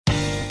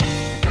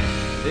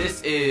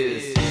This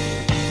is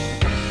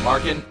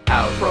Markin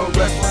Out. Pro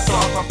wrestling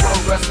talk by pro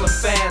wrestling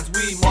fans.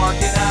 We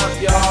marking out,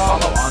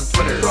 y'all. Follow on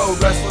Twitter. Pro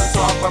wrestling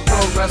talk by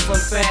pro wrestling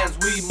fans.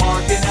 We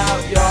marking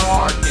out,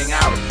 y'all. Marking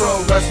out.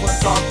 Pro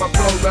wrestling talk by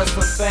pro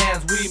wrestling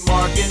fans. We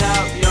marking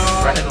out,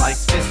 y'all. Brennan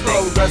likes fisting.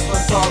 Pro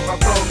wrestling talk by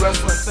pro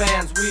wrestling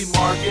fans. We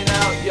marking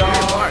out, y'all.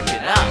 We're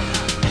marking out.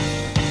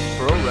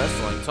 Pro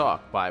Wrestling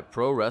Talk by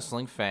Pro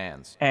Wrestling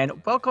Fans.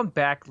 And welcome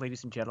back,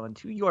 ladies and gentlemen,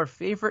 to your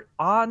favorite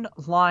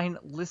online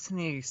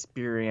listening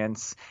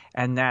experience,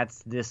 and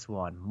that's this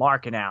one,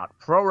 Markin Out,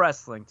 Pro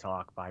Wrestling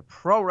Talk by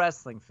Pro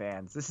Wrestling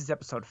Fans. This is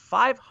episode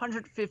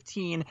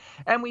 515,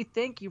 and we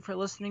thank you for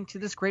listening to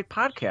this great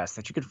podcast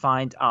that you can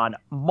find on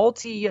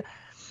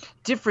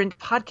different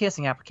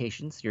podcasting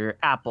applications, your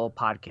Apple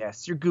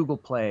Podcasts, your Google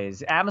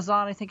Plays,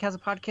 Amazon, I think, has a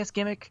podcast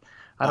gimmick.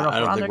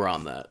 I don't think we're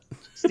on that.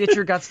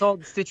 Stitcher got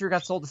sold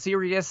to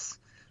Sirius,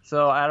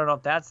 so I don't know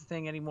if that's the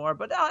thing anymore.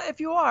 But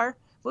if you are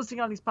listening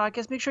on these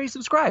podcasts, make sure you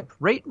subscribe,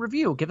 rate,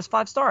 review, give us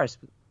 5 stars.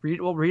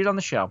 We'll read it on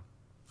the show.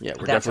 Yeah,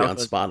 we're definitely on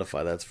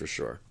Spotify, that's for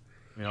sure.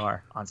 We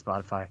are on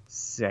Spotify.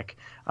 Sick.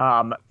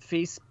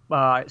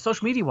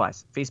 Social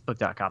media-wise,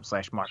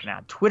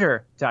 Facebook.com/markinout,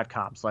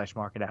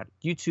 Twitter.com/markinout,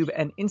 YouTube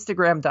and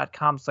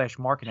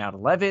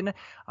Instagram.com/markinout11,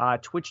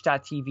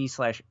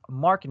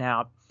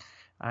 Twitch.tv/markinout.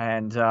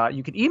 And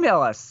you can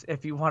email us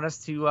if you want us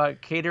to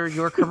cater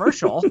your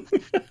commercial.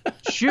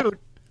 Shoot,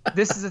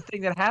 this is a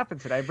thing that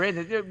happened today.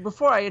 Brandon,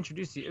 before I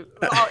introduce you,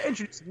 I'll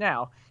introduce him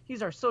now.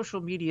 He's our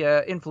social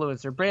media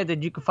influencer.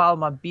 Brandon, you can follow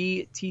him on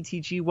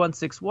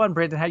BTTG161.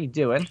 Brandon, how you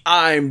doing?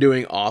 I'm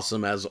doing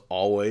awesome, as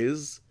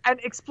always. And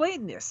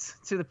explain this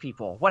to the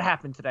people. What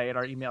happened today in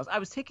our emails? I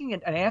was taking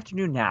an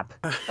afternoon nap,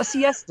 a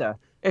siesta,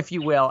 if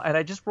you will, and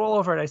I just roll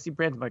over and I see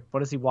Brandon. I'm like, what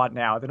does he want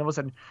now? Then all of a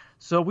sudden,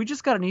 so we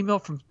just got an email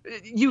from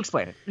 – you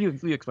explain it. You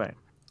explain it.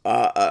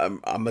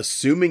 I'm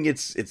assuming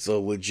it's a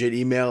legit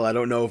email. I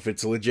don't know if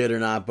it's legit or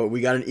not, but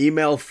we got an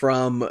email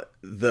from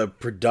the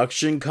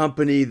production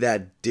company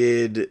that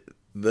did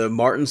the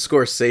Martin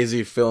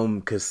Scorsese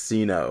film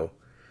Casino,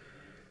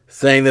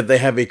 saying that they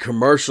have a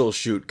commercial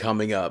shoot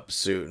coming up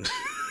soon.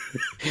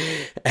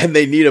 And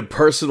they need a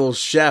personal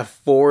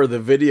chef for the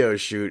video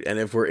shoot. And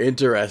if we're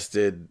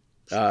interested,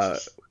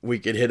 we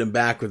could hit them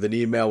back with an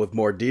email with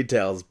more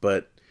details.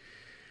 But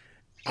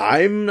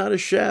I'm not a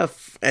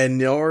chef, and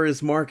nor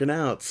is Markin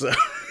Out. So.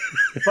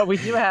 But we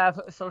do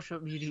have social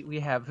media. We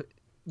have,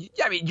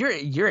 I mean, your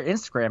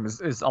Instagram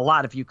is a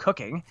lot of you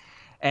cooking,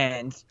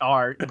 and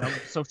our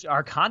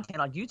our content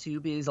on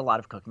YouTube is a lot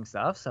of cooking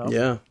stuff. So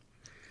yeah,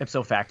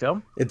 ipso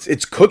facto,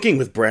 it's cooking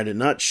with Brandon,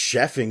 not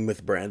chefing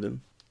with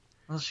Brandon.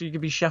 Well, she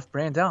could be Chef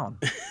Brandon.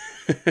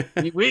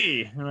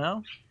 We.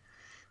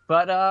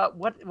 But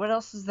what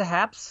else is the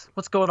haps?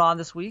 What's going on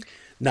this week?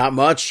 Not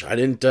much. I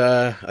didn't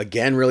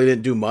really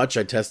didn't do much.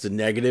 I tested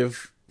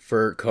negative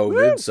for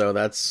COVID, so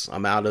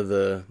I'm out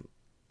of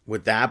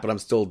with that, but I'm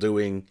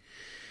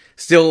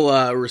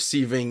still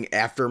receiving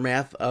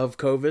aftermath of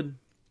COVID.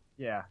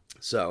 Yeah.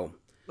 So,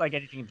 like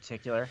anything in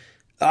particular?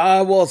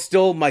 Well,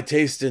 still my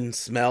taste and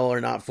smell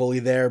are not fully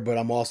there, but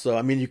I'm also,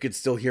 you could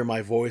still hear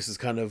my voice is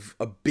kind of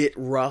a bit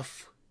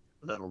rough.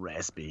 A little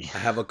raspy. I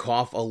have a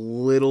cough a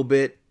little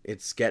bit.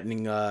 It's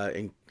getting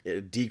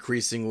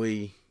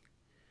decreasingly,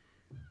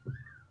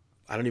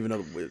 I don't even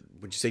know,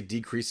 would you say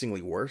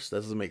decreasingly worse? That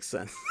doesn't make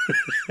sense.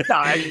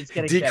 No, it's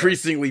getting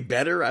decreasingly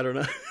better. I don't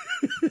know.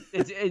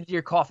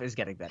 Your cough is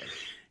getting better.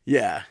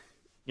 Yeah.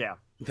 Yeah.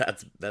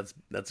 That's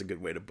a good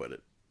way to put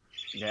it.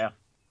 Yeah.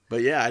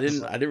 But yeah, I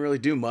didn't really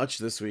do much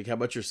this week. How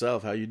about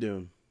yourself? How you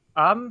doing?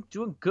 I'm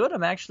doing good.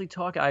 I'm actually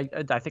talking. I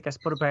think I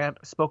spoke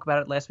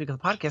about it last week on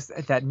the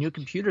podcast. That new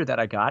computer that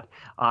I got,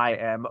 I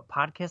am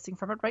podcasting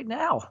from it right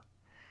now.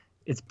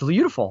 It's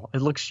beautiful.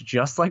 It looks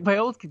just like my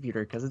old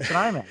computer because it's an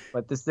iMac,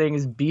 but this thing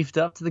is beefed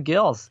up to the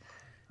gills.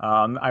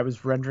 I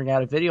was rendering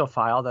out a video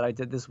file that I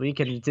did this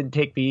week, and it didn't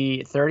take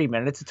me 30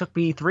 minutes. It took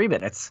me 3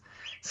 minutes.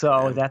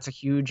 So that's a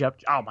huge up.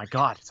 Oh my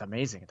God, it's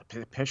amazing.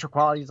 The picture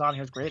quality is on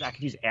here is great. I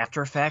could use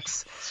After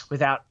Effects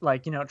without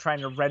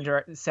trying to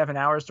render 7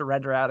 hours to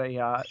render out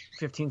a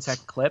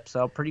 15-second clip.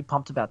 So pretty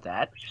pumped about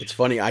that. It's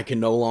funny. I can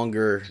no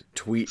longer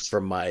tweet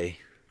from my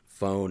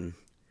phone.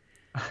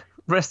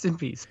 Rest in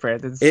peace,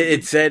 Brandon.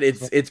 It said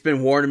it's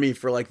been warning me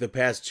for like the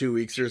past 2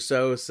 weeks or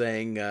so,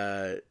 saying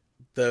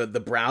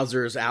the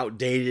browser is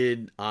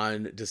outdated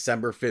on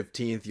December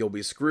 15th. You'll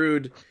be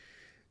screwed.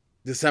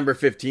 December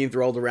 15th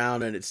rolled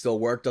around and it still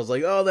worked. I was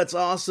like, oh, that's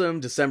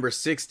awesome. December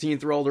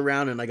 16th rolled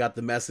around and I got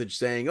the message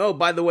saying, oh,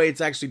 by the way,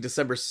 it's actually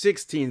December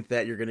 16th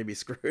that you're going to be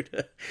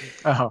screwed.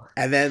 Oh.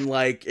 And then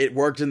like it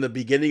worked in the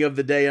beginning of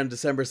the day on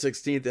December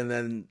 16th and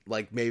then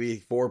like maybe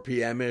 4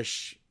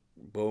 p.m.-ish,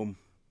 boom.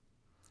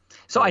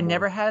 So I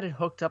never had it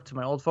hooked up to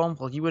my old phone.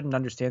 Well, you wouldn't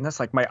understand this.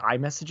 Like my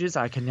iMessages,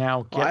 I can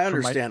now get. I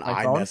understand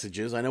my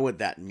iMessages. I know what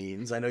that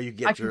means. I know you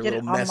get your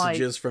little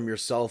messages from your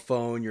cell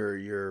phone,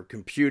 your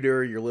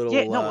computer, your little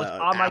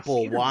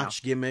Apple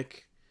Watch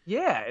gimmick.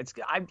 Yeah,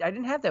 I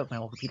didn't have that with my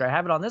old computer. I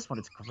have it on this one.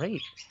 It's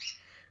great.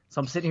 So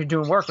I'm sitting here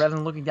doing work rather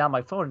than looking down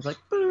my phone. It's like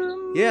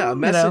boom. Yeah, a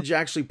message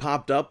actually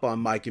popped up on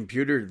my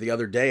computer the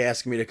other day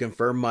asking me to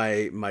confirm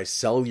my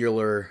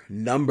cellular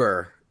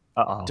number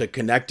to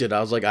connect it. I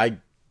was like, I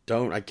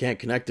can't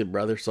connect it,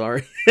 brother.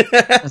 Sorry.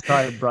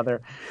 Sorry,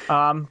 brother.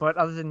 But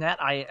other than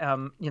that,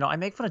 I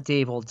make fun of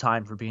Dave all the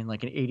time for being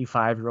like an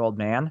 85-year-old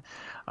man.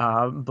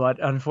 But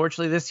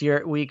unfortunately, this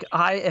week,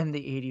 I am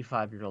the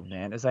 85-year-old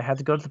man, as I had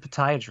to go to the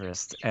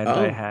podiatrist, and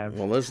I have.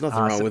 Well, there's nothing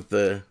wrong with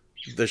the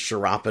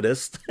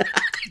chiropodist.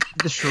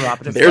 The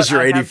chiropodist. There's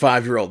your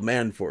 85-year-old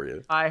man for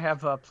you. I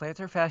have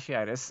plantar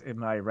fasciitis in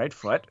my right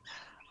foot.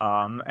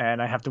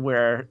 And I have to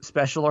wear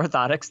special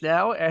orthotics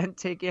now and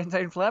take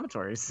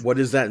anti-inflammatories. What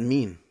does that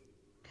mean?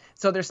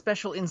 So there's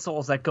special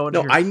insoles that go into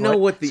your foot. No, I know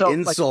what the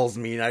insoles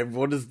mean.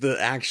 What is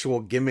the actual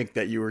gimmick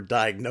that you were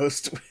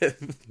diagnosed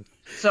with?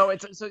 So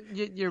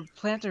your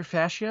plantar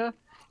fascia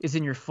is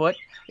in your foot.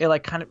 It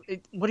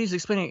what he's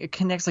explaining, it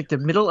connects like the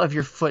middle of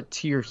your foot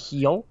to your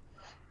heel.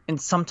 And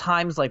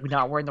sometimes, like,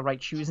 not wearing the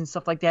right shoes and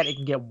stuff like that, it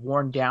can get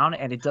worn down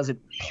and it doesn't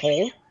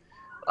pull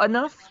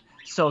enough.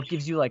 So it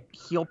gives you like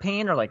heel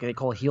pain, or like they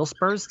call heel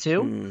spurs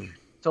too.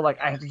 So like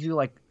I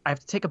have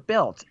to take a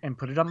belt and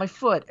put it on my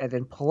foot and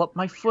then pull up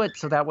my foot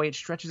so that way it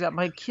stretches out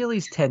my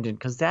Achilles tendon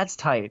because that's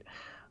tight.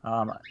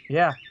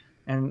 Yeah.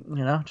 And,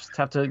 just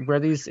have to wear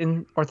these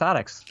in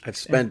orthotics. I've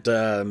spent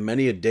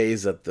many a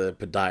days at the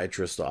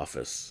podiatrist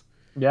office.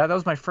 Yeah, that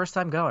was my first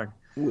time going.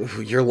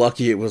 You're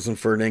lucky it wasn't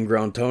for an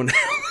ingrown toenail.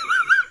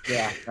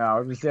 Yeah, no,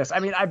 it was this. I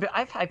mean,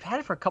 I've had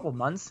it for a couple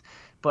months,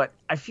 but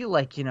I feel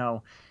like,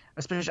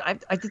 especially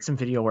I did some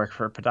video work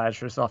for a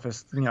podiatrist's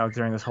office,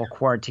 during this whole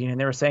quarantine,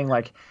 and they were saying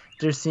like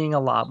they're seeing a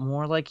lot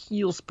more like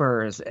heel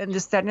spurs and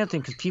this, that, and the other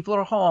thing because people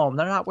are home,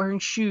 they're not wearing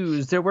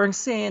shoes, they're wearing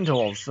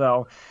sandals.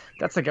 So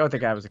that's like what the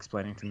guy was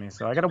explaining to me.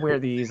 So I got to wear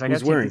these.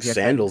 Who's wearing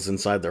sandals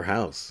inside their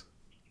house?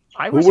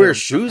 Who wears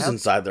shoes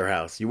inside their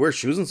house? You wear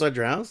shoes inside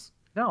your house?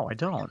 No, I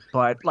don't.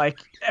 But like,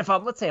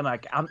 let's say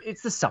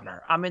it's the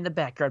summer, I'm in the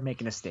backyard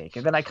making a steak,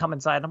 and then I come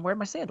inside and I'm wearing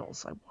my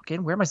sandals. I walk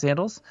in, wear my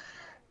sandals,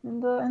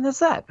 and that's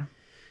that.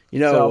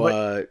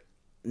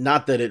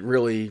 Not that it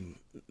really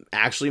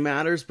actually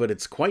matters, but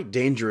it's quite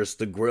dangerous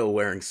to grill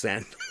wearing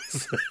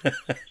sandals.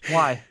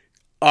 Why?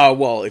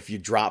 Well, if you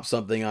drop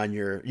something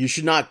you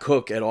should not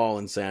cook at all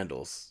in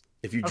sandals.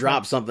 If you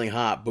drop something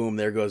hot, boom,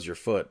 there goes your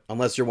foot.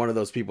 Unless you're one of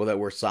those people that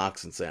wear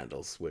socks and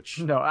sandals, which...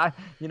 No,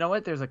 you know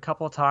what? There's a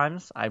couple of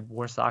times I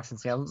wore socks and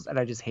sandals, and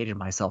I just hated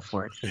myself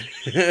for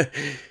it.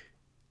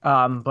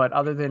 But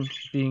other than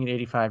being an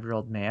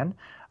 85-year-old man,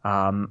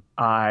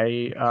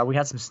 we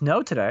had some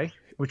snow today,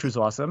 which was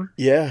awesome.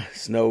 Yeah,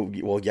 snow,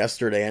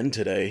 yesterday and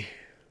today.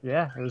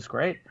 Yeah, it was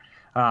great.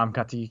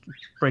 Got to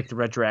break the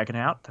red dragon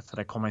out. That's what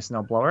I call my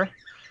snow blower.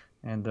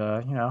 And,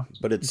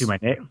 do my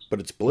name. But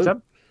it's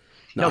blue.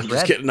 No, I'm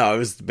just kidding. No, it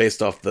was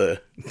based off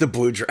the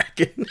Blue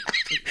Dragon.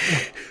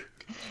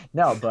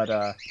 No, but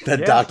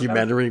that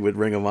documentary with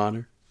Ring of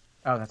Honor.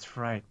 Oh, that's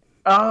right.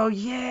 Oh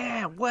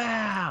yeah!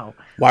 Wow.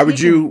 Why would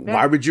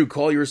you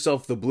call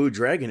yourself the Blue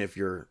Dragon if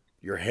your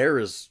hair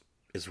is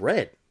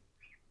red?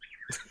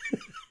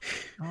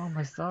 Oh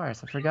my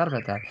stars! I forgot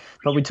about that.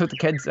 But we took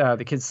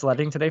the kids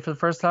sledding today for the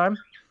first time,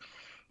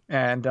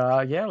 and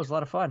it was a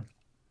lot of fun.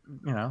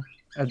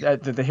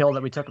 At the hill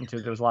that we took them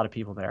to, there was a lot of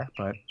people there,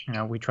 but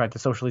we tried to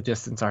socially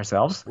distance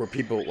ourselves. Do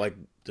people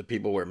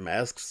wear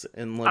masks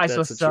in that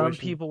situation? I saw some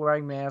people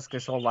wearing masks. I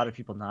saw a lot of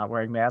people not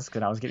wearing masks,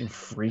 and I was getting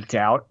freaked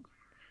out,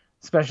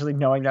 especially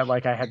knowing that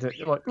I had to.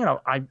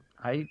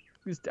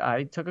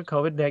 I took a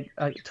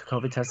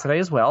COVID test today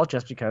as well,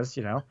 just because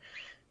you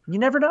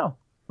never know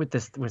with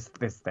this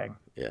thing.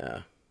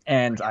 Yeah.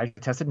 And I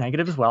tested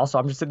negative as well, so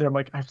I'm just sitting there. I'm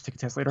like, I have to take a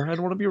test later. I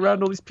don't want to be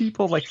around all these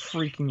people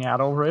freaking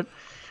out over it.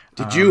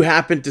 Did you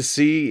happen to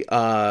see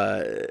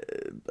there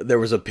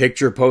was a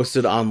picture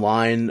posted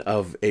online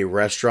of a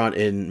restaurant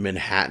in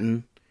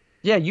Manhattan?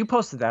 Yeah, you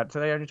posted that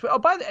today on your Twitter.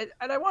 Oh,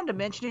 and I wanted to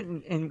mention it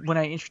in when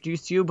I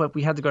introduced you, but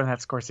we had to go to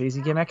that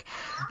Scorsese gimmick.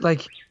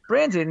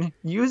 Brandon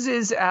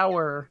uses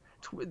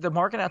the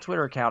Markin Out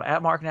Twitter account,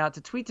 @MarkinOut,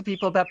 to tweet to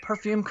people about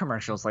perfume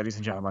commercials, ladies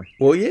and gentlemen.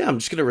 Well, yeah, I'm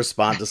just going to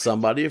respond to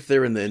somebody. If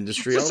they're in the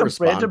industry, I'll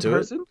respond to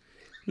person? It.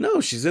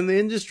 No, she's in the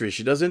industry.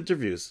 She does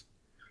interviews.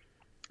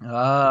 Oh.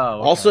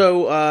 Okay.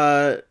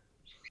 Also,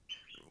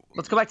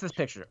 let's go back to this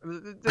picture.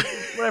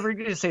 Whatever you're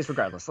going to say is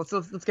regardless.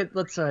 Let's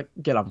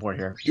get on board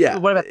here. Yeah.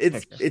 What about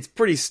this picture? It's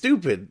pretty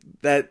stupid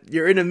that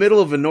you're in the middle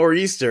of a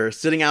nor'easter,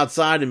 sitting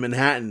outside in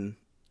Manhattan,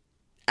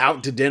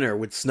 out to dinner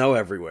with snow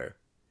everywhere.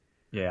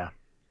 Yeah.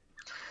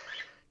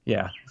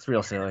 Yeah, it's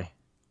real silly.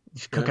 You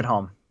should cook at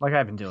home, like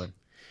I've been doing.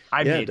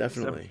 I made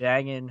definitely some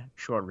banging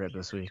short rib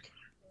this week.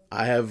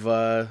 I have.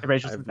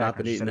 I've not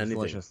been eating anything.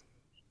 Delicious.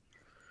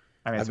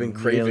 I've been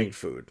craving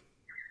food.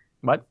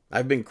 What?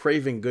 I've been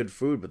craving good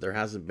food, but there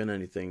hasn't been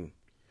anything.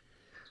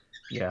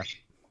 Yeah.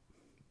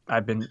 I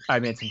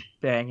made some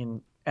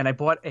banging, and I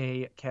bought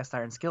a cast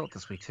iron skillet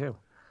this week too.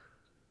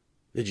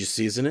 Did you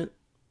season it?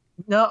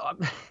 No.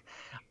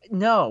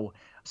 No.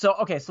 So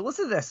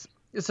listen to this.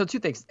 So two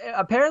things.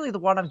 Apparently the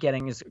one I'm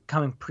getting is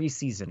coming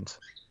pre-seasoned.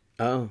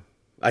 Oh.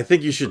 I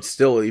think you should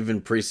still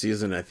even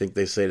pre-season. I think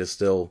they say to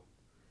still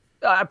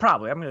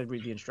Probably. I'm going to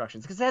read the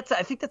instructions because I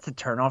think that's a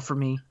turnoff for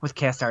me with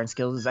cast iron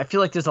skillets. Is I feel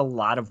like there's a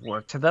lot of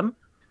work to them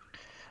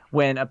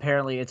when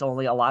apparently it's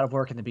only a lot of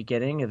work in the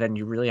beginning and then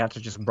you really have to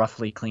just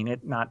roughly clean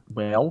it, not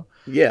well.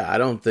 Yeah, I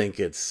don't think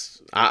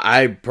it's...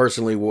 I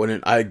personally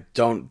wouldn't... I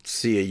don't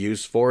see a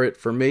use for it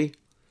for me,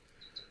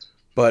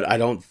 but I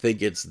don't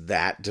think it's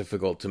that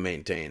difficult to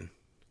maintain.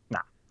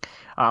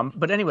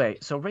 But anyway,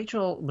 so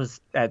Rachel was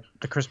at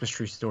the Christmas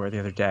tree store the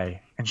other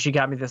day, and she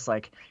got me this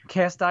like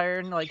cast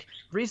iron like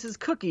Reese's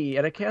cookie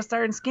and a cast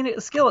iron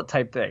skillet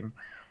type thing.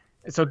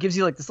 So it gives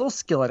you like this little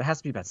skillet. It has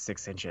to be about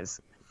 6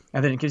 inches,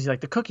 and then it gives you like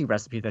the cookie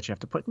recipe that you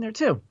have to put in there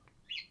too.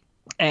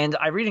 And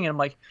I'm reading it, I'm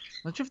like,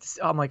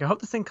 I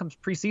hope this thing comes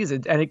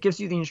pre-seasoned, and it gives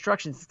you the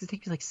instructions. It's gonna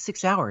take you like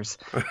 6 hours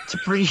to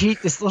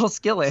preheat this little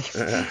skillet to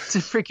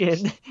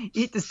freaking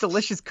eat this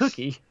delicious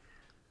cookie.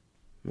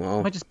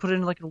 Well, I might just put it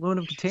in like an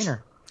aluminum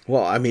container.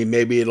 Well, I mean,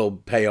 maybe it'll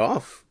pay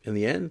off in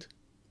the end.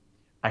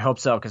 I hope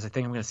so, because I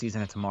think I'm going to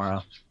season it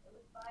tomorrow.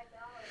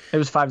 It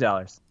was $5.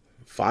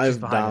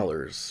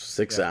 $5,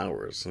 6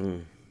 hours.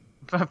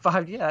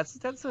 $5, yeah,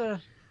 that's a.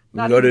 You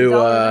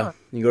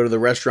can go to the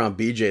restaurant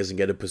BJ's and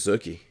get a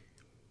pizookie.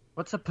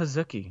 What's a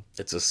pizookie?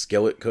 It's a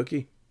skillet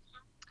cookie.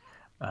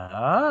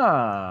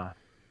 Ah,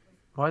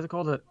 why is it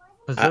called a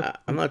pizookie?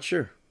 I'm not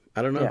sure.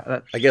 I don't know.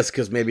 Yeah, I guess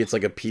because maybe it's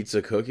like a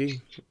pizza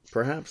cookie,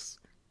 perhaps.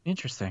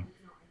 Interesting.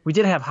 We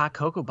did have hot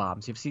cocoa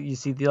bombs. You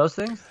see those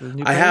things?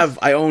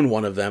 I own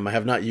one of them. I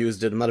have not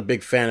used it. I'm not a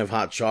big fan of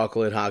hot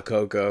chocolate, hot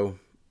cocoa,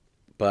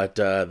 but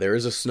there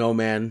is a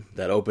snowman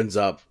that opens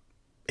up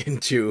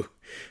into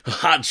a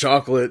hot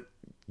chocolate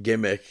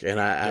gimmick, and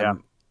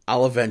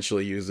I'll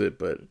eventually use it.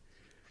 But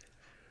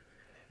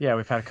yeah,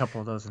 we've had a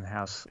couple of those in the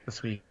house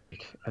this week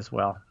as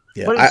well.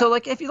 Yeah, but so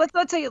like if you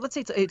let's say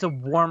it's a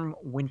warm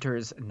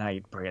winter's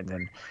night,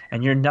 Brandon,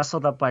 and you're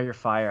nestled up by your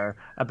fire,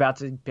 about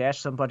to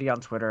bash somebody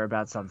on Twitter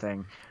about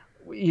something.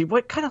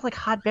 What kind of like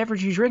hot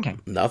beverage are you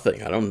drinking?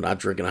 Nothing. I'm not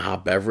drinking a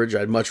hot beverage.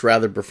 I'd much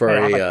rather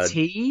prefer a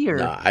tea or.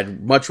 Nah,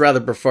 I'd much rather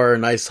prefer a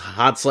nice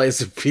hot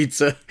slice of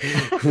pizza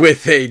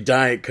with a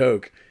Diet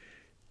Coke.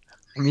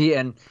 Me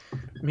and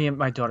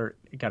my daughter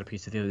got a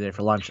pizza the other day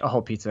for lunch, a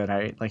whole pizza, and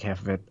I ate like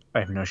half of it. I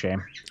have no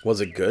shame.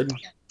 Was it good?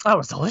 Oh, it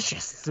was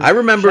delicious. I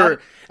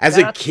remember as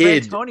a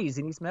kid, Tony's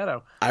in East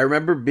Meadow. I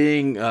remember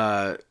being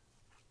on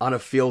a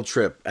field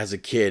trip as a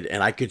kid,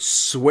 and I could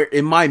swear,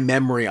 in my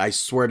memory, I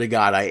swear to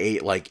God, I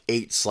ate like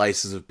 8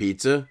 slices of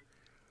pizza.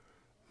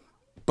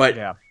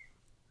 But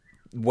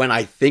when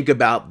I think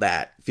about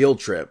that field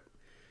trip,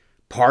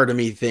 part of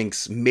me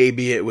thinks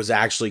maybe it was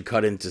actually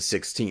cut into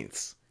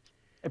 16ths.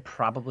 It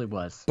probably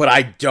was. But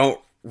I don't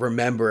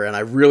remember, and I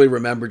really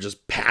remember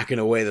just packing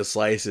away the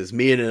slices.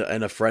 Me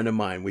and a friend of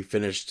mine, we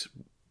finished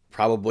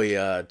probably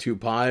 2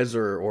 pies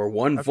or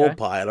 1 full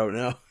pie. I don't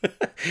know.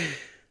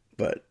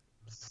 But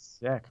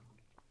sick.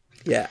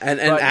 Yeah, and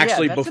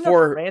actually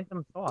before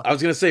random thought. I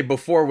was gonna say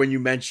before when you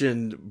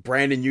mentioned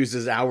Brandon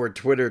uses our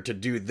Twitter to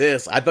do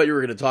this, I thought you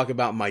were gonna talk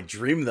about my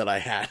dream that I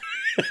had.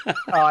 Oh,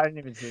 I didn't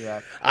even see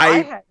that.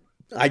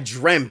 I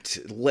dreamt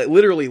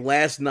literally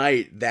last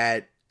night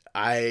that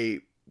I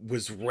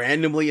was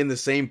randomly in the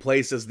same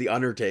place as The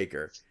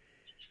Undertaker.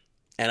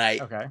 And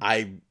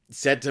I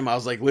said to him, I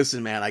was like,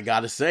 listen, man, I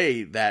got to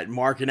say that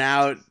Markin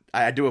Out,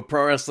 I do a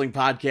pro wrestling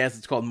podcast.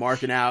 It's called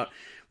Markin Out.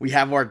 We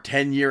have our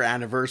 10-year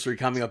anniversary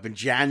coming up in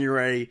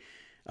January.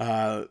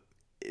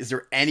 Is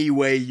there any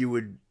way you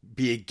would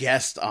be a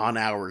guest on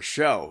our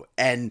show?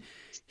 And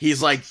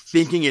he's like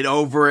thinking it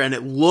over, and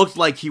it looked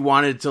like he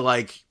wanted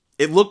to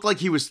it looked like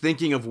he was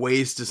thinking of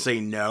ways to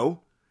say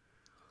no.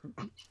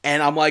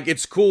 And I'm like,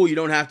 it's cool. You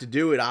don't have to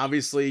do it.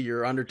 Obviously,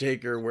 you're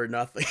Undertaker. We're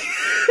nothing.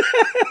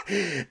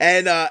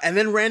 And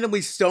then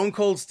randomly Stone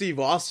Cold Steve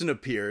Austin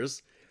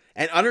appears.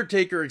 And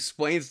Undertaker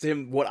explains to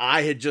him what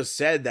I had just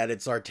said, that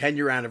it's our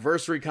 10-year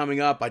anniversary coming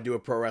up. I do a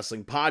pro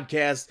wrestling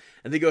podcast.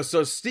 And they go,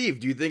 so Steve,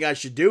 do you think I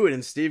should do it?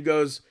 And Steve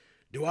goes,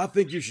 do I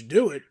think you should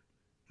do it?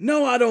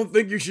 No, I don't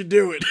think you should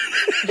do it.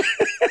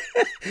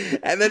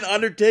 And then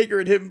Undertaker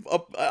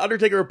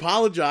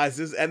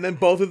apologizes, and then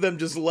both of them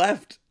just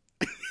left.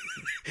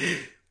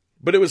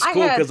 But it was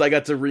cool because I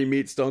got to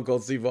re-meet Stone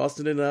Cold Steve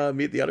Austin and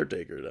meet The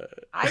Undertaker.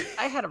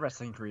 I had a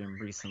wrestling dream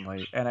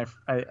recently, and I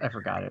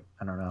forgot it.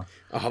 I don't know.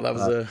 Oh, that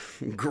was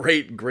a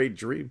great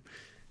dream.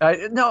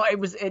 No, it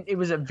was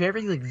a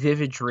very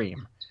vivid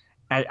dream.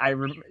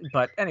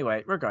 But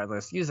anyway,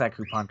 regardless, use that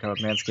coupon code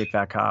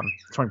manscaped.com,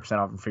 20%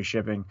 off and free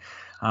shipping.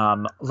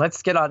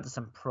 Let's get on to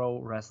some pro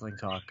wrestling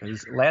talk,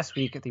 because last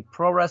week the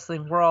pro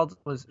wrestling world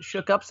was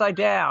shook upside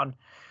down.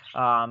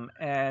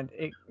 And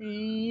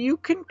you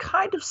can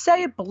kind of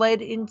say it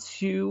bled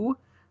into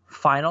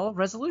Final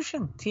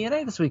Resolution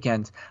TNA this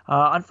weekend.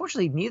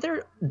 Unfortunately,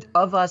 neither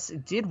of us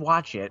did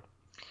watch it.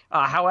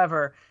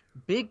 However,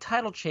 big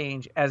title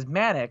change as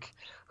Manic,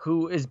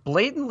 who is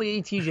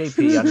blatantly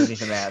TJP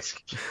underneath the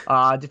mask,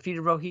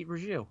 defeated Rohit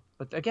Raju.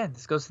 But again,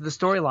 this goes to the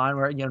storyline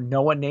where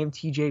no one named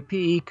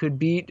TJP could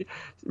beat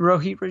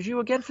Rohit Raju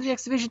again for the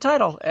X Division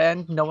title,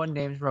 and no one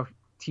named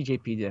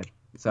TJP did.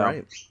 So.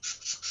 Right.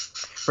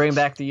 Bring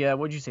back the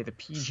what'd you say, the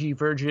PG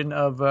version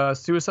of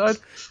Suicide?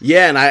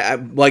 Yeah, and I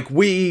like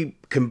we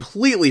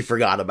completely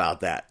forgot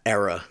about that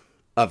era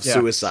of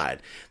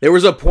Suicide. There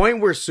was a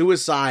point where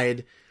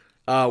Suicide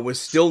was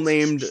still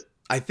named.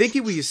 I think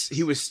he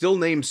was still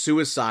named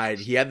Suicide.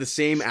 He had the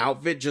same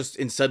outfit, just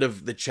instead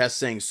of the chest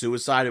saying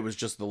Suicide, it was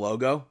just the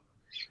logo.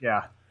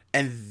 Yeah.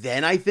 And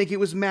then I think it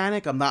was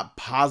Manic. I'm not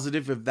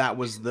positive if that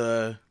was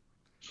the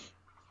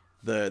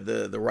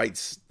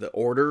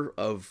order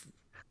of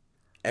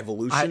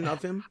evolution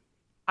of him.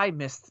 I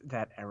missed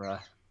that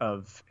era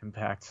of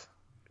Impact,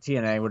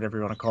 TNA, whatever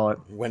you want to call it.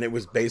 When it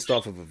was based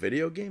off of a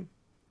video game?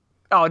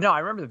 Oh no, I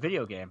remember the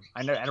video game.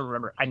 I don't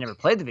remember. I never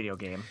played the video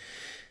game.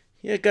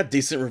 Yeah, it got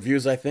decent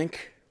reviews, I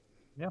think.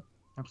 Yeah,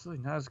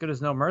 absolutely. Not as good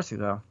as No Mercy,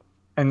 though.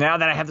 And now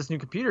that I have this new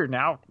computer,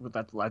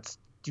 let's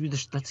do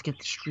this. Let's get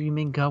the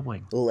streaming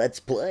going.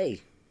 Let's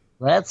play.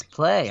 Let's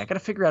play. I got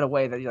to figure out a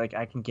way that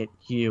I can get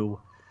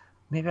you.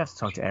 Maybe I have to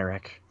talk to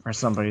Eric or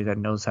somebody that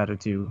knows how to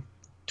do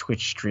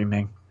Twitch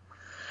streaming.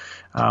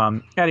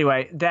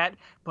 Anyway,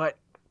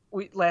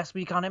 last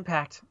week on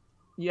Impact,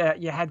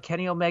 you had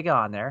Kenny Omega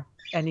on there.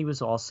 And he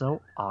was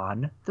also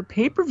on the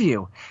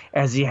pay-per-view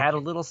as he had a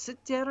little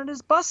sit-down on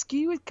his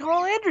busky with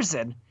Carl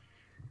Anderson,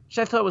 which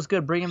I thought was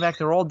good, bringing back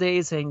their old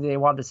days, saying they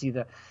wanted to see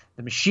the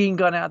machine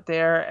gun out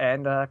there.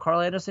 And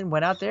Carl Anderson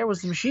went out there,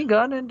 was the machine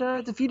gun,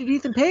 and defeated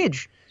Ethan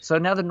Page. So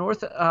now the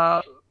North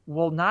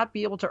will not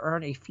be able to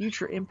earn a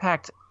future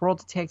Impact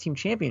World Tag Team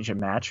Championship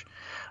match.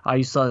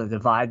 You saw the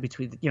divide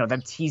between,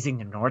 them teasing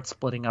the North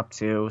splitting up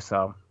too.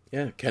 So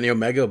yeah, Kenny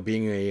Omega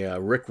being a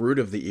Rick Rude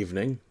of the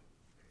evening.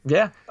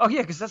 Yeah. Oh,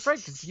 yeah, because that's right.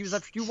 Because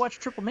you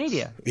watched Triple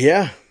Mania.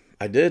 Yeah,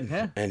 I did.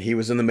 Yeah. And he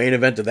was in the main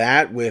event of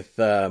that with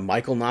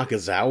Michael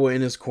Nakazawa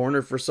in his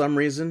corner for some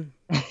reason,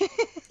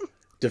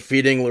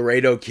 defeating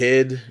Laredo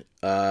Kid,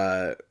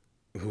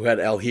 who had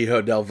El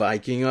Hijo del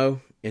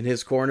Vikingo in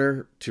his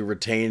corner to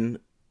retain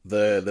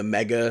the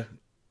Mega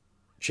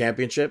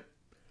Championship.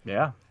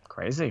 Yeah,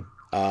 crazy.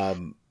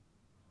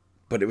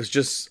 But it was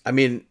just,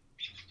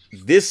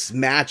 this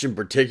match in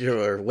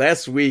particular,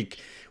 last week,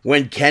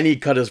 when Kenny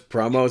cut his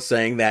promo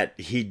saying that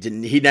he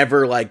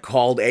never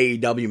called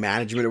AEW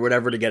management or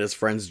whatever to get his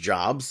friends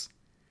jobs,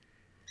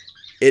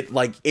 it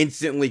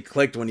instantly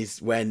clicked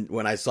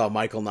when I saw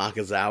Michael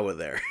Nakazawa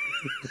there.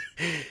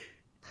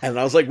 And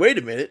I was like, wait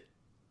a minute,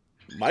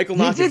 Michael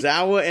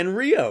Nakazawa and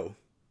Rio.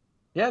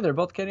 Yeah, they're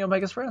both Kenny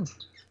Omega's friends.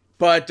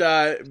 But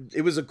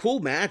it was a cool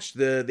match.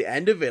 The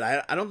end of it,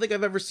 I don't think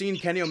I've ever seen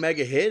Kenny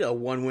Omega hit a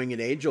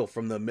one-winged angel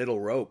from the middle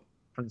rope.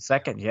 From the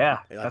second, yeah.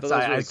 I thought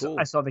that was really cool.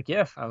 I saw the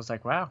GIF. I was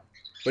like, wow.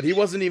 But he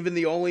wasn't even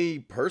the only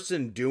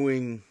person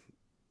doing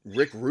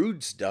Rick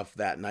Rude stuff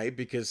that night,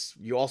 because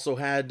you also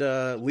had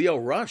Leo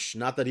Rush.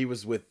 Not that he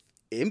was with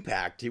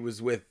Impact. He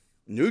was with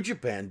New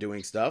Japan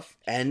doing stuff,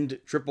 and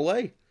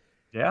AAA.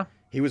 Yeah.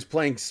 He was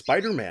playing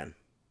Spider-Man.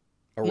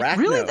 Arachno.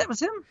 Really? That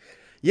was him?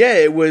 Yeah,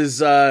 it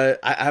was...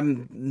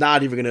 I'm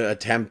not even going to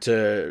attempt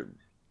to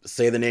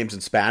say the names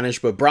in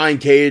Spanish, but Brian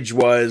Cage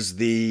was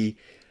the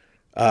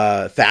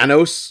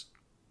Thanos,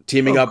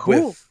 teaming up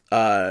with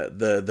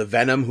the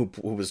Venom,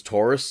 who was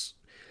Taurus,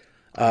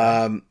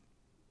 to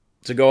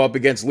go up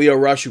against Leo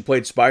Rush, who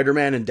played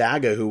Spider-Man, and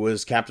Daga, who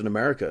was Captain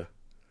America.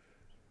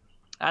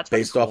 That's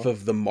based cool. off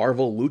of the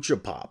Marvel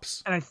Lucha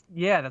Pops. And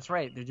that's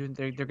right.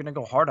 They're gonna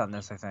go hard on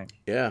this, I think.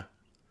 Yeah.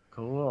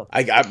 Cool.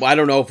 I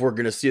don't know if we're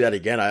gonna see that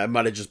again. I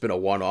might have just been a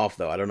one-off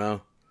though. I don't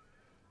know.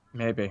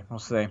 Maybe we'll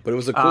see. But it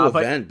was a cool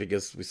event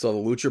because we saw the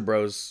Lucha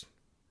Bros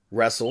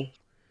wrestle.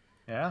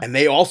 Yeah. And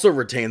they also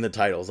retained the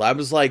titles. I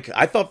was like,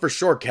 I thought for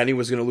sure Kenny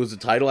was going to lose the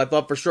title. I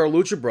thought for sure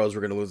Lucha Bros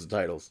were going to lose the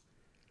titles.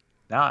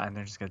 Nah, and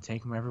they're just going to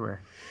take them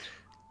everywhere.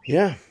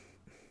 Yeah.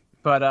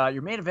 But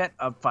your main event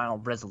of Final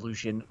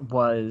Resolution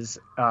was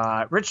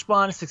Rich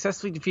Swann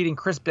successfully defeating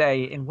Chris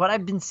Bay. And what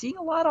I've been seeing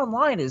a lot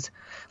online is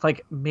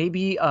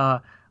maybe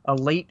a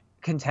late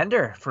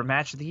contender for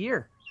match of the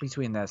year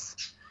between this.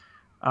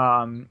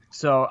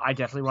 So I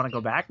definitely want to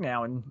go back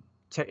now and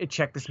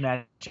check this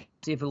match,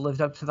 see if it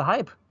lived up to the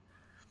hype.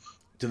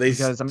 Do they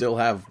still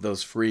have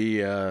those free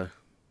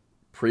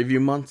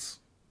preview months?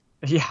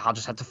 Yeah, I'll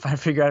just have to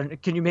figure out.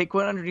 Can you make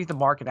one underneath the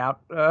Markin Out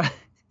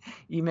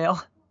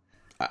email?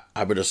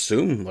 I would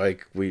assume,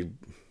 we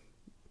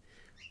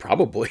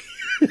probably.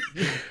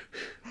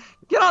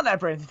 Get on that,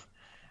 Brandon.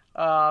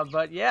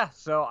 But yeah,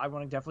 so I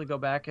want to definitely go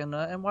back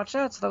and watch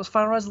that. So that was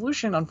Final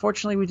Resolution.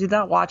 Unfortunately, we did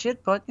not watch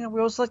it, but we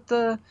always like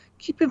to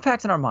keep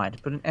Impact in our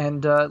mind. But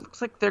it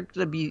looks like they're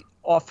going to be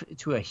off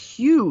to a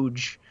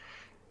huge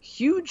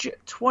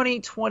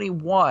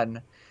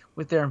 2021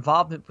 with their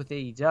involvement with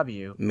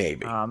AEW.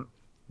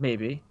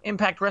 Maybe.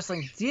 Impact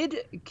Wrestling did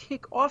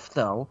kick off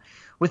though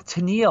with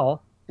Tenille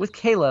with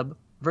Caleb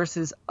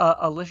versus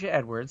Alicia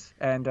Edwards,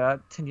 and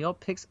Tenille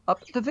picks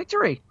up the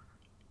victory.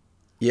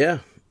 Yeah.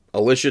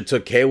 Alicia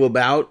took Caleb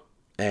out,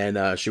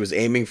 and she was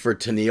aiming for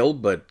Tenille,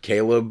 but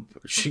Caleb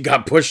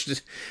got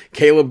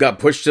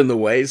pushed in the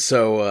way,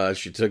 so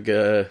she took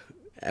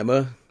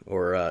Emma,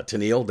 or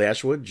Tenille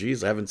Dashwood.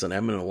 Jeez, I haven't seen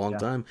Emma in a long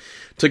time.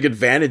 Took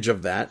advantage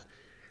of that.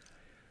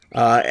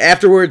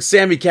 Afterwards,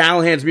 Sami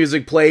Callihan's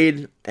music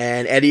played,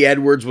 and Eddie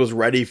Edwards was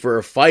ready for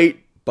a fight,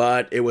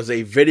 but it was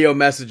a video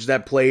message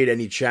that played,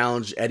 and he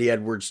challenged Eddie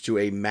Edwards to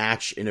a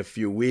match in a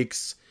few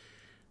weeks,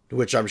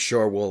 which I'm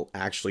sure will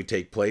actually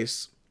take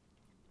place.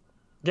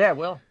 Yeah, it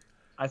will.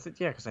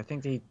 Because I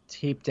think they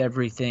taped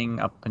everything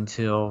up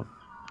until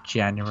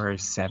January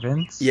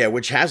 7th. Yeah,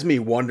 which has me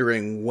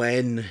wondering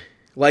when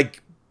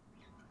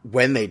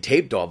they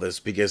taped all this,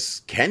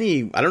 because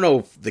Kenny, I don't know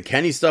if the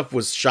Kenny stuff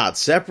was shot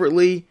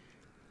separately.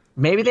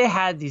 Maybe they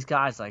had these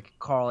guys like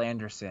Carl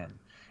Anderson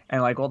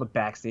and like all the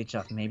backstage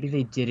stuff. Maybe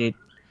they did it.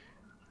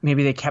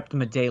 Maybe they kept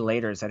them a day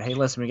later and said, hey,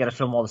 listen, we got to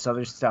film all this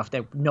other stuff.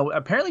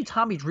 Apparently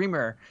Tommy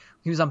Dreamer,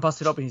 he was on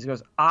Busted Open. He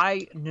goes,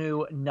 I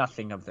knew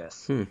nothing of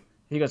this.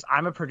 He goes,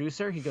 I'm a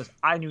producer. He goes,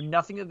 I knew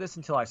nothing of this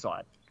until I saw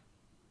it.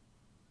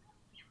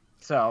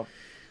 So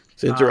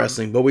it's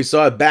interesting. But we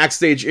saw a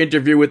backstage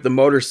interview with the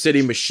Motor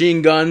City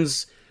Machine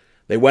Guns.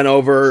 They went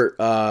over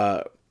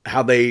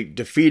how they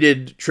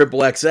defeated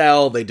Triple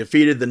XL, they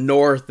defeated the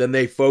North, then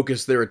they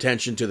focused their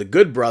attention to the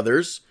Good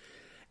Brothers.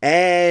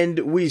 And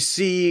we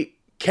see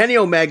Kenny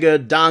Omega,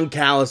 Don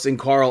Callis, and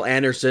Carl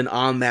Anderson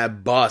on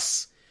that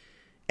bus.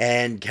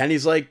 And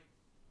Kenny's like,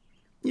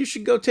 you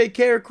should go take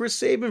care of Chris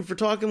Sabin for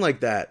talking like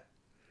that.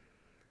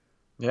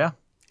 Yeah.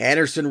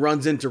 Anderson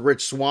runs into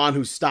Rich Swann,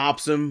 who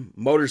stops him.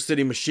 Motor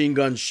City Machine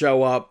Guns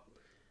show up.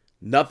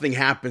 Nothing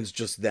happens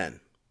just then.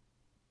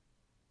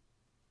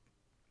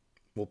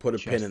 We'll put a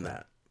pin in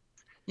that.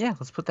 Yeah,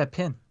 let's put that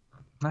pin.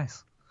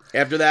 Nice.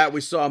 After that,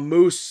 we saw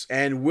Moose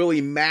and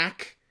Willie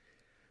Mack.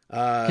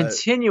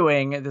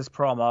 Continuing this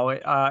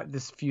promo,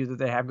 this feud that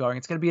they have going.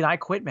 It's going to be an I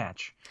Quit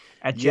match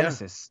at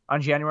Genesis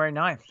on January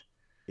 9th.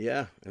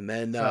 Yeah, and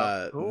then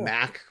cool.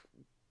 Mack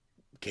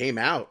came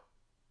out,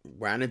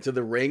 ran into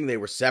the ring. They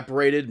were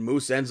separated.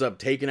 Moose ends up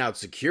taking out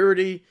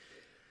security,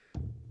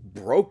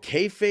 broke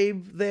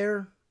kayfabe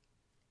there.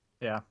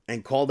 Yeah.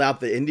 And called out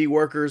the indie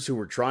workers who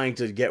were trying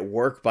to get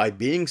work by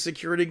being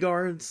security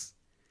guards.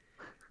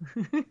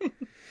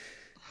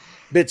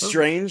 Bit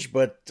strange,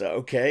 but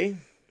okay.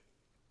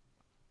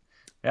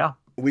 Yeah.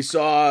 We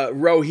saw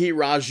Rohit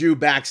Raju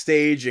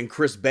backstage, and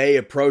Chris Bay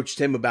approached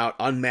him about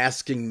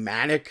unmasking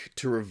Manic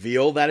to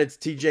reveal that it's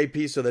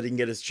TJP so that he can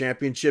get his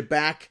championship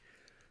back.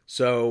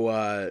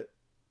 So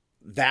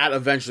that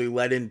eventually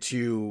led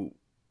into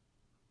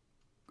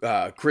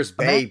Chris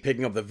Bay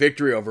picking up the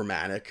victory over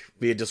Manic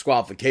via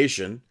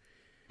disqualification.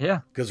 Yeah.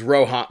 Because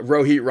Rohit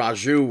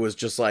Raju was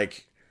just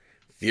like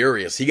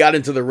furious. He got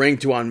into the ring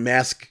to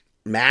unmask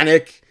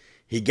Manic.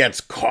 He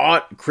gets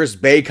caught. Chris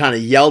Bay kind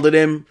of yelled at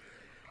him.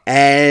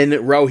 And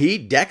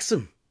Rohit decks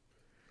him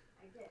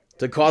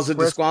to cause a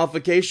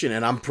disqualification.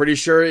 And I'm pretty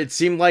sure it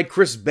seemed like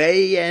Chris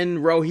Bay and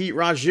Rohit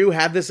Raju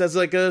had this as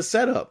like a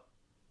setup.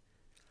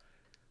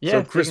 Yeah,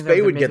 so Chris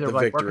Bay would get the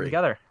victory.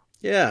 Together.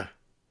 Yeah.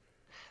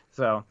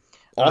 So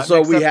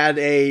also we had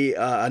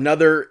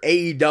another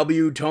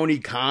AEW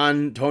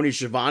Tony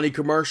Schiavone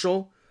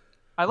commercial.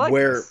 I like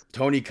where this.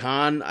 Tony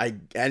Khan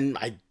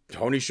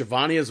Tony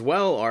Schiavone as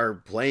well are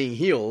playing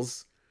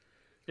heels.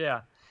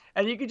 Yeah.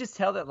 And you could just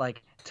tell that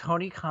like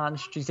Tony Khan,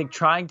 he's like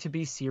trying to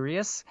be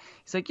serious.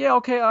 He's like, yeah,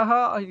 okay,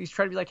 He's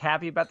trying to be like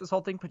happy about this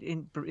whole thing, but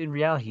in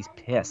reality, he's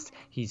pissed.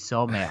 He's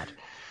so mad.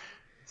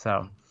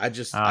 So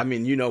I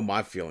mean, you know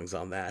my feelings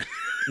on that.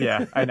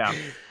 Yeah, I know.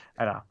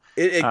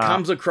 It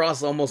comes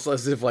across almost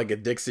as if like a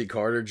Dixie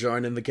Carter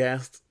joined in the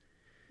cast.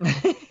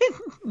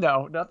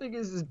 No, nothing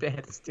is as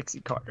bad as Dixie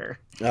Carter.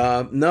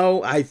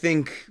 No, I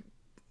think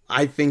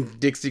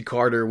Dixie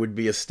Carter would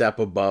be a step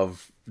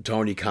above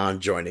Tony Khan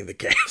joining the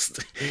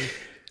cast.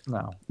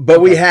 No.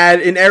 But we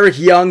had an Eric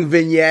Young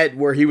vignette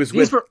where he was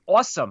These were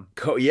awesome.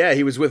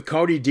 He was with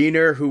Cody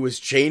Deaner, who was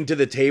chained to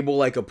the table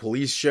like a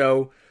police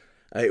show.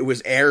 It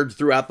was aired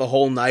throughout the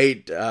whole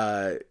night,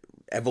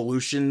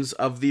 evolutions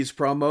of these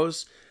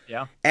promos.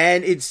 Yeah.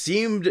 And it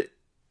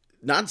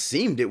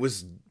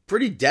was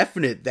pretty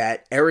definite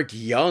that Eric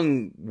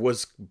Young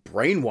was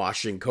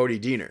brainwashing Cody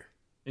Deaner.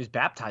 He was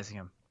baptizing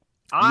him.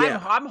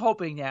 I'm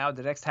hoping now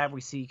the next time we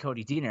see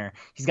Cody Deaner,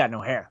 he's got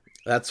no hair.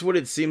 That's what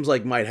it seems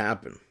like might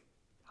happen.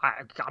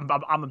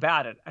 I'm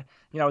about it.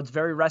 It's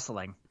very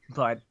wrestling,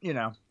 but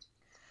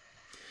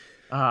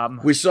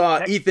we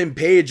saw Ethan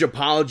Page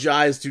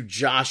apologize to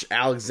Josh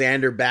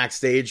Alexander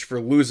backstage for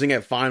losing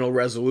at Final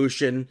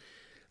Resolution.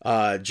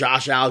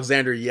 Josh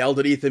Alexander yelled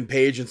at Ethan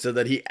Page and said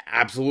that he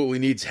absolutely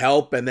needs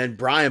help. And then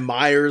Brian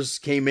Myers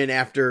came in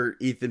after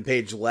Ethan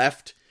Page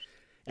left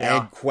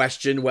and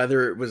questioned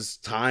whether it was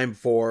time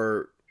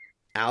for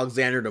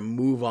Alexander to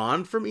move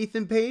on from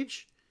Ethan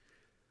Page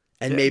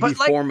and maybe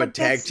form a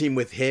tag team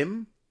with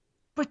him.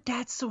 But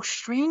that's so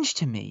strange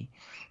to me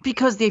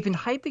because they've been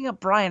hyping up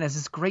Brian as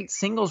this great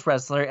singles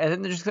wrestler, and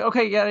then they're just like,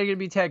 okay, yeah, you're going to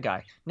be a tag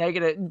guy. Now you're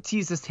going to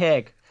tease this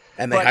tag.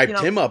 And they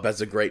hyped him up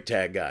as a great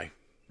tag guy.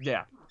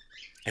 Yeah.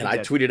 And I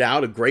tweeted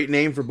out a great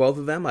name for both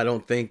of them. I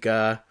don't think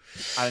I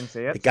didn't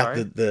see it. It got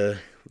the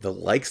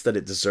likes that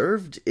it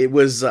deserved. It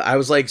was I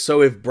was like,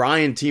 so if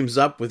Brian teams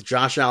up with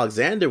Josh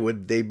Alexander,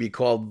 would they be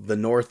called the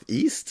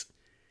Northeast?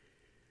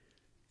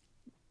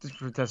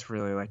 That's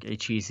really like a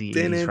cheesy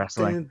 80s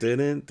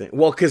wrestling.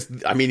 Well, because,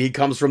 I mean, he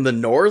comes from the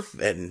north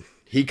and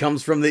he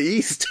comes from the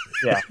east.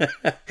 Yeah.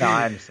 No,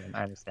 I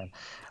understand.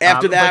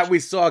 After that, we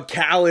saw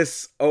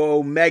Callis,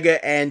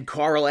 Omega, and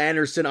Carl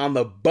Anderson on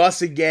the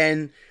bus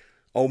again.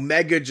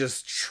 Omega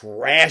just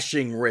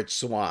trashing Rich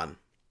Swann.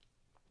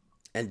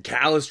 And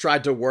Callis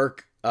tried to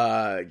work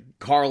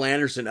Carl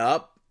Anderson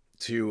up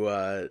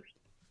to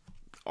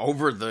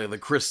over the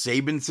Chris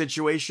Sabin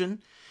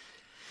situation.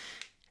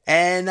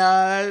 And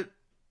I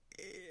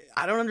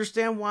don't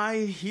understand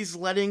why he's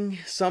letting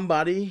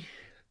somebody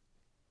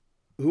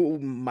who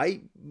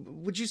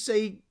would you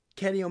say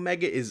Kenny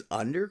Omega is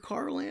under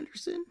Carl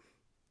Anderson?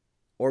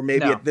 Or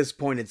maybe at this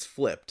point it's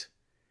flipped.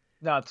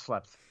 No, it's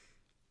flipped.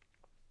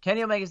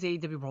 Kenny Omega's the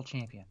AEW World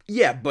Champion.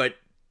 Yeah, but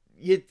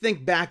you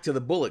think back to the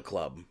Bullet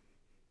Club.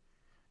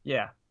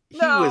 Yeah. He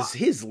was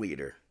his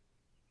leader.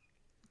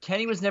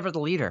 Kenny was never the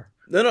leader.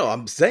 No,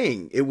 I'm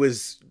saying it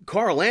was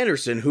Carl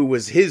Anderson who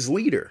was his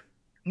leader.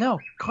 No,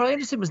 Carl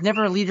Anderson was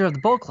never a leader of the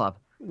Bullet Club.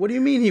 What do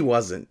you mean he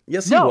wasn't?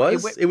 Yes, he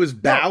was. It was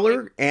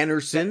Balor,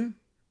 Anderson.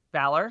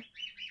 Balor.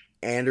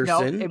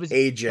 Anderson. No, it was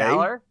AJ.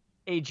 Balor,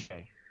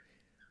 AJ.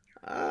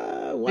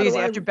 Because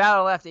after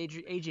Balor left,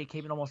 AJ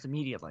came in almost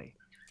immediately.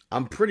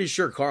 I'm pretty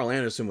sure Carl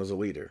Anderson was a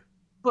leader.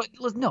 But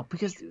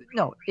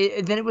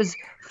then it was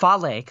Fale,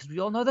 because we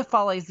all know that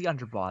Fale is the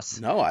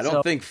underboss. No, I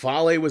don't think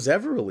Fale was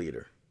ever a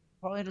leader.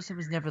 Carl Anderson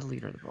was never the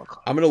leader of the Bullet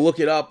Club. I'm going to look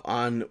it up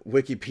on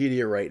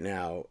Wikipedia right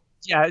now.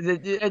 Yeah,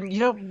 and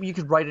you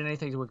could write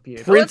anything to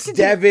Wikipedia. Prince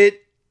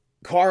Devitt,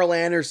 Carl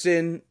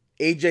Anderson,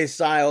 AJ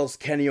Styles,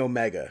 Kenny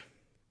Omega.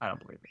 I don't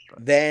believe it.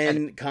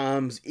 Then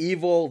comes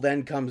Evil,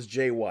 then comes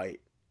Jay White.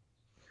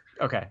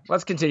 Okay,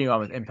 let's continue on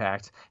with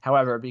Impact.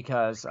 However,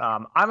 because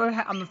I'm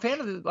a fan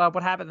of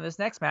what happened in this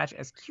next match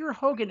as Kiera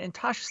Hogan and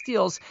Tasha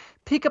Steelz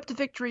pick up the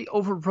victory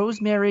over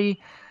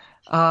Rosemary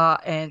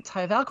and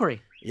Taya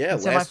Valkyrie. Yeah,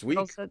 last week.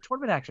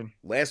 Tournament action.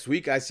 Last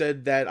week I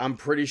said that I'm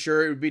pretty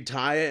sure it would be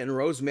Taya and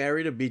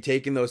Rosemary to be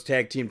taking those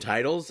tag team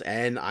titles,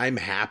 and I'm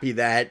happy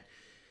that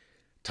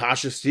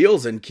Tasha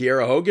Steelz and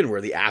Kiera Hogan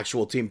were the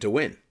actual team to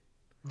win.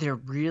 They're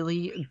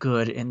really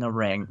good in the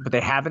ring, but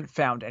they haven't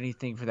found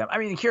anything for them. I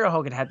mean, Kiera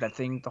Hogan had that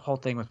thing, the whole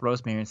thing with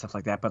Rosemary and stuff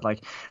like that, but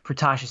like for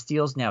Tasha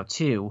Steelz now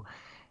too,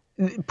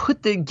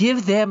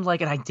 give them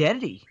like an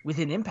identity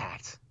within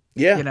Impact.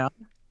 Yeah. You know?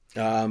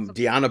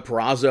 Deonna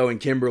Purrazzo and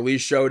Kimberly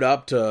showed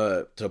up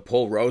to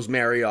pull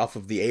Rosemary off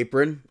of the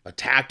apron,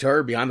 attacked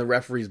her behind the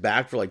referee's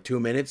back for like 2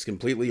 minutes,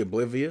 completely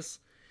oblivious.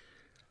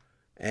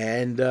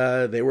 And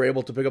they were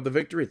able to pick up the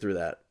victory through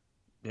that.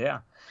 Yeah.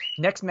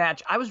 Next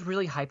match, I was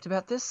really hyped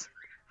about this.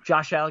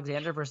 Josh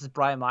Alexander versus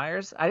Brian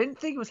Myers. I didn't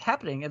think it was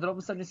happening, and then all of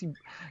a sudden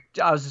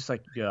I was just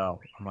like,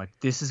 I'm like,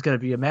 this is going to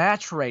be a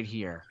match right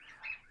here.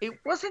 It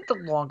wasn't the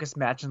longest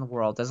match in the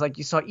world. As like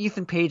you saw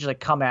Ethan Page like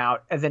come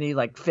out, and then he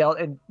like fell,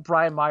 and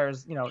Brian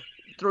Myers,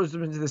 throws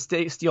him into the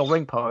steel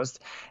ring post,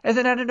 and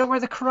then out of nowhere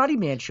the Karate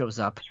Man shows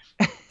up.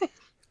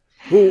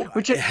 Who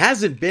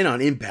hasn't been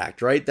on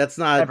Impact, right? That's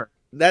not ever.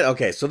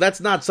 Okay, so that's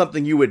not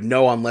something you would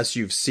know unless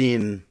you've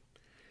seen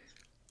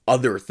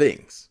other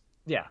things.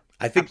 Yeah.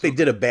 I think they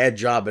did a bad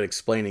job at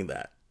explaining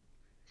that.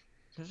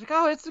 It's like,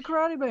 oh, it's the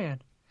Karate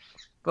Man.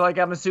 But like,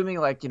 I'm assuming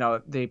like,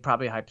 they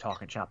probably hyped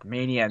Talking Shop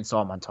Mania and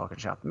saw him on Talking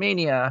Shop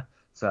Mania.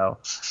 So.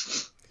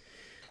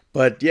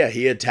 But yeah,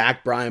 he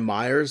attacked Brian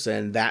Myers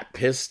and that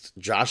pissed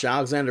Josh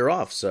Alexander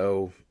off.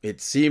 So it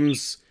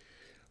seems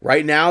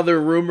right now the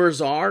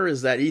rumors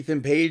is that Ethan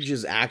Page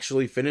is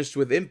actually finished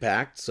with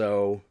Impact.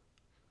 So.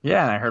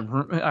 Yeah,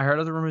 and I heard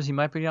other rumors he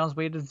might be on his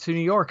way to New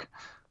York.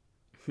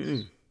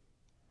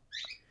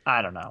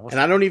 I don't know. And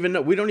I don't even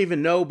know. We don't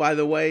even know, by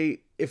the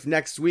way, if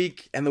next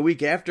week and the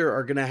week after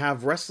are going to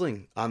have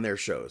wrestling on their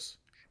shows.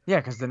 Yeah,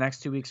 because the next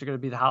 2 weeks are going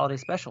to be the holiday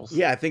specials.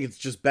 Yeah, I think it's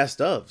just best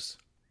ofs.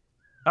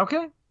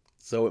 Okay.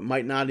 So we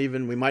might not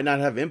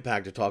have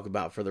Impact to talk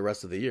about for the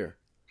rest of the year.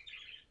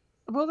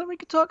 Well, then we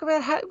could talk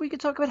about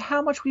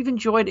how much we've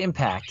enjoyed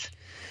Impact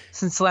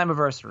since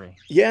Slammiversary.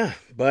 Yeah,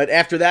 but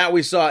after that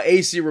we saw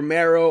AC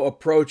Romero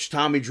approach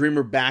Tommy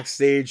Dreamer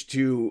backstage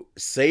to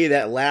say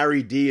that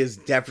Larry D is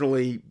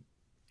definitely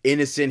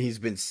innocent. He's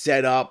been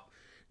set up.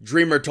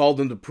 Dreamer told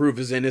him to prove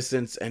his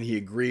innocence, and he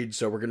agreed.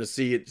 So we're going to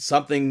see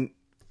something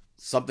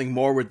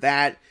more with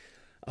that.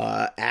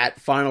 At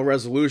Final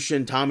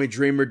Resolution, Tommy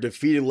Dreamer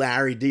defeated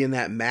Larry D in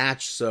that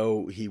match,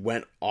 so he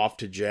went off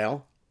to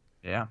jail.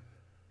 Yeah.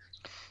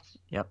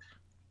 Yep.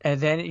 And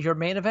then your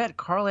main event,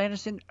 Carl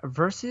Anderson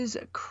versus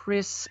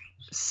Chris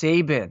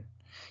Sabin.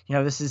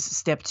 This is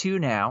step 2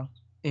 now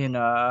in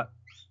the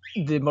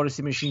Motor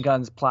City Machine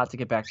Guns plot to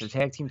get back to the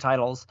tag team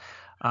titles.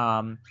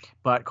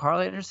 But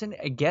Carl Anderson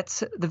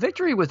gets the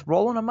victory with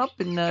rolling him up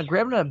and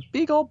grabbing a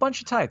big old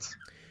bunch of tights.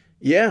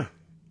 Yeah.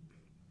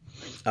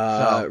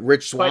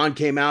 Rich Swann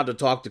came out to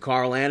talk to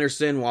Carl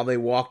Anderson while they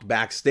walked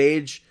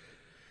backstage.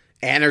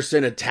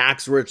 Anderson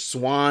attacks Rich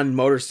Swann.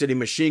 Motor City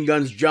Machine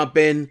Guns jump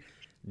in.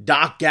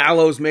 Doc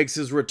Gallows makes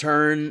his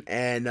return.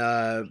 And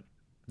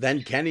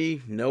then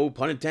Kenny, no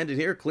pun intended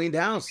here, cleaned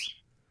house.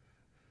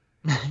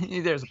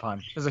 There's a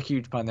pun. There's a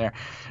huge pun there.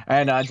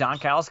 And Don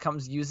Callis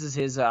uses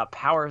his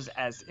powers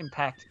as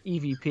Impact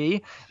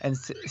EVP and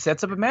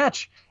sets up a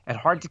match at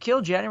Hard to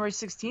Kill January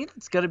 16th.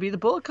 It's going to be the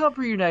Bullet Club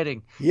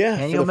reuniting. Yeah,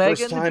 Kenny for the Omega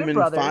first and the time Good in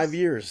Brothers. 5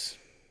 years.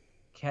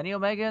 Kenny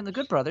Omega and the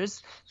Good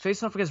Brothers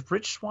facing off against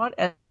Rich Swann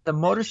and the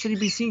Motor City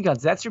Machine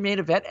Guns. That's your main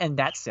event, and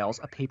that sells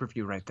a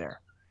pay-per-view right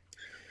there.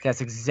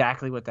 That's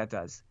exactly what that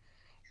does.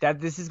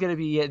 This is going to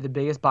be the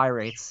biggest buy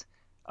rates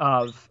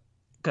of,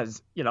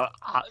 because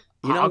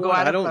I'll go what?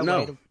 out I of don't my know.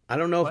 way to- I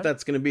don't know What? if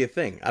that's going to be a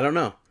thing. I don't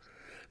know.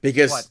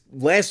 Because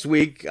last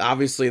week,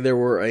 obviously, there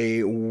were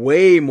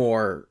way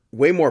more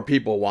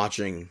people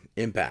watching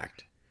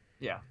Impact.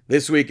 Yeah.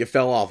 This week, it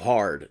fell off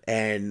hard.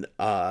 And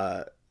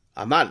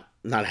I'm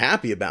not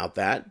happy about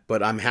that,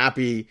 but I'm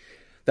happy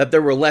that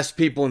there were less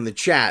people in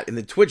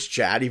the Twitch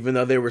chat, even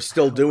though they were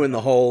still doing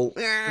the whole,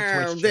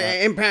 the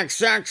Impact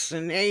sucks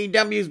and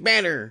AEW's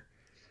better.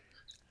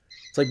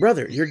 It's like,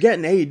 brother, you're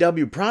getting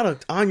AEW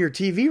product on your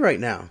TV right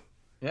now.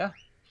 Yeah.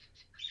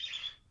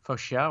 For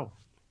sure.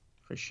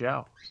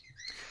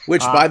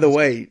 Which, by the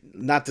way,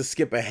 not to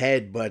skip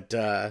ahead, but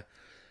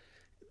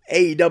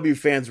AEW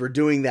fans were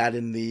doing that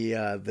in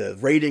the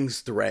ratings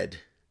thread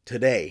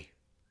today.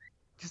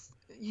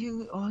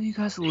 All you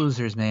guys are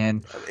losers,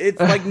 man.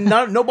 It's like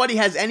nobody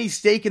has any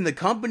stake in the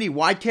company.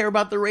 Why care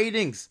about the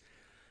ratings?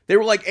 They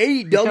were like,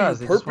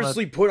 AEW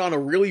purposely put on a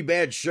really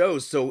bad show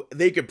so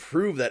they could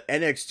prove that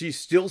NXT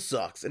still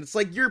sucks. And it's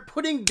like, you're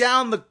putting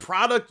down the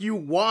product you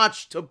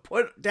watch to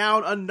put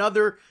down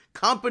another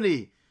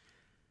company.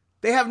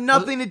 They have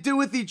nothing to do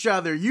with each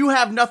other. You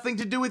have nothing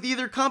to do with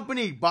either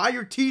company. Buy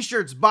your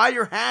t-shirts, buy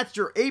your hats,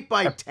 your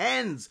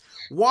 8x10s.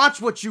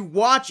 Watch what you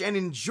watch and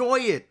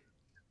enjoy it.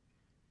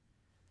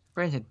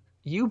 Brandon,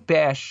 you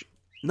bash.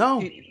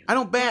 No, I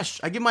don't bash.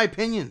 I give my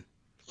opinion.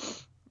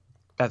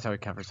 That's how he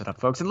covers it up,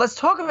 folks. And let's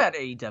talk about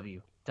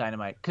AEW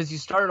Dynamite, because you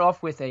started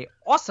off with a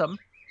awesome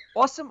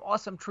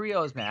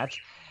trios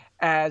match,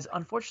 as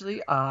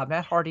unfortunately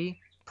Matt Hardy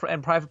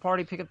and Private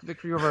Party pick up the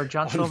victory over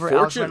John Silver,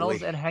 Alex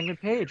Reynolds, and Hangman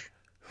Page.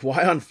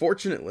 Why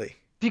unfortunately?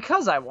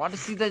 Because I want to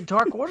see the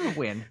Dark Order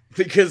win.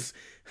 Because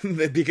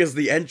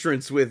the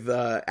entrance with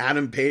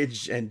Adam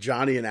Page and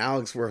Johnny and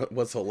Alex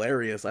was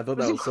hilarious. I thought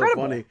that was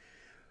incredible. So funny.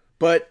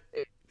 But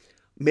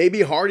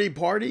maybe Hardy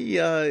Party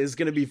is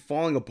going to be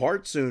falling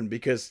apart soon,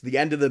 because the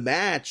end of the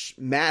match,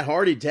 Matt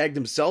Hardy tagged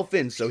himself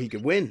in so he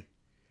could win.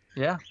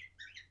 Yeah.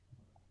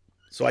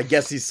 So I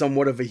guess he's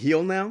somewhat of a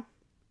heel now?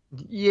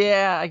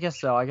 Yeah, I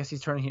guess so. I guess he's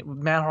turning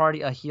Matt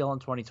Hardy a heel in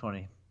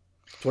 2020.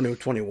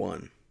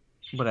 2021.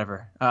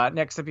 Whatever.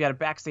 Next up, you had a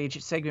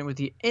backstage segment with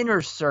the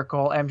Inner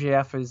Circle.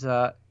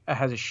 MJF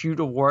has a shoot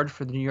award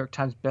for the New York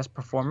Times Best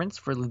Performance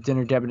for Le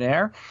Dinner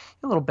Debonair.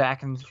 A little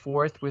back and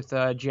forth with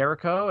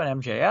Jericho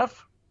and MJF.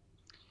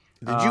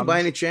 Did you by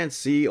any chance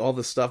see all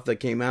the stuff that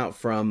came out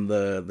from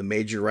the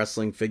Major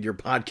Wrestling Figure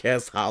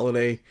Podcast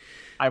Holiday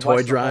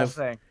Toy Drive?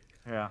 The whole thing.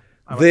 Yeah.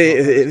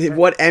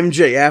 What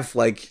MJF,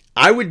 like,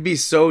 I would be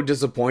so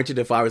disappointed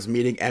if I was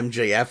meeting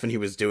MJF and he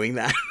was doing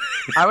that.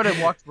 I would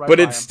have walked right but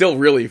by it's him. Still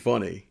really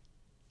funny.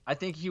 I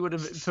think he would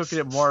have taken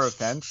it more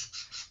offense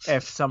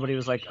if somebody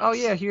was like, "Oh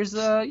yeah, here's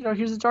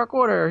the Dark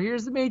Order,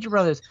 here's the Major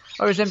Brothers.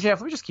 Oh, here's MJF.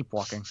 Let me just keep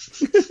walking."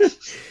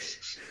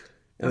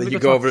 And then you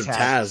go over to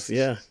Taz,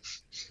 yeah.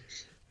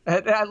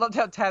 And I loved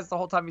how Taz, the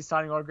whole time he's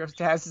signing autographs,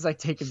 Taz is like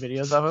taking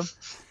videos of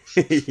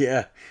him.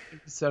 Yeah,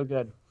 so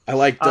good. I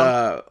liked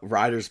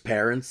Ryder's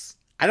parents.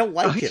 I don't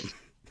like him.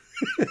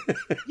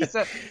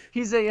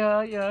 he's a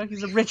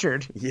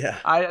Richard.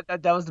 Yeah,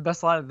 that was the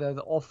best line of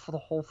the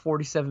whole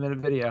 47-minute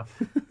video.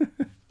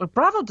 But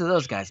bravo to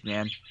those guys,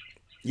 man.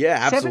 Yeah,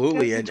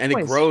 absolutely, and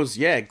it grows.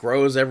 Yeah, it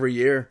grows every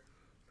year.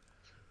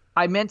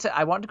 I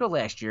wanted to go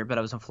last year, but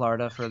I was in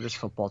Florida for this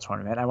football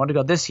tournament. I wanted to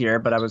go this year,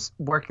 but I was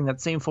working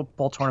that same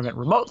football tournament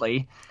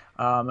remotely.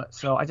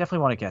 So I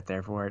definitely want to get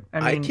there for it.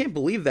 I can't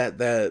believe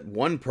that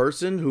one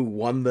person who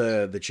won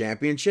the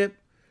championship,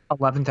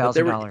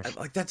 $11,000.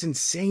 Like, that's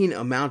insane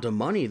amount of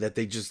money that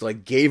they just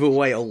like gave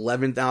away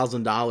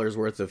 $11,000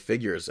 worth of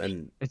figures,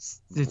 and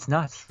it's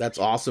nuts. That's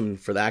awesome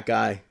for that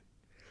guy.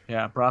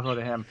 Yeah, bravo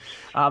to him.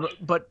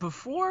 But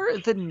before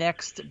the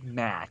next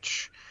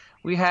match,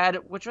 we had,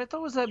 which I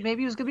thought was that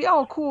maybe it was gonna be,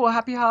 oh cool,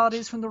 happy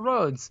holidays from the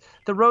Rhodes.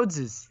 The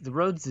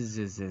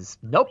Rhodeses.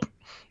 Nope.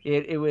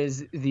 It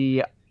was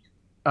the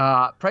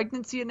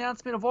pregnancy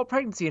announcement of all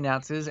pregnancy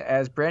announces,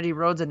 as Brandy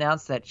Rhodes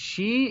announced that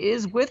she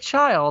is with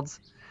child,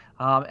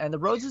 and the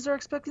Rhodeses are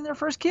expecting their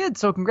first kid.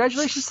 So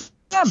congratulations to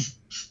them.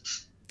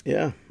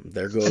 Yeah,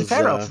 there goes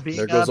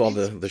all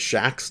the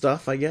Shaq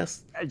stuff, I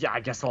guess. Yeah, I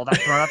guess all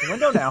that's thrown out the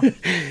window now.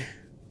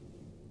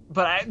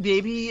 But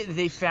maybe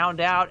they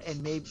found out,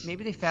 and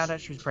maybe they found out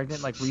she was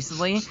pregnant like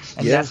recently,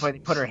 and that's why they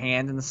put her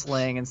hand in the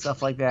sling and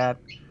stuff like that.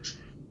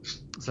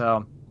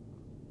 So,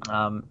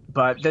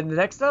 but then the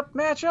next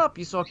matchup,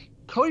 you saw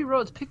Cody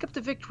Rhodes pick up the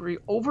victory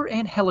over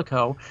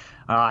Angelico.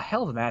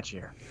 Hell of a match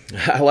here.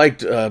 I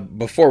liked,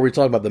 before we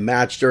talk about the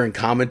match, during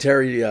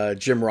commentary,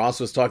 Jim Ross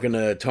was talking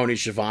to Tony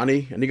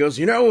Schiavone, and he goes,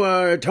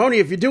 Tony,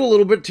 if you do a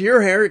little bit to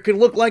your hair, it could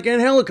look like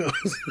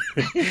Angelico's.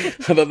 I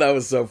thought that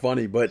was so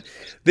funny. But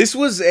this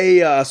was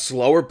a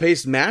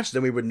slower-paced match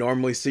than we would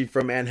normally see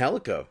from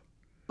Angelico.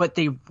 But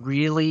they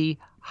really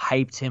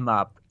hyped him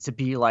up to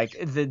be like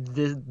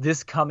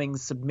this coming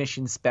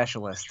submission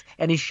specialist.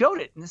 And he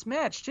showed it in this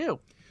match, too.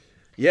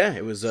 Yeah,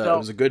 it was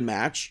a good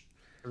match.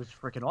 It was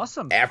freaking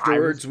awesome.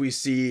 Afterwards, we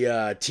see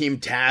Team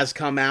Taz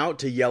come out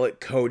to yell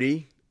at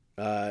Cody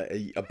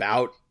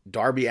about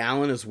Darby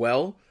Allin as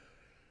well.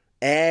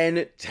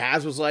 And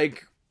Taz was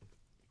like,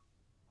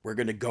 we're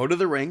going to go to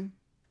the ring.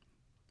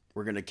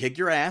 We're going to kick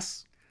your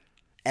ass.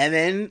 And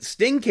then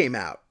Sting came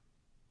out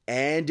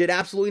and did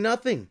absolutely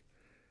nothing.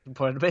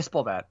 Put in a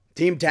baseball bat.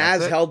 Team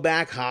Taz held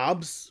back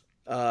Hobbs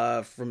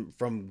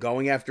from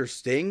going after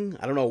Sting.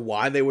 I don't know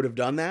why they would have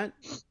done that.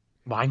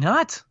 Why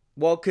not?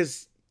 Well,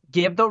 because...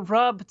 Give the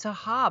rub to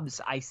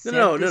Hobbs. I said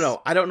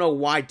No. I don't know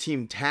why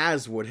Team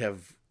Taz would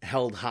have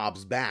held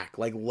Hobbs back.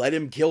 Like, let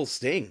him kill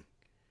Sting.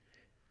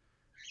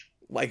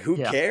 Like, who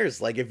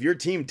cares? Like, if you're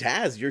Team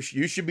Taz,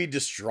 you should be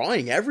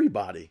destroying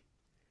everybody.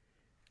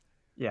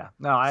 Yeah,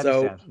 no, I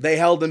understand. So they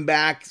held him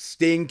back.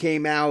 Sting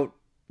came out,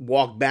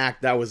 walked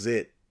back. That was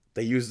it.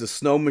 They used the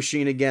snow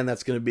machine again.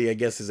 That's going to be, I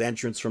guess, his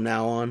entrance from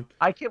now on.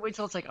 I can't wait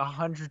till it's like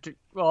 100.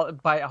 Well,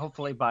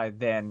 hopefully by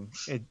then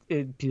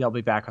they'll be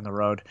back on the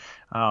road.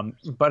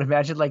 But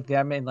imagine like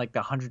them in like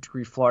the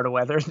 100-degree Florida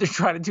weather. They're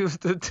trying to do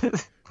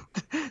the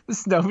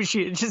snow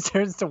machine. It just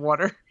turns to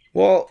water.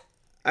 Well,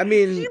 I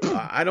mean,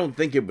 I don't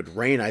think it would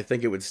rain. I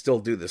think it would still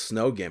do the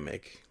snow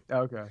gimmick.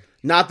 Okay.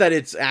 Not that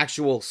it's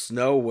actual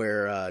snow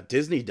where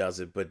Disney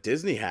does it, but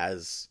Disney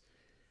has.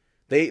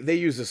 They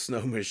use a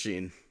snow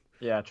machine.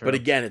 Yeah, true. But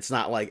again, it's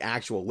not like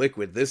actual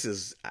liquid. This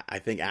is, I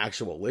think,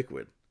 actual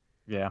liquid.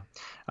 Yeah.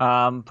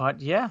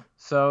 But yeah,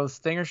 so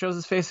Stinger shows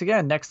his face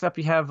again. Next up,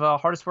 you have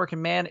hardest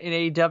working man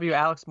in AEW,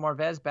 Alex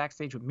Marvez,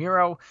 backstage with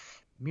Miro.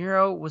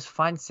 Miro was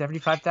fined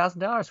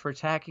 $75,000 for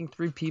attacking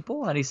 3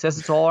 people, and he says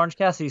it's all Orange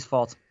Cassidy's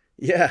fault.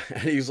 Yeah,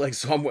 and he was like,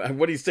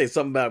 what do you say?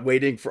 Something about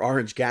waiting for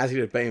Orange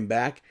Cassidy to pay him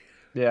back?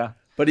 Yeah.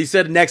 But he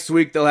said next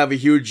week they'll have a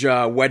huge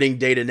wedding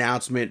date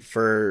announcement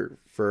for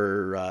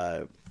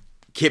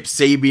Kip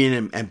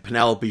Sabian and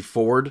Penelope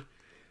Ford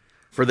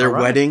for their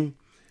wedding,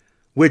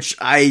 which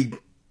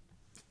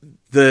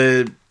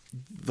the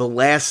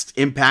last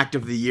Impact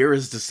of the year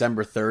is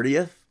December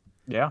 30th.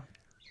 Yeah.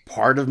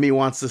 Part of me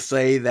wants to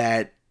say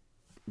that,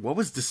 what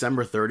was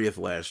December 30th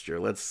last year?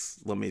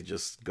 Let me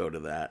just go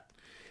to that.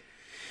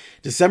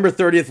 December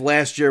 30th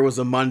last year was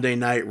a Monday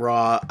Night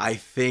Raw. I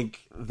think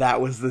that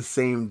was the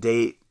same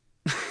date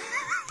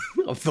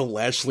of the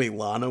Lashley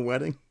Lana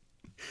wedding.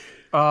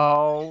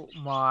 Oh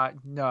my,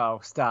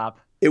 no, stop.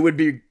 It would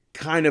be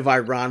kind of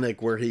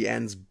ironic where he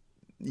ends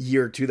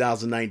year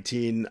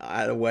 2019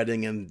 at a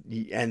wedding and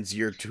he ends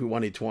year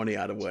 2020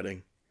 at a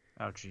wedding.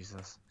 Oh,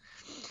 Jesus.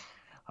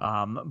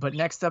 But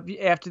next up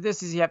after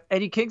this is you have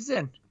Eddie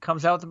Kingston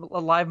comes out with a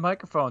live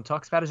microphone,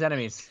 talks about his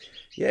enemies.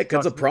 Yeah,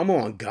 cuts a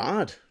promo on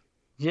God.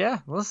 Yeah,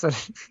 listen.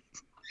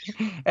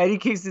 Eddie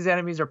Kingston's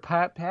enemies are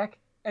Pac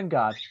and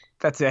God.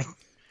 That's it.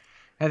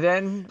 And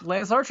then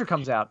Lance Archer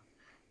comes out.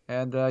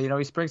 And,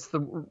 he springs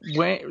to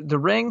the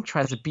ring,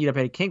 tries to beat up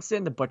Eddie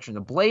Kingston. The Butcher and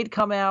the Blade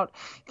come out.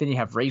 Then you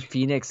have Rey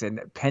Fenix and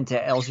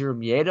Penta El Zero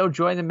Miedo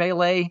join the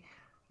melee.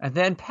 And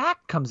then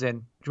Pac comes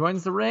in,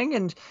 joins the ring,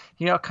 and,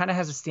 kind of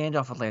has a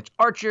standoff with Lance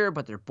Archer,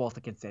 but they're both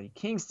against Eddie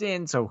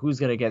Kingston. So who's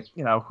going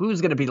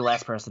to be the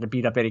last person to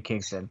beat up Eddie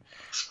Kingston?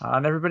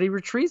 And everybody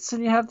retreats,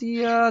 and you have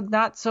the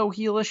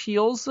not-so-heelish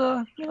heels,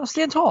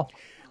 stand tall.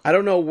 I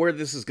don't know where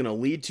this is going to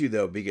lead to,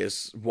 though,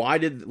 because why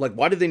did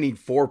they need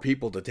 4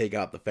 people to take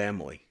out the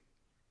family?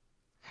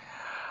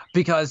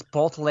 Because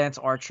both Lance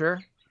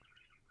Archer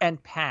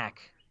and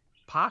Pac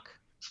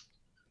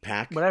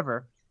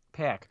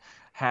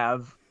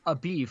have a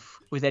beef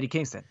with Eddie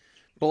Kingston.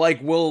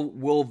 But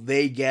will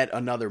they get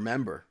another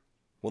member?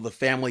 Will the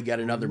family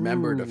get another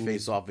member to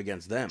face off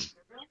against them?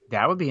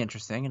 That would be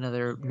interesting.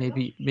 Another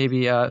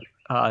maybe a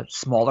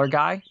smaller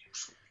guy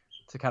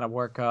to kind of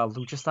work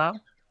lucha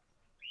style.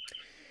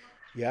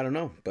 Yeah, I don't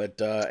know. But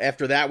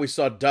after that, we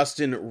saw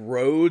Dustin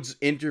Rhodes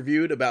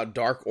interviewed about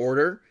Dark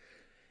Order.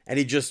 And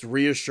he just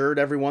reassured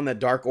everyone that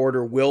Dark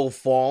Order will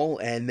fall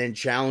and then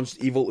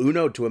challenged Evil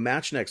Uno to a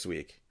match next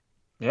week.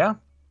 Yeah.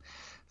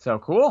 So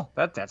cool.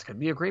 That's going to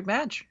be a great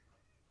match.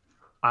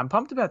 I'm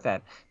pumped about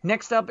that.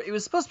 Next up, it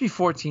was supposed to be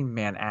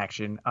 14-man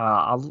action.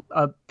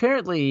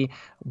 Apparently,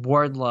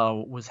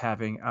 Wardlow was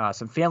having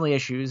some family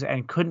issues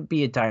and couldn't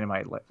be at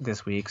Dynamite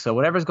this week. So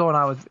whatever's going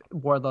on with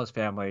Wardlow's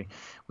family,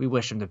 we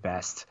wish him the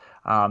best.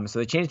 So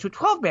they changed to a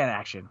 12-man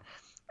action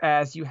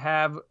as you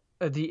have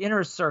the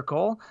Inner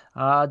Circle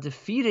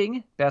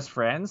defeating Best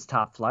Friends,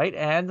 Top Flight,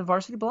 and the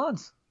Varsity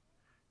Blondes.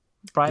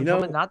 Brian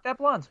Pillman, not that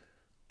blonde.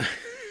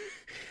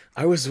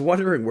 I was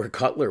wondering where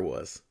Cutler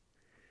was.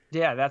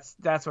 Yeah,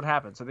 that's what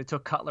happened. So they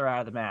took Cutler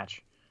out of the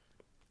match.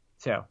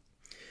 So.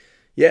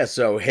 Yeah,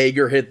 so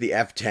Hager hit the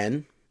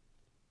F10,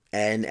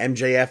 and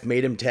MJF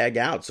made him tag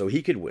out so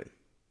he could win.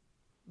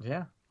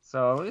 Yeah.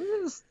 So it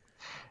is.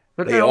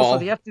 But They also all-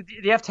 the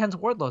F10's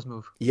Wardlow's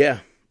move. Yeah.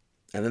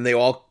 And then they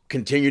all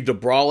continued to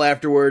brawl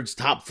afterwards.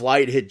 Top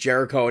Flight hit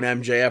Jericho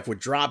and MJF with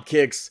drop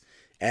kicks.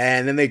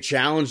 And then they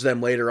challenged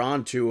them later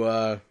on to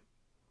a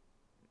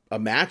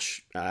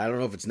match. I don't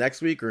know if it's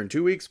next week or in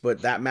 2 weeks,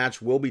 but that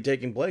match will be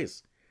taking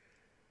place.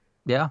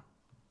 Yeah.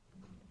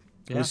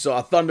 We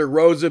saw Thunder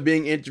Rosa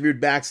being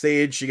interviewed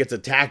backstage. She gets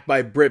attacked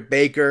by Britt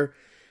Baker,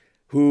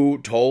 who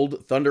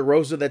told Thunder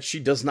Rosa that she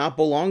does not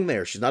belong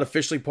there. She's not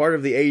officially part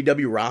of the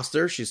AEW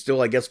roster. She's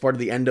still, I guess, part of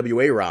the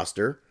NWA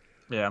roster.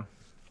 Yeah.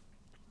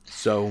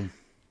 So,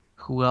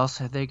 who else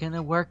are they going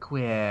to work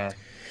with?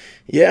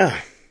 Yeah.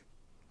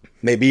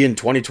 Maybe in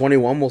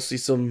 2021 we'll see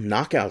some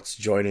knockouts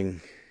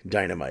joining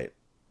Dynamite.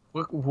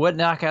 What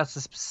knockouts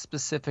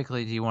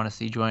specifically do you want to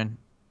see join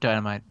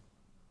Dynamite?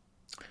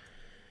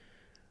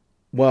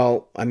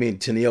 Well, I mean,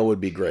 Tenille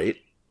would be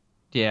great.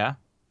 Yeah.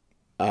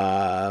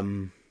 I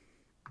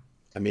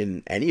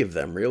mean, any of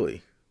them,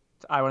 really.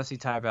 I want to see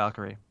Ty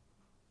Valkyrie.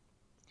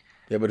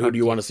 Yeah, but who do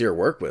you want to see her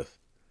work with?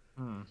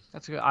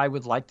 That's good. I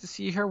would like to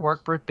see her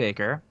work Britt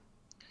Baker.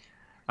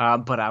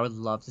 But I would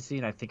love to see,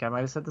 and I think I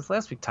might have said this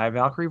last week, Ty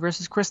Valkyrie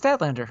versus Chris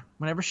Statlander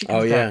whenever she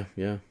comes back.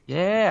 Yeah.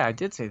 Yeah, I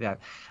did say that.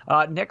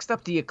 Next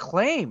up, the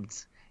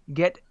Acclaimed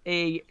get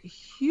a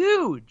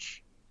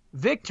huge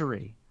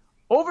victory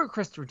over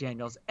Christopher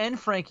Daniels and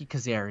Frankie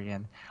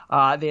Kazarian.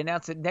 They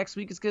announced that next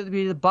week is going to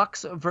be the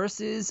Bucks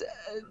versus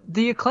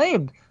the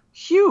Acclaimed.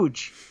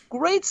 Huge.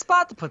 Great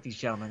spot to put these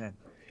gentlemen in.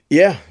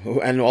 Yeah,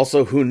 and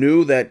also who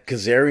knew that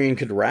Kazarian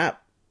could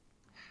rap?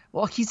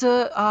 Well, he's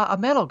a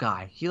metal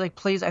guy. He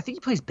plays. I think he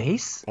plays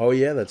bass. Oh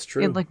yeah, that's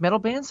true. In metal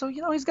bands, so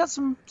he's got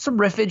some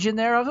riffage in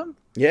there of him.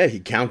 Yeah, he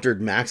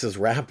countered Max's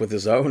rap with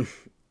his own.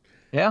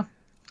 Yeah,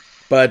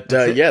 but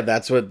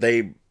that's what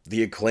the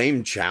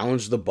Acclaim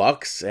challenged the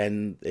Bucks,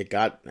 and it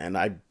got. And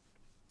I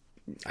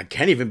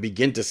can't even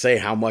begin to say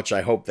how much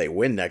I hope they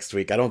win next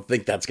week. I don't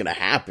think that's going to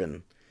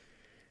happen.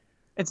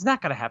 It's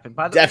not going to happen.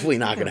 By the Definitely way,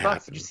 not going to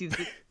happen.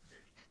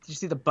 Did you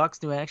see the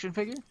Bucks new action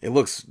figure? It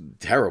looks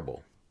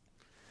terrible.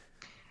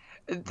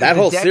 That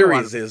whole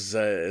series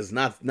is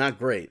not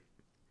great.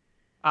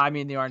 I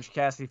mean, the Orange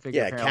Cassidy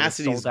figure. Yeah,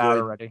 Cassidy's sold out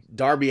good. Already.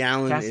 Darby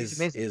Allin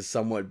Cassidy's is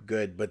somewhat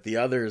good, but the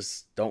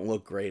others don't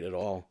look great at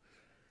all.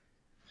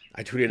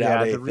 I tweeted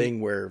out a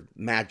thing where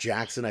Matt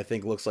Jackson, I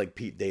think, looks like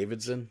Pete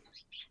Davidson.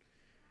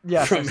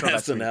 Yeah, from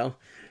SNL.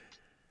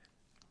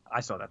 I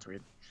saw that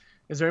tweet.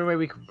 Is there any way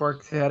we could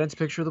work that into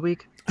picture of the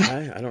week?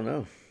 I don't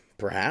know.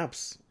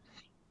 Perhaps.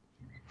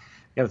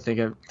 Got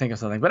to think of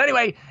something. But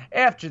anyway,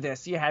 after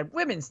this, you had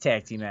women's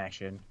tag team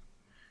action,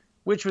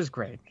 which was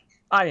great.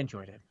 I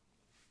enjoyed it.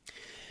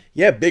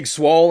 Yeah, Big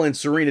Swole and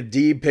Serena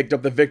Deeb picked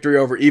up the victory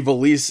over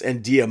Ivelisse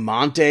and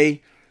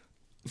Diamante.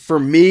 For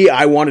me,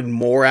 I wanted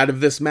more out of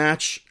this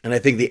match, and I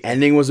think the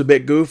ending was a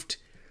bit goofed.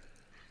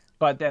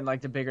 But then,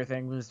 the bigger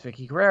thing was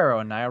Vicky Guerrero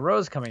and Nia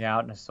Rose coming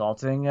out and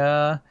assaulting,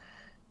 Serena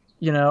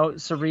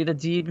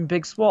Deeb and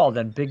Big Swole.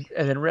 And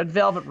then Red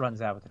Velvet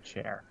runs out with a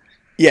chair.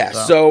 Yeah,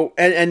 so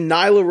and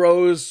Nyla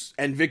Rose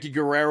and Vicky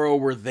Guerrero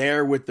were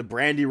there with the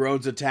Brandy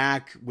Rhodes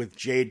attack with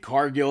Jade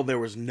Cargill. There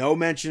was no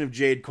mention of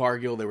Jade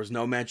Cargill. There was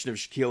no mention of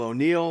Shaquille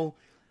O'Neal.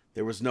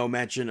 There was no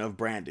mention of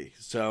Brandy.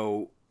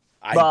 So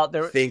I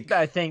think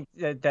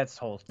that's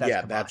whole.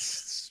 Scrapped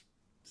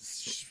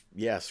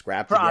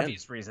for again.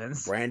 Obvious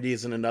reasons.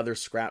 Brandy's in another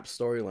scrap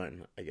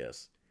storyline, I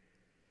guess.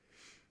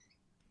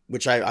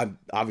 Which I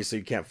obviously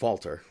you can't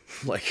fault her.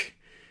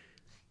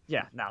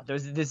 Yeah, no,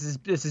 this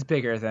is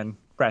bigger than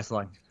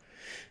wrestling.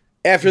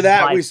 After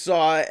that, we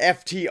saw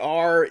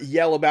FTR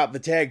yell about the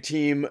tag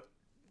team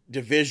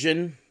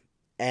division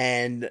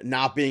and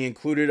not being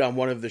included on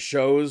one of the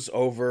shows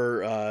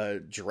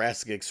over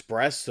Jurassic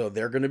Express. So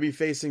they're going to be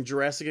facing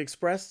Jurassic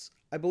Express,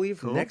 I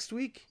believe, next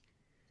week.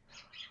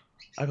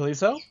 I believe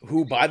so.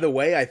 Who, by the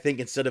way, I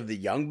think instead of the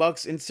Young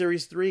Bucks in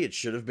Series 3, it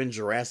should have been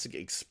Jurassic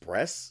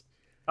Express.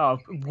 Oh,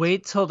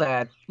 wait till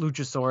that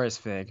Luchasaurus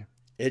fig.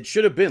 It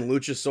should have been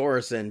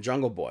Luchasaurus and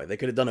Jungle Boy. They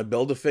could have done a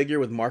Build-A-Figure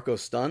with Marco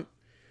Stunt.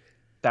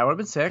 That would have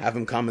been sick. Have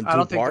him come in 2 parts. I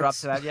don't parts. think they're up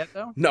to that yet,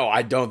 though. No,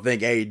 I don't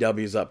think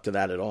AEW's up to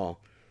that at all.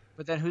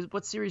 But then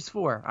what's Series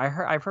 4?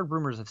 I've heard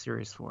rumors of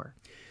Series 4.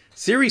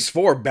 Series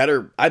 4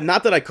 better...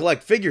 not that I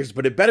collect figures,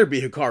 but it better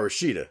be Hikaru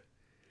Shida.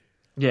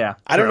 Yeah.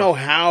 I don't know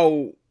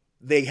how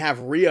they have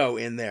Rio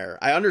in there.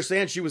 I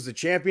understand she was the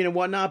champion and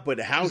whatnot, but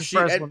how she...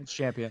 first women's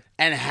champion.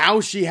 And how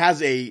she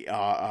has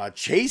a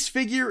Chase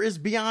figure is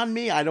beyond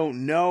me. I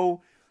don't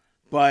know.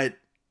 But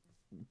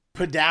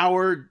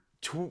Padour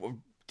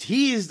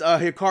teased a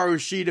Hikaru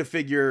Shida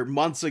figure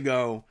months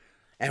ago,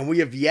 and we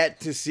have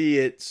yet to see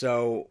it,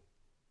 so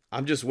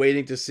I'm just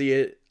waiting to see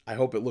it. I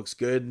hope it looks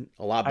good.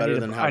 A lot better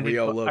than how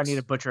Rio looks. I need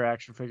a Butcher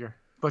action figure.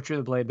 Butcher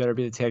the Blade better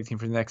be the tag team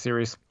for the next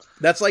series.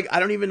 That's I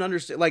don't even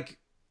understand.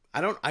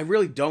 I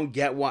really don't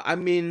get why. I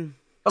mean...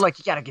 But,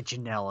 you gotta get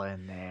Janela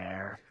in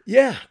there.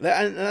 Yeah,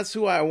 and that's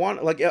who I want.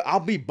 I'll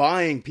be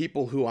buying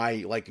people who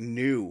I,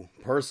 knew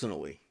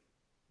personally.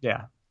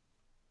 Yeah.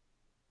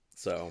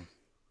 So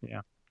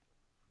yeah.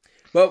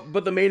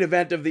 But the main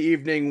event of the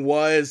evening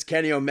was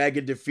Kenny Omega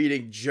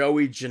defeating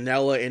Joey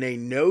Janela in a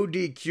no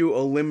DQ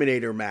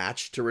eliminator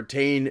match to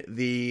retain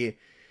the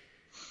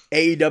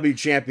AEW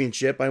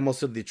Championship. I almost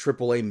said the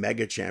AAA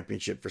Mega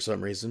Championship for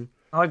some reason.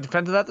 I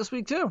defended that this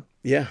week too.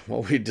 Yeah,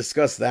 well, we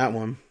discussed that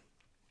one.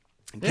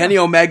 Yeah. Kenny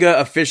Omega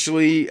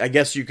officially, I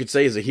guess you could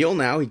say, is a heel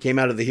now. He came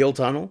out of the heel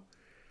tunnel.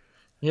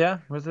 Yeah,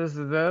 with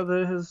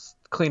his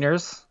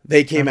cleaners.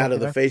 They came out of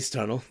the face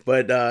tunnel,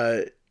 but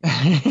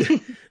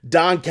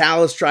Don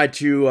Callis tried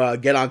to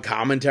get on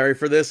commentary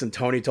for this, and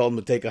Tony told him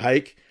to take a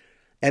hike.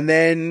 And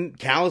then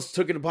Callis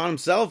took it upon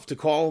himself to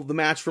call the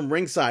match from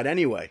ringside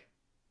anyway.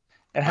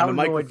 And how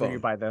annoyed were you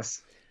by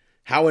this?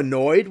 How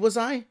annoyed was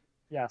I?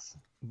 Yes.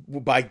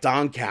 By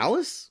Don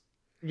Callis?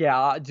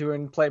 Yeah,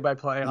 doing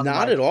play-by-play.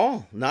 Not at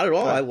all. Not at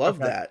all. I love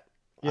that.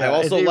 Yeah, I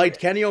also liked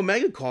Kenny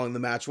Omega calling the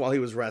match while he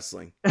was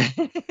wrestling.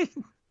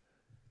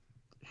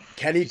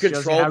 Kenny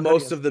controlled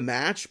most of the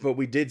match, but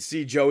we did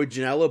see Joey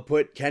Janela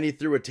put Kenny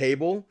through a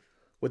table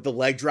with the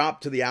leg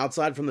drop to the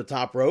outside from the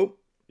top rope.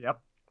 Yep.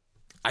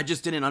 I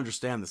just didn't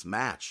understand this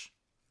match.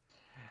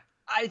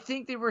 I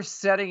think they were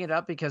setting it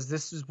up because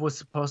this was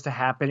supposed to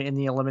happen in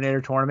the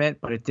Eliminator tournament,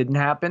 but it didn't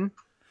happen.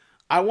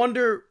 I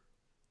wonder,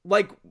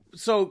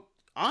 so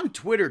on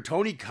Twitter,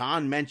 Tony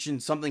Khan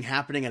mentioned something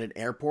happening at an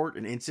airport,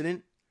 an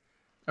incident.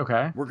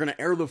 Okay. We're going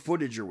to air the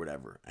footage or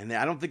whatever. And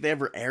I don't think they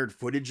ever aired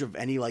footage of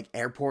any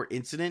airport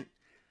incident.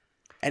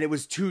 And it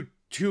was two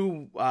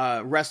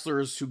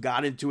wrestlers who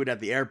got into it at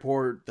the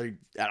airport.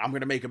 I'm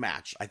going to make a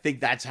match. I think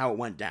that's how it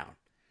went down.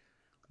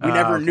 We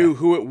never knew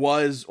who it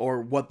was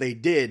or what they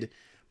did.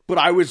 But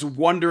I was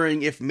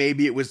wondering if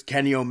maybe it was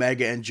Kenny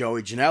Omega and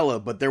Joey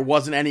Janela, but there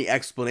wasn't any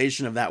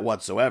explanation of that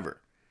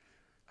whatsoever.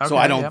 Okay, so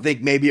I don't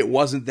think maybe it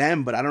wasn't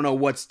them, but I don't know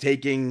what's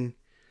taking...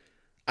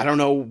 I don't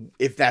know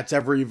if that's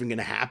ever even going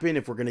to happen,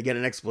 if we're going to get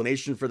an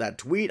explanation for that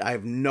tweet. I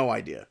have no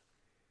idea.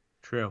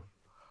 True.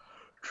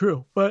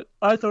 But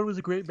I thought it was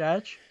a great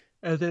match.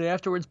 And then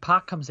afterwards,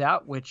 Pac comes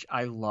out, which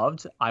I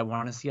loved. I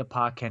want to see a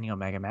Pac Kenny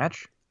Omega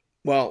match.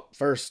 Well,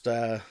 first,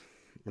 we're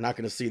not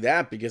going to see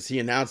that because he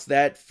announced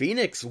that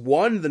Phoenix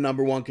won the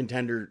number one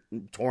contender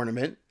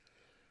tournament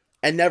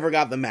and never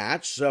got the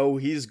match. So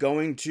he's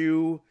going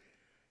to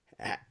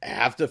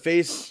have to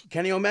face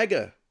Kenny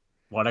Omega.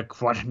 What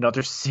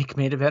another sick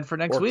main event for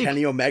next week. Or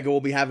Kenny Omega will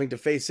be having to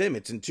face him.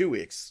 It's in 2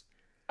 weeks.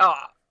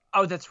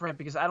 Oh, that's right,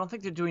 because I don't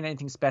think they're doing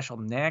anything special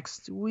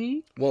next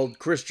week. Well,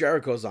 Chris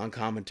Jericho's on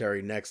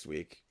commentary next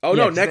week. Oh,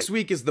 yeah, no, next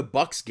week is the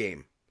Bucks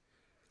game.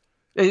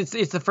 It's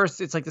the first,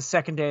 it's like the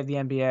second day of the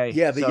NBA.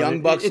 Yeah, the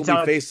Young Bucks will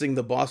be facing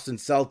the Boston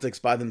Celtics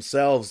by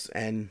themselves,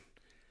 and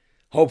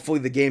hopefully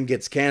the game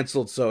gets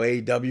canceled so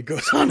AEW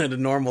goes on at a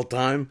normal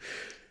time.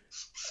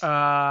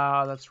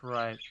 That's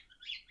right.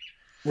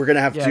 We're going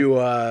to have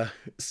to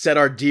set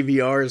our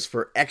DVRs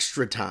for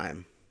extra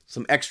time.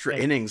 Some extra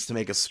innings to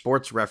make a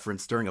sports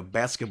reference during a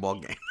basketball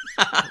game.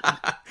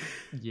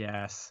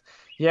 Yes.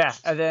 Yeah,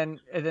 and then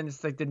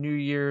it's like the New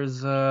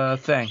Year's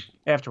thing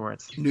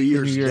afterwards. New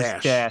Year's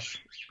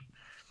Dash.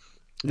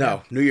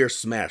 No, New Year's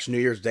Smash. New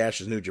Year's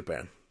Dash is New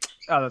Japan.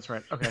 Oh, that's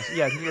right. Okay. So,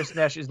 yeah, New Year's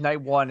Smash is night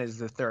 1 is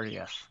the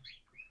 30th.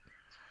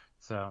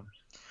 So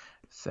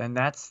and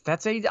that's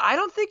I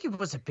don't think it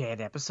was a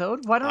bad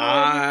episode. Why don't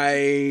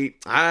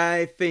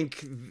I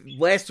think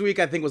last week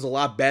was a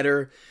lot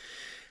better.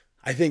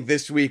 I think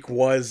this week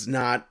was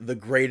not the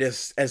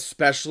greatest,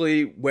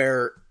 especially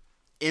where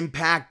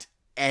Impact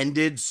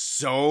ended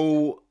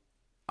so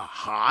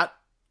hot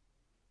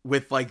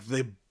with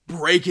the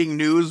breaking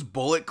news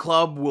Bullet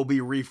Club will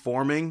be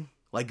reforming.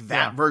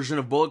 That version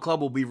of Bullet Club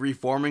will be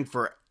reforming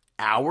for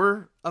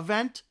our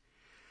event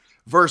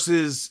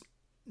versus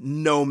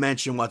no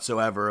mention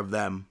whatsoever of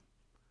them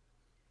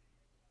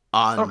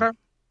on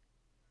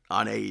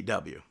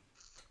AEW.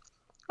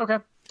 Okay.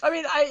 I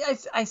mean,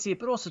 I see it,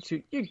 but also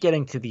too, you're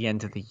getting to the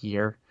end of the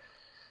year.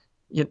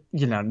 You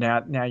know,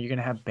 now you're going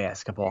to have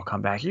basketball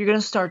come back. You're going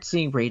to start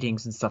seeing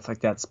ratings and stuff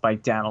like that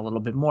spike down a little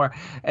bit more,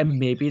 and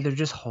maybe they're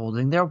just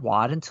holding their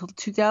wad until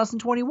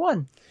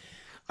 2021.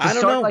 I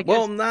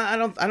don't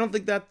know. I don't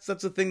think that's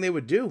a thing they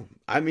would do.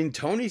 I mean,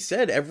 Tony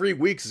said every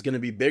week is going to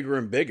be bigger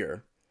and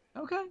bigger.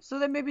 Okay, so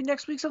then maybe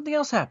next week something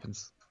else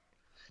happens.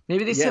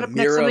 Maybe they set up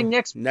something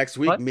next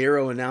week. What?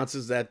 Miro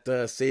announces that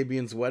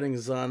Sabian's wedding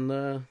is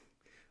on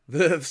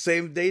the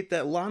same date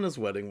that Lana's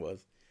wedding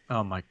was.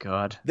 Oh my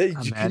God!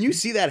 Can you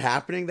see that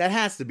happening? That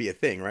has to be a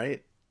thing,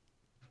 right?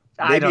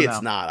 Maybe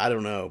it's not. I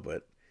don't know,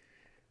 but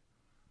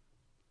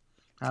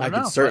I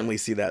could certainly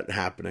see that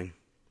happening.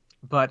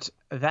 But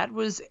that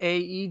was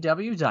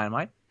AEW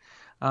Dynamite,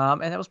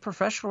 and that was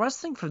professional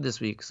wrestling for this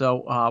week.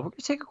 So we're going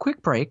to take a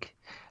quick break,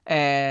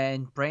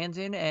 and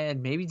Brandon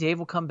and maybe Dave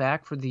will come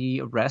back for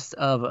the rest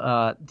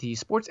of the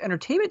sports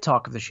entertainment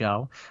talk of the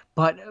show.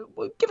 But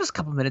give us a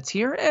couple minutes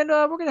here, and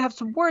we're going to have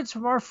some words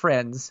from our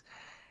friends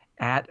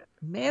at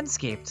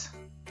Manscaped.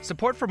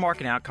 Support for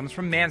Markin Out comes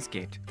from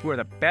Manscaped, who are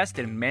the best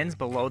in men's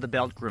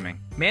below-the-belt grooming.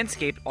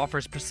 Manscaped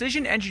offers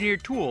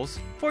precision-engineered tools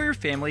for your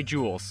family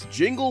jewels.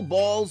 Jingle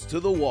balls to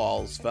the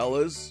walls,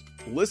 fellas.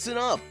 Listen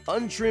up,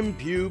 untrimmed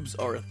pubes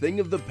are a thing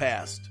of the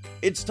past.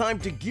 It's time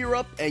to gear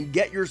up and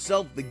get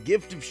yourself the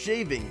gift of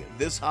shaving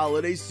this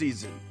holiday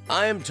season.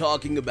 I am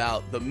talking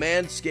about the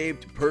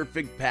Manscaped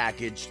Perfect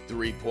Package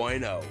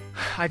 3.0.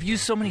 I've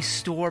used so many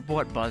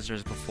store-bought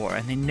buzzers before,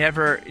 and they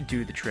never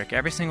do the trick.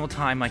 Every single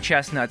time my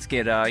chestnuts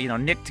get,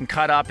 nicked and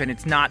cut up, and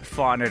it's not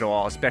fun at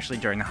all, especially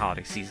during the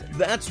holiday season.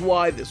 That's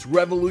why this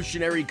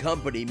revolutionary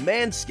company,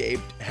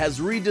 Manscaped, has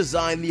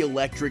redesigned the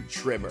electric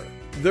trimmer.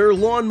 Their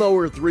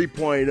Lawnmower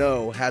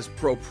 3.0 has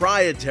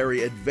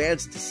proprietary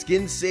advanced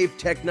skin-safe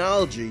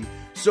technology,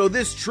 so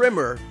this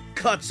trimmer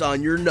cuts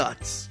on your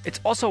nuts. It's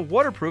also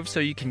waterproof,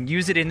 so you can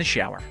use it in the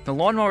shower. The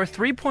Lawnmower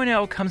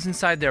 3.0 comes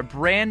inside their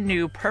brand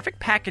new Perfect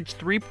Package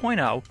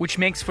 3.0, which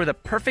makes for the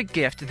perfect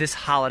gift this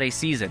holiday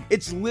season.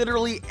 It's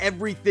literally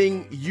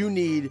everything you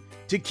need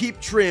to keep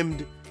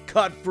trimmed,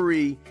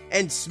 cut-free,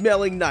 and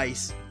smelling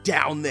nice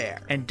down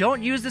there. And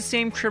don't use the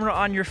same trimmer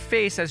on your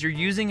face as you're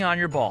using on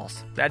your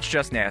balls. That's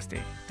just nasty.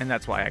 And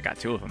that's why I got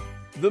 2 of them.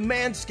 The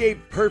Manscaped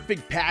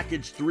Perfect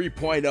Package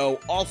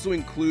 3.0 also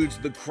includes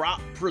the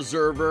Crop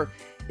Preserver,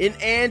 an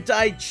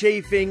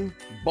anti-chafing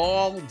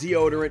ball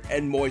deodorant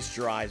and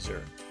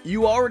moisturizer.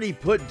 You already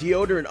put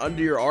deodorant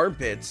under your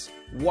armpits.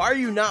 Why are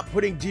you not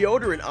putting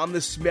deodorant on the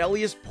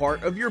smelliest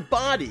part of your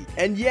body?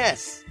 And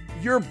yes,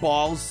 your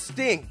balls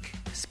stink.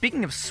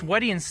 Speaking of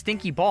sweaty and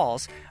stinky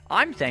balls,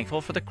 I'm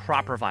thankful for the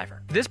Crop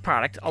Reviver. This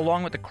product,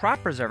 along with the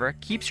Crop Preserver,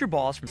 keeps your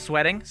balls from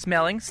sweating,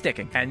 smelling,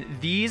 sticking. And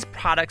these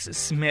products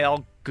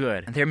smell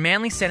good. Their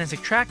manly scent is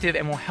attractive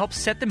and will help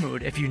set the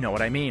mood, if you know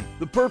what I mean.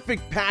 The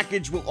Perfect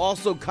Package will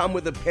also come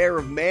with a pair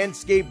of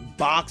Manscaped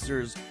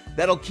boxers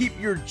that'll keep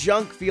your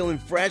junk feeling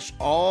fresh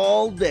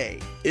all day.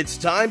 It's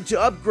time to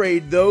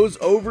upgrade those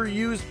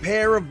overused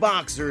pair of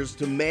boxers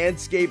to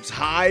Manscaped's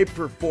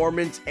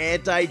high-performance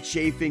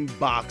anti-chafing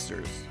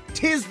boxers.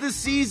 'Tis the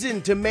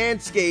season to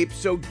Manscaped,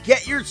 so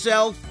get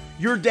yourself,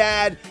 your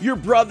dad, your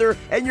brother,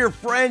 and your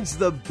friends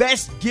the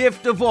best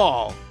gift of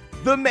all,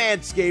 the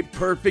Manscaped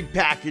Perfect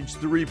Package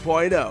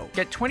 3.0.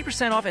 Get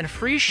 20% off and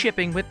free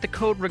shipping with the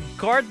code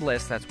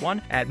REGARDLESS, that's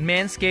 1, at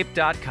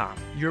manscaped.com.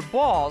 Your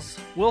balls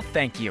will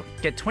thank you.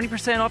 Get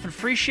 20% off and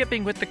free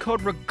shipping with the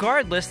code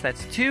REGARDLESS,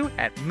 that's 2,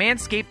 at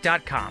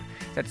manscaped.com.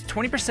 That's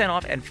 20%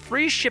 off and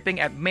free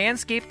shipping at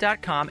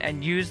manscaped.com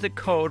and use the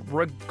code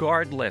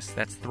REGARDLESS,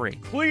 that's 3.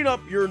 Clean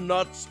up your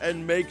nuts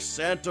and make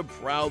Santa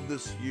proud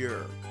this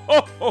year.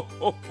 Ho, ho,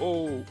 ho,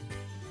 ho.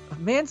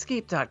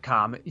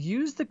 Manscaped.com.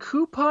 Use the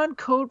coupon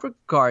code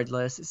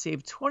regardless.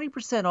 Save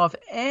 20% off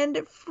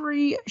and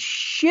free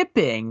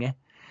shipping.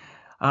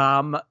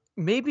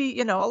 Maybe,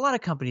 a lot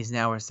of companies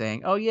now are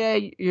saying, oh yeah,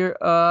 your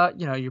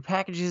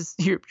package isn't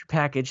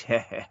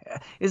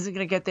going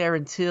to get there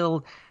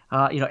until,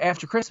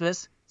 after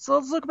Christmas. So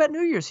let's look about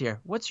New Year's here.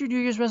 What's your New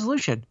Year's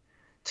resolution?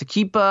 To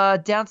keep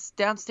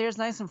downstairs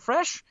nice and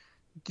fresh?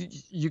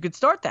 You could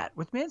start that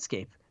with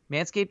Manscaped.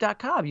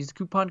 Manscaped.com. Use the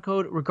coupon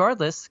code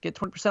regardless. Get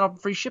 20% off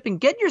and free shipping.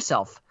 Get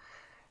yourself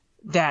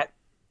that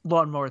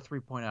Lawnmower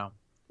 3.0.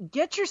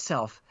 Get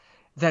yourself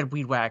that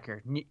Weed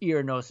Whacker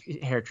ear, nose,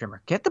 hair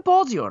trimmer. Get the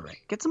ball deodorant.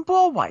 Get some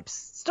ball wipes.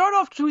 Start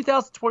off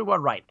 2021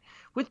 right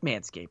with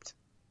Manscaped.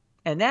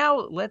 And now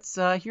let's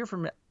hear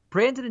from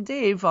Brandon and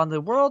Dave on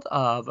the world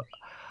of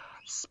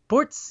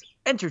sports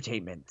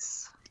entertainment.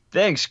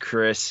 Thanks,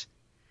 Chris.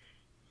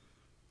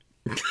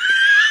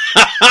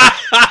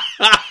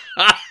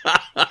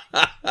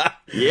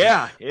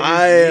 Yeah,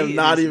 I am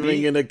not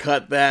even going to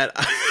cut that.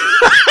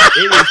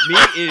 It is me.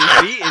 It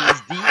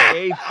is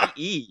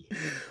D-A-V-E.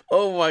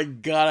 Oh my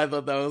God, I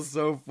thought that was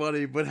so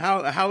funny. But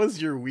how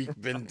has your week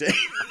been, Dave?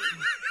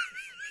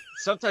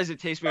 Sometimes it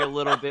takes me a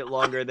little bit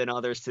longer than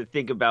others to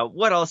think about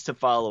what else to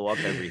follow up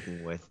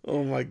everything with.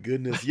 Oh my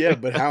goodness. Yeah,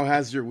 but how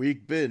has your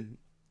week been?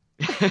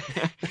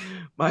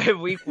 My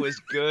week was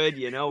good.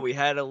 We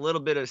had a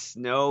little bit of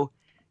snow.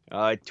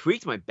 I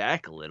tweaked my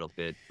back a little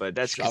bit, but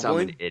that's because I'm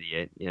an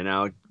idiot,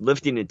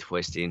 lifting and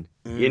twisting.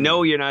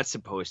 You're not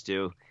supposed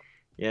to.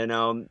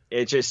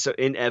 It's just so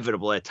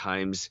inevitable at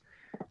times.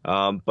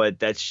 But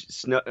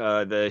that's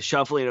the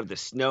shuffling of the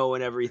snow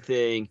and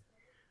everything.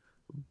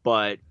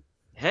 But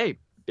hey,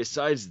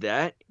 besides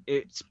that,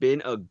 it's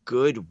been a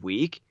good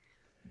week.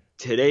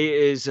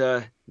 Today is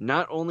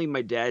not only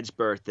my dad's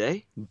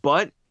birthday,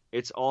 but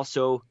it's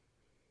also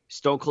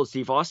Stone Cold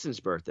Steve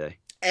Austin's birthday.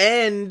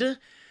 And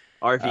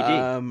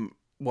RVD.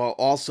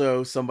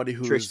 Also somebody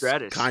who's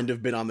kind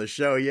of been on the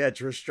show. Yeah,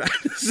 Trish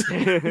Stratus.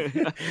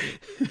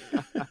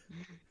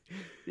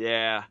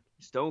 Yeah,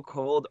 Stone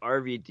Cold,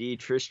 RVD,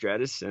 Trish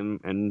Stratus,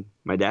 and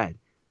my dad.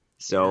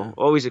 So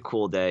always a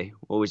cool day.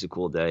 Always a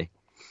cool day.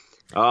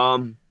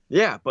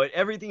 But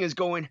everything is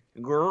going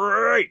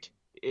great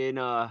in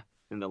the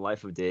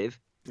life of Dave.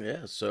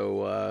 Yeah.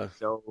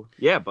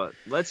 But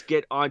let's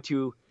get on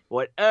to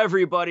what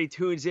everybody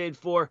tunes in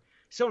for.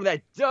 Some of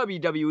that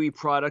WWE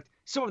product,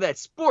 some of that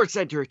sports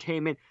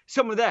entertainment,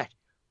 some of that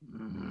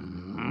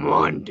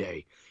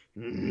Monday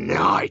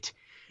Night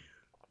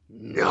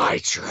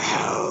Nitro.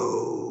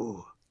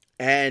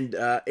 And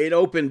it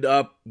opened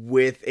up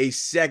with a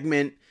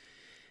segment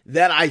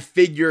that I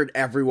figured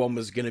everyone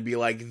was going to be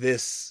like,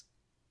 this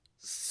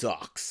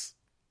sucks.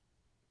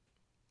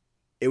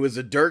 It was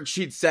a dirt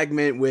sheet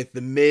segment with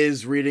The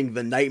Miz reading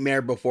The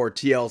Nightmare Before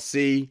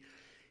TLC.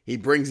 He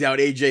brings out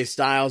AJ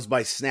Styles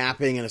by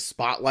snapping and a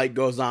spotlight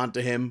goes on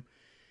to him.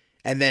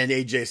 And then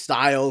AJ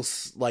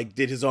Styles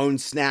did his own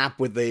snap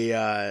with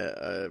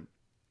the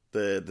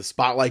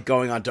spotlight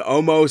going on to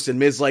Omos, and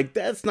Miz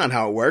that's not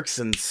how it works,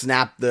 and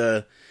snapped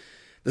the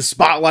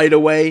spotlight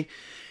away.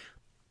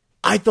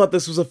 I thought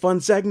this was a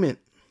fun segment.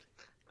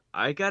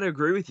 I gotta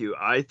agree with you.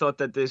 I thought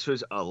that this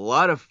was a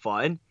lot of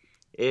fun.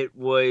 It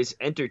was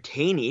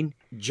entertaining.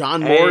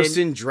 John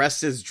Morrison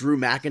dressed as Drew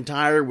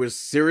McIntyre was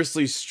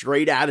seriously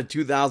straight out of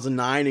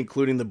 2009,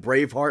 including the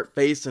Braveheart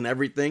face and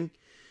everything.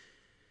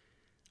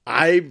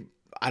 I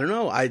don't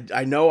know.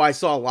 I know I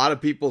saw a lot of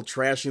people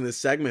trashing this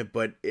segment,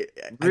 but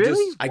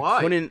I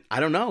couldn't. I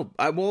don't know.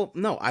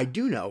 No, I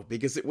do know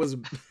because it was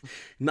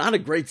not a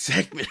great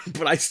segment,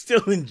 but I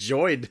still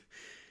enjoyed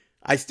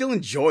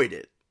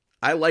it.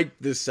 I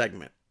liked this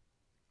segment.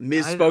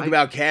 Miz spoke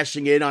about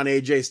cashing in on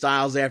AJ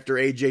Styles after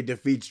AJ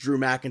defeats Drew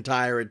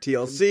McIntyre at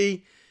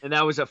TLC. And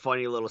that was a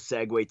funny little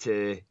segue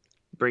to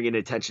bringing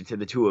attention to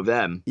the two of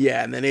them.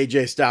 Yeah, and then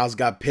AJ Styles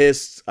got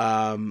pissed.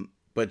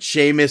 But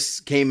Sheamus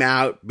came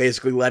out,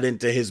 basically led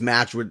into his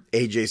match with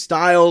AJ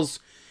Styles.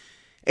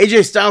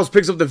 AJ Styles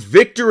picks up the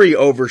victory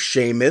over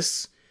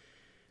Sheamus.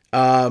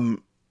 Not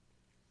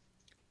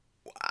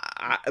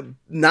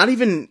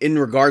even in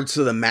regards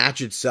to the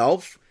match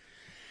itself.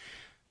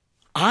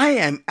 I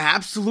am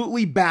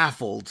absolutely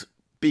baffled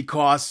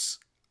because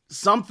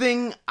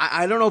something,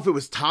 I don't know if it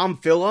was Tom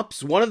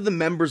Phillips, one of the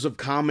members of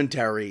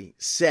commentary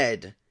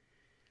said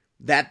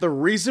that the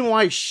reason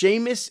why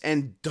Sheamus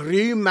and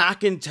Drew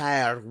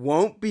McIntyre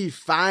won't be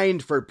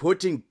fined for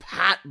putting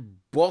Pat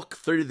Buck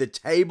through the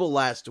table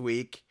last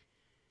week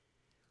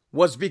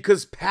was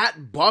because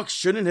Pat Buck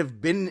shouldn't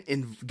have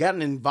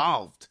gotten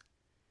involved.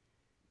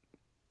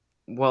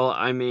 Well,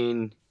 I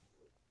mean,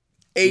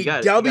 a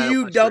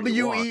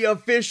WWE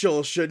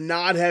official should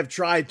not have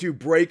tried to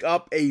break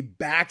up a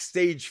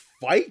backstage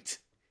fight.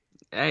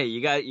 Hey,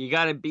 you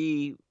got to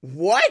be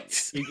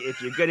what?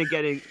 If you're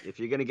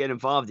gonna get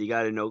involved, you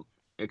got to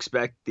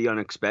expect the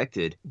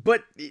unexpected.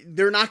 But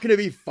they're not going to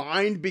be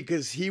fined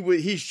because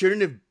he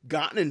shouldn't have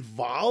gotten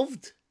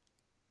involved.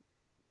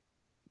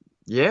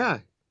 Yeah,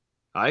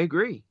 I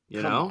agree.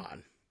 Come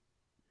on.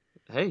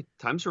 Hey,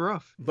 times are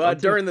rough. But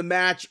during the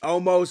match,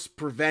 almost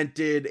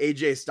prevented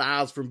AJ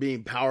Styles from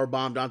being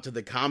powerbombed onto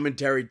the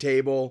commentary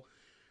table.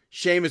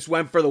 Sheamus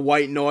went for the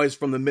white noise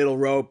from the middle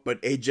rope,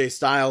 but AJ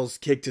Styles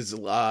kicked his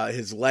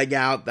leg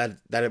out that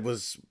it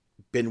was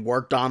been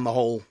worked on the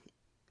whole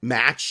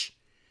match,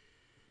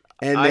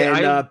 and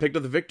then picked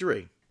up the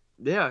victory.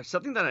 Yeah,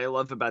 something that I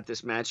love about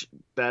this match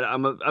that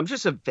I'm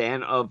just a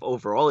fan of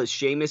overall is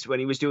Sheamus when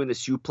he was doing the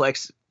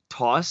suplex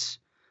toss,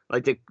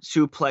 like the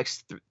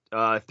suplex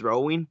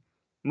throwing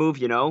move,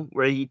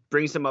 where he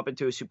brings them up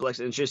into a suplex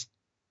and just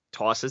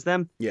tosses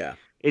them. Yeah.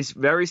 It's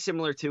very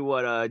similar to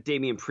what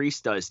Damian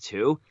Priest does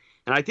too.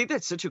 And I think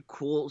that's such a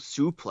cool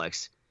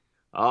suplex.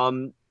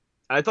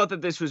 I thought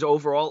that this was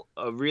overall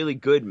a really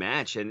good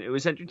match and it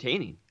was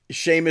entertaining.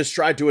 Sheamus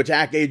tried to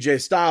attack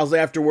AJ Styles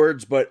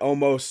afterwards, but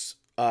almost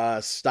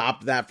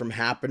stopped that from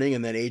happening.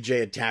 And then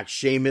AJ attacked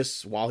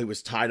Sheamus while he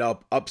was tied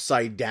up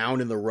upside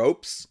down in the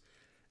ropes.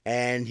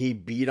 And he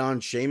beat on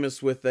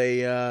Sheamus with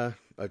a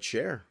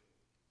chair.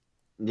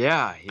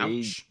 Yeah, he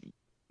Ouch.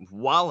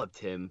 Walloped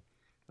him.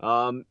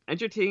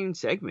 Entertaining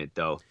segment,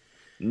 though.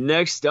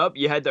 Next up,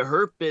 you had the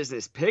Hurt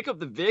Business pick up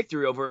the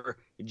victory over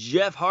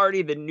Jeff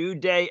Hardy, the New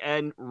Day,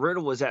 and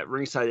Riddle was at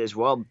ringside as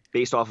well,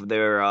 based off of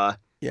their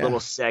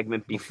little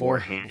segment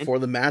beforehand. Before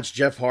the match,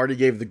 Jeff Hardy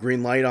gave the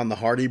green light on the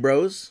Hardy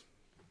Bros,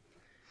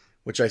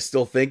 which I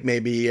still think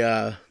maybe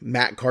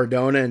Matt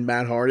Cardona and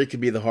Matt Hardy could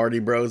be the Hardy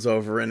Bros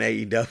over in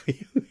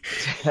AEW.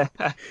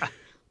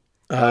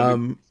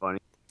 Funny.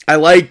 I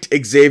liked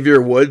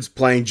Xavier Woods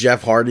playing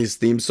Jeff Hardy's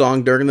theme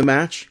song during the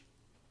match.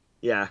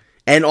 Yeah.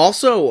 And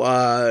also,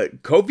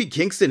 Kofi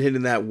Kingston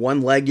hitting that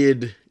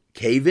one-legged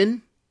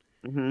cave-in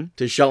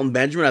to Shelton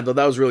Benjamin. I thought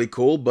that was really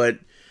cool. But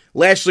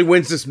Lashley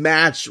wins this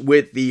match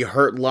with the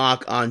Hurt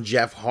Lock on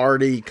Jeff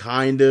Hardy,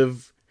 kind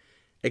of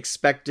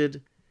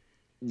expected.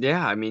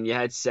 Yeah, I mean, you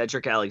had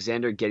Cedric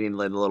Alexander getting a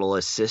little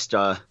assist,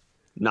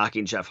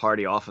 knocking Jeff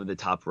Hardy off of the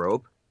top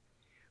rope.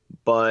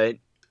 But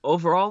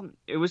overall,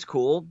 it was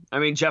cool. I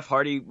mean, Jeff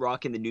Hardy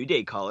rocking the New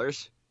Day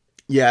colors.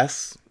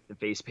 Yes. The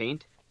face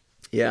paint.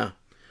 Yeah.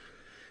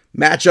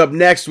 Match up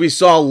next, we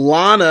saw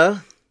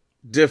Lana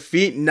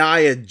defeat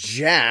Nia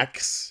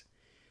Jax.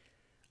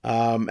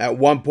 At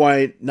one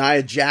point,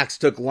 Nia Jax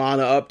took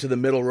Lana up to the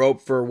middle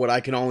rope for what I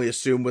can only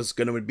assume was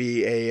going to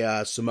be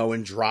a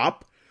Samoan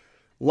drop.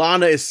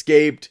 Lana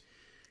escaped,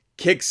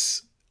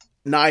 kicks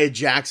Nia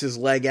Jax's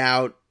leg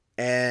out,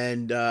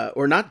 and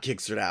or not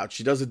kicks it out.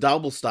 She does a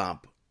double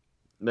stomp.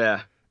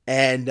 Yeah.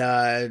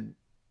 And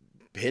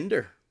pinned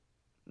her.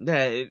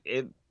 Yeah,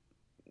 it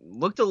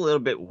looked a little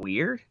bit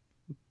weird,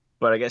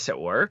 but I guess it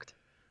worked.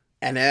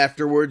 And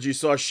afterwards, you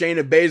saw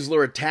Shayna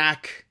Baszler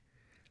attack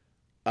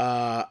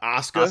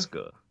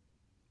Asuka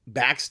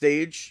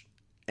backstage,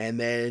 and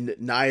then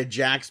Nia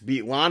Jax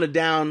beat Lana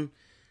down.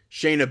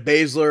 Shayna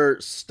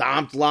Baszler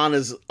stomped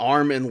Lana's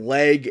arm and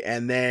leg,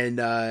 and then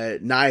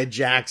Nia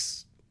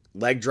Jax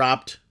leg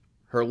dropped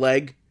her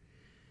leg.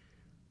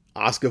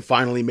 Asuka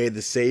finally made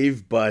the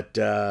save, but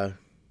didn't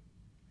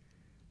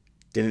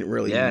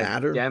really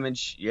matter.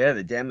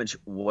 The damage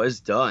was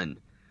done.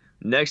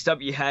 Next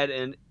up, you had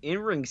an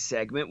in-ring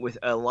segment with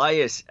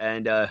Elias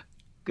and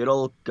good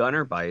old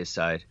Gunner by his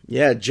side.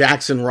 Yeah,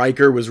 Jackson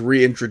Riker was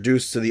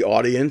reintroduced to the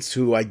audience,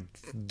 who I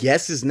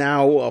guess is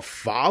now a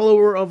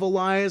follower of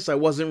Elias. I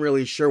wasn't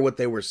really sure what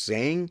they were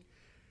saying.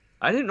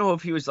 I didn't know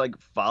if he was like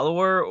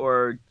follower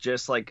or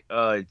just like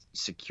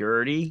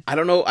security. I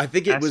don't know. I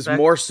think it was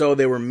more so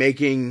they were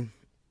making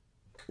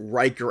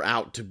Riker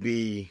out to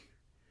be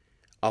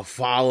a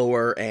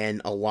follower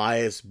and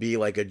Elias be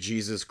like a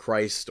Jesus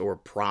Christ or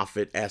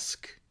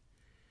prophet-esque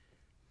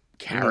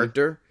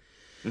character.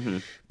 Mm-hmm.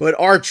 But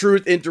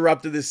R-Truth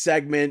interrupted this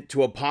segment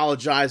to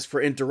apologize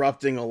for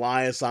interrupting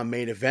Elias on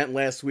Main Event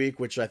last week,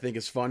 which I think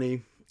is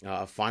funny.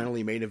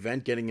 Finally, Main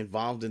Event getting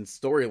involved in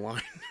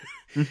storyline.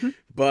 Mm-hmm.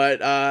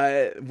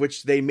 But,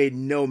 which they made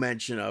no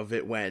mention of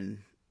it when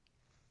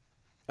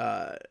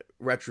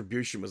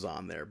Retribution was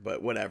on there,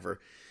 but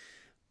whatever.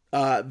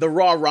 The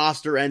Raw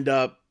roster end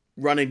up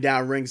running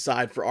down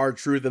ringside for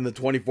R-Truth in the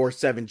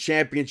 24/7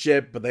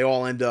 championship, but they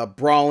all end up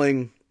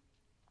brawling.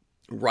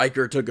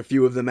 Riker took a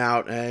few of them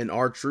out, and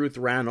R-Truth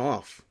ran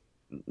off.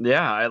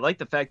 Yeah, I like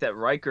the fact that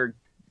Riker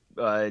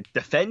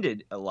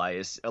defended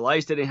Elias.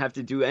 Elias didn't have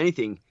to do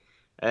anything,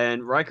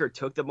 and Riker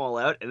took them all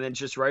out, and then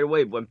just right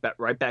away went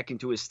right back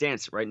into his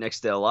stance right next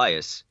to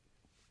Elias.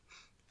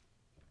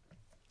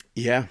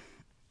 Yeah.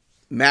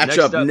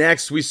 Matchup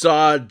next, we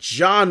saw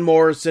John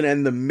Morrison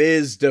and The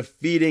Miz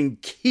defeating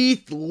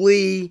Keith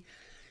Lee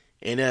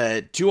in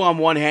a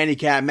 2-on-1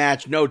 handicap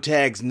match. No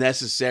tags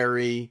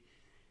necessary.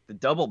 The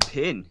double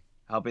pin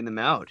helping them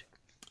out.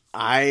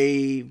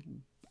 I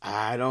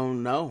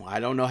don't know.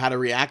 I don't know how to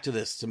react to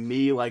this. To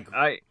me, like,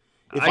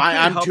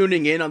 I'm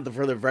tuning in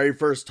for the very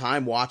first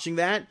time watching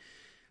that,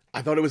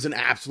 I thought it was an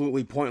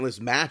absolutely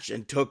pointless match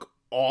and took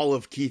all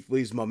of Keith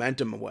Lee's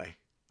momentum away.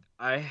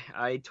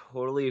 I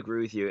totally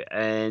agree with you,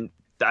 and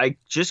I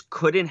just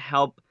couldn't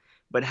help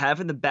but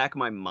have in the back of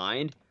my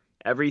mind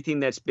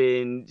everything that's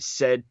been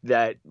said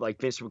that,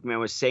 like, Vince McMahon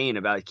was saying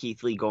about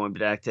Keith Lee going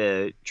back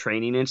to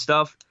training and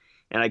stuff.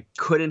 And I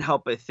couldn't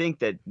help but think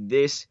that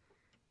this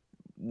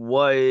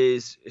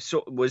was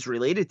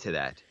related to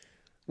that.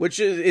 Which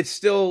is, it's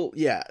still,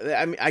 yeah.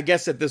 I mean, I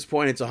guess at this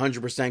point it's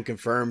 100%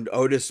 confirmed.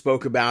 Otis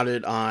spoke about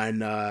it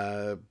on,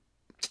 I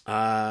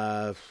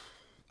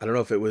don't know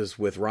if it was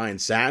with Ryan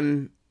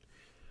Satin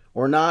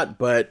or not,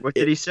 but what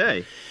did he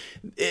say?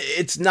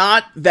 It's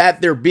not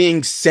that they're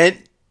being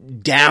sent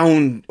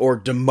down or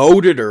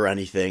demoted or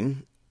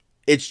anything.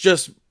 It's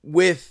just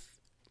with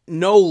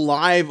no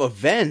live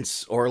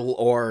events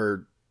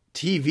or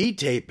TV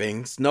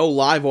tapings, no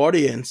live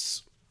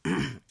audience,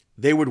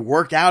 they would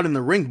work out in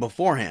the ring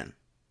beforehand.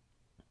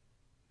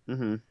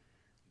 Mm-hmm.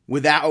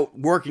 Without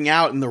working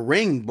out in the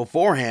ring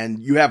beforehand,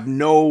 you have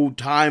no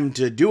time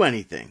to do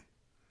anything.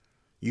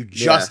 You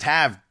just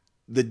have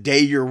the day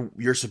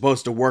you're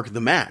supposed to work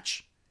the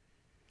match.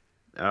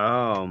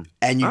 Oh.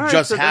 And you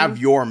just have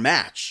your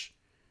match.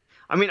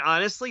 I mean,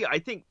 honestly, I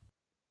think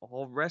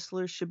all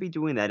wrestlers should be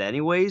doing that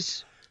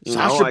anyways.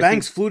 Sasha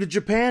Banks flew to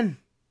Japan.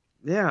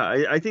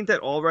 Yeah, I think that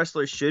all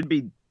wrestlers should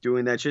be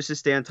doing that just to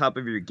stay on top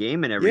of your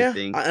game and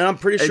everything. Yeah, and I'm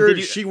pretty sure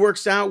she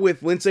works out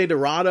with Lince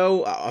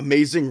Dorado,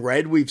 Amazing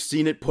Red. We've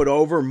seen it put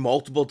over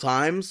multiple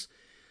times.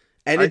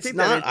 And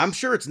I'm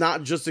sure it's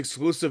not just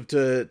exclusive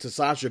to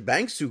Sasha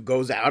Banks, who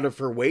goes out of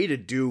her way to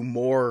do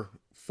more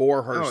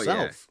for herself.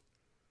 Oh, yeah.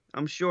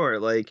 I'm sure.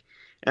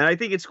 And I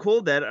think it's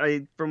cool that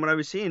from what I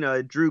was seeing,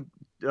 Drew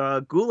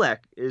Gulak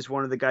is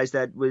one of the guys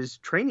that was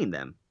training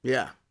them.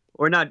 Yeah.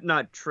 Or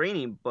not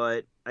training,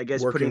 but I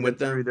guess working putting with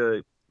them through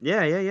the...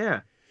 Yeah.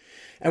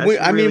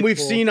 And we've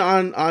seen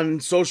on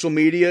social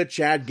media,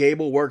 Chad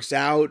Gable works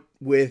out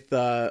with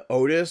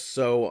Otis,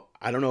 so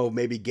I don't know,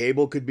 maybe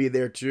Gable could be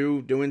there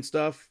too, doing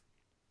stuff.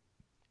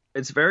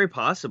 It's very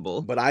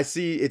possible. But I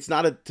see,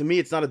 to me,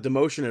 it's not a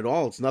demotion at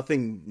all. It's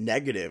nothing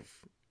negative.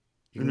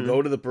 You can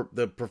go to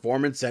the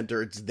Performance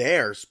Center. It's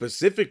there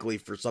specifically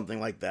for something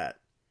like that.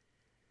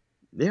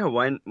 Yeah,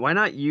 why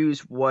not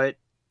use what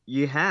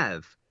you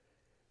have?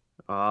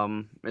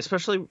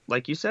 Especially,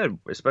 like you said,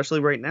 especially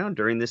right now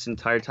during this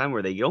entire time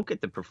where they don't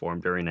get to perform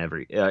during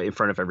in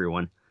front of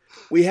everyone.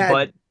 We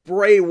had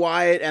Bray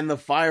Wyatt and the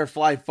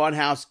Firefly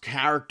Funhouse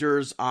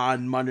characters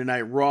on Monday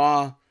Night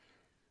Raw.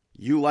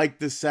 You liked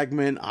this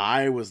segment.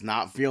 I was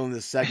not feeling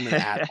this segment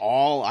at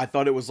all. I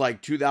thought it was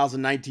like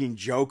 2019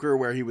 Joker,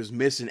 where he was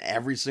missing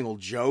every single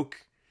joke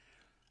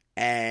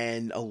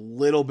and a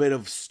little bit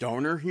of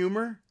stoner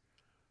humor.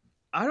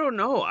 I don't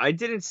know. I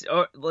didn't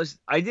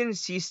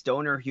see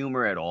stoner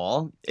humor at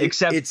all,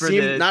 except it for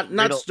seemed,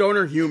 not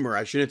stoner humor.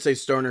 I shouldn't say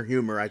stoner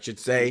humor. I should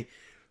say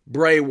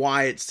Bray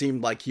Wyatt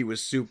seemed like he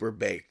was super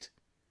baked.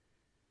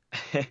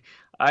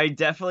 I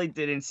definitely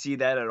didn't see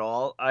that at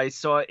all. I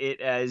saw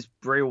it as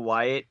Bray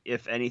Wyatt,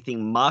 if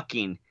anything,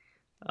 mocking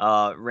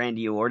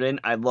Randy Orton.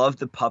 I love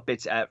the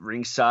puppets at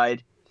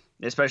ringside,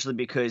 especially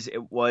because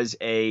it was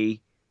a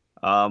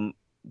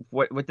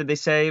what did they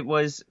say it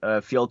was?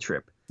 A field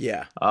trip.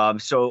 Yeah.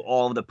 So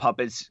all of the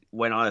puppets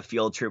went on a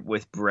field trip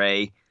with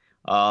Bray.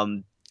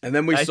 And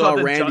then we saw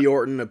Randy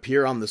Orton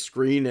appear on the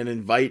screen and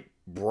invite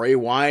Bray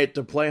Wyatt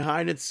to play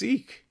hide and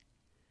seek.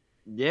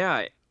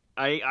 Yeah,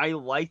 I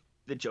liked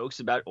the jokes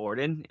about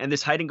Orton, and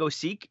this hide and go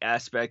seek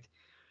aspect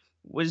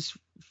was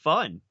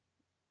fun.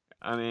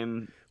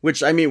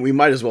 Which, we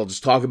might as well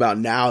just talk about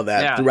now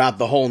that throughout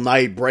the whole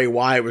night, Bray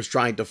Wyatt was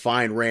trying to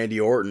find Randy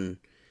Orton.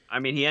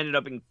 He ended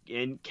up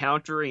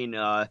encountering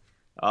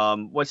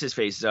what's his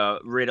face,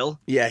 Riddle.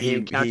 Yeah, he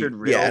encountered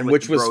Riddle. Yeah, and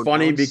which was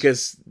funny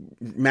because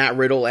Matt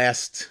Riddle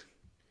asked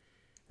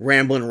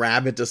Ramblin'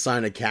 Rabbit to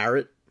sign a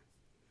carrot.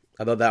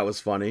 I thought that was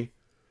funny.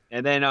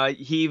 And then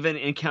he even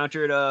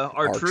encountered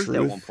R-Truth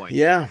at one point.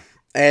 Yeah.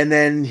 And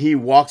then he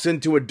walks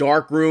into a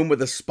dark room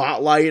with a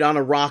spotlight on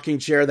a rocking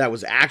chair that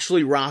was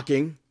actually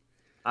rocking.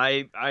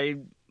 I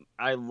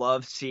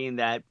love seeing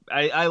that.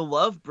 I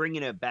love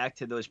bringing it back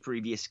to those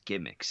previous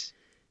gimmicks.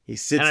 He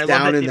sits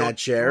down in that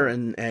chair,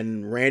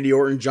 and Randy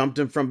Orton jumped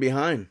him from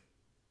behind.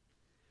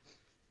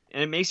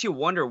 And it makes you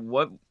wonder,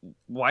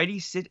 why did he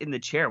sit in the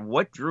chair?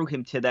 What drew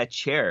him to that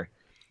chair?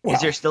 Well,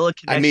 is there still a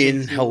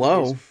connection?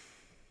 Hello?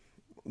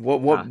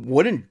 What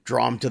wouldn't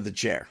draw him to the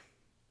chair?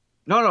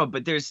 No,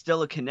 but there's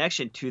still a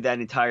connection to that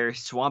entire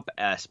swamp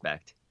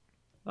aspect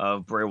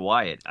of Bray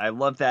Wyatt. I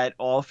love that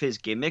all of his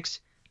gimmicks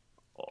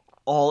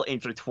all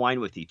intertwined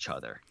with each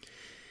other.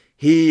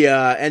 He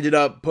ended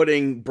up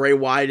putting Bray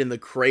Wyatt in the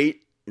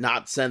crate,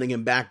 not sending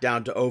him back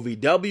down to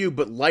OVW,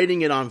 but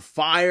lighting it on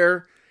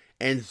fire.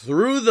 And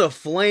through the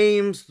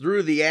flames,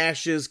 through the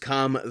ashes,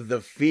 come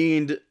the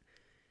Fiend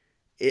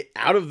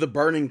out of the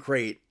burning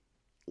crate,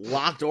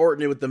 locked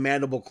Orton in with the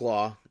mandible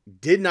claw.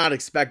 Did not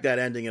expect that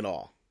ending at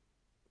all.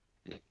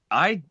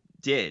 I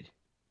did.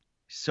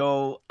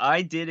 So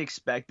I did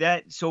expect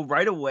that. So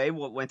right away,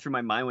 what went through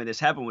my mind when this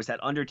happened was that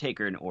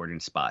Undertaker and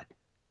Orton spot.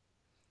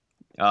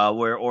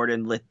 Where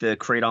Orton lit the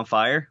crate on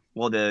fire.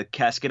 Well, the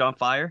casket on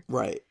fire.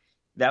 Right.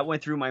 That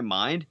went through my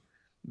mind.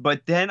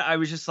 But then I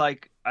was just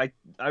like, I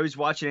was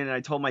watching it and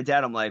I told my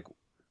dad, I'm like,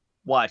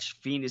 watch,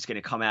 Fiend is going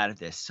to come out of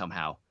this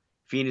somehow.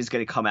 Fiend is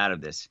going to come out of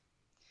this.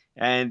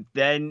 And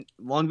then,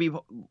 long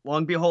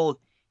behold,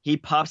 he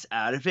pops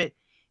out of it.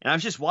 And I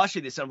was just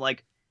watching this. I'm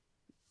like,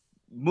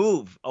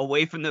 move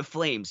away from the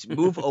flames.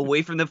 Move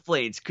away from the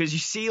flames. Because you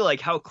see like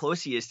how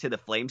close he is to the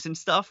flames and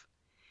stuff.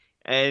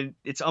 And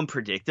it's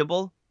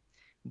unpredictable.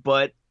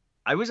 But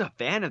I was a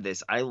fan of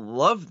this. I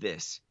love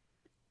this.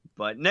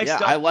 But next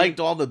up, I liked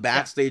all the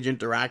backstage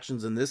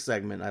interactions in this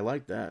segment. I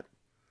liked that.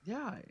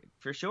 Yeah,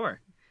 for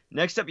sure.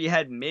 Next up, you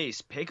had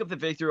Mace pick up the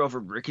victory over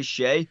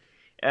Ricochet.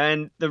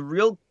 And the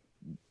real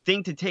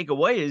thing to take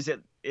away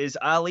is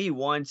Ali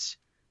wants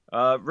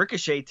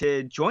Ricochet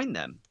to join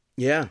them.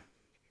 Yeah.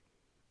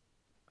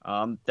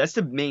 That's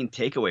the main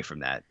takeaway from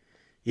that.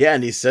 Yeah,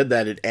 and he said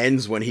that it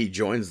ends when he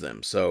joins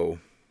them. So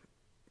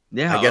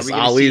yeah, I guess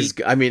Ali's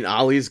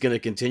going to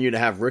continue to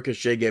have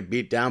Ricochet get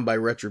beat down by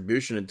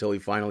Retribution until he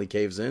finally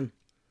caves in.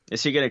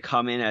 Is he going to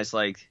come in as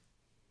like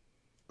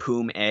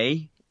Poom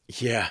A?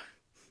 Yeah.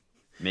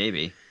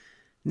 Maybe.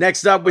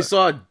 Next up, we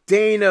saw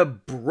Dana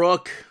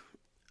Brooke.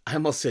 I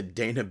almost said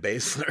Dana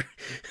Baszler.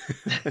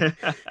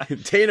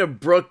 Dana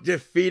Brooke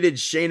defeated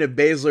Shayna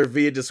Baszler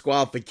via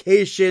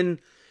disqualification.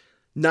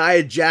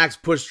 Nia Jax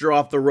pushed her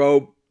off the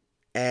rope,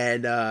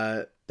 and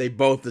they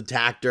both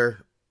attacked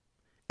her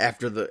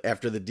after the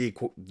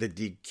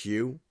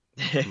DQ.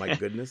 My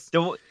goodness.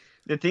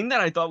 The thing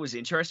that I thought was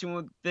interesting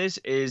with this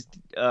is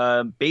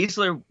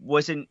Baszler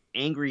wasn't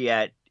angry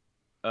at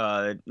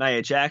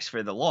Nia Jax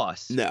for the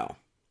loss. No.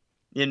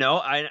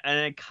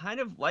 I kind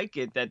of like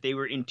it that they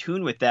were in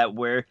tune with that,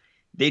 where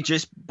they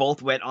just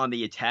both went on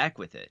the attack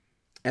with it.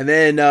 And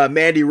then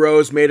Mandy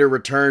Rose made her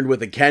return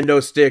with a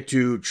kendo stick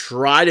to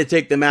try to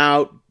take them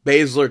out.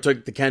 Baszler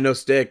took the kendo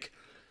stick.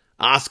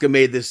 Asuka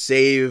made the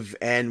save,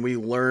 and we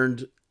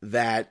learned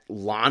that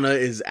Lana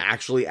is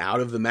actually out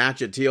of the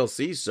match at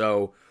TLC.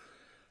 So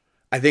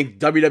I think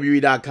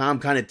WWE.com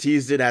kind of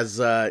teased it as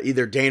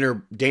either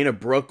Dana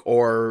Brooke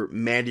or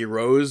Mandy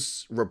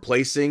Rose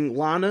replacing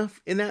Lana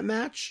in that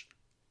match.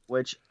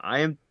 Which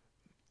I am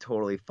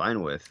totally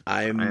fine with.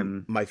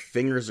 My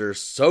fingers are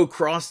so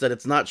crossed that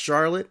it's not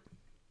Charlotte.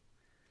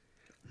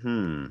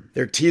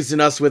 They're teasing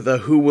us with a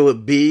who will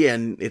it be,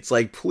 and it's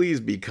like, please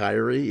be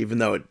Kyrie, even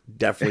though it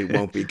definitely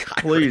won't be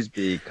Kyrie. Please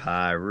be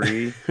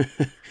Kyrie.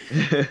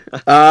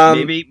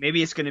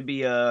 Maybe it's going to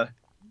be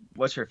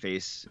what's her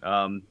face?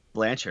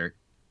 Blanchard.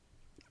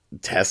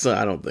 Tessa?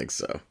 I don't think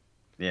so.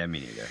 Yeah,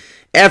 me neither.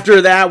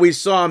 After that, we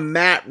saw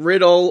Matt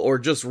Riddle, or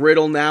just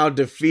Riddle now,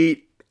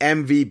 defeat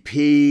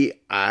MVP.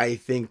 I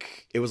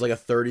think it was like a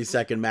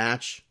 30-second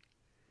match.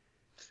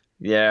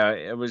 Yeah,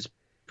 it was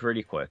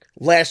pretty quick.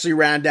 Lashley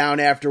ran down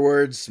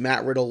afterwards.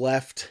 Matt Riddle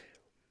left.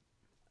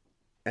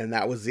 And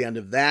that was the end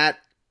of that.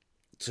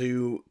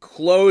 to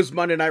close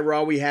Monday Night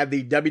Raw, we had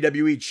the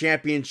WWE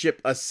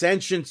Championship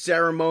Ascension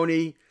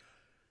ceremony.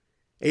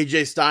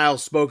 AJ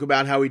Styles spoke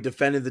about how he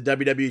defended the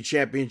WWE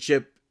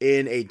Championship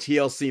in a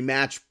TLC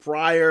match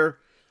prior.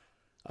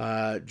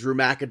 Drew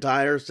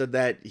McIntyre said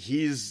that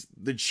he's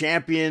the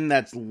champion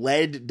that's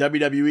led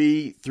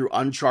WWE through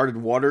uncharted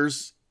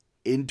waters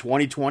in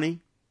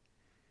 2020.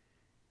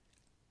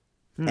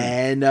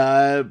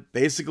 And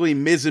basically,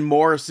 Miz and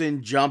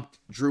Morrison jumped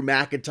Drew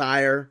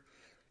McIntyre.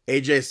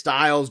 AJ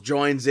Styles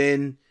joins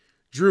in.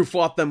 Drew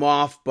fought them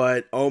off,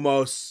 but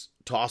Omos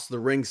tossed the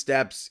ring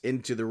steps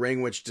into the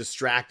ring, which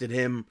distracted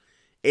him.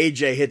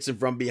 AJ hits him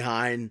from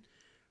behind,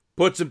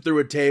 puts him through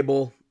a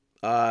table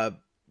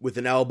with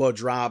an elbow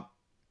drop.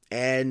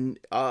 And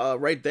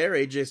right there,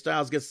 AJ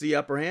Styles gets the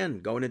upper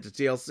hand going into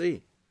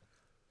TLC.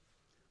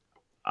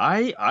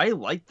 I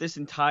liked this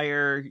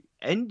entire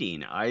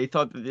ending. I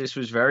thought that this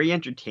was very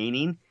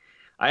entertaining.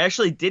 I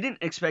actually didn't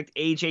expect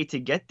AJ to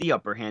get the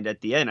upper hand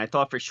at the end. I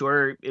thought for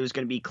sure it was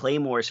going to be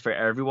Claymores for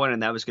everyone,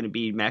 and that was going to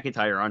be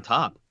McIntyre on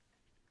top.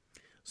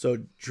 So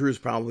Drew's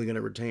probably going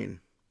to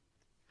retain.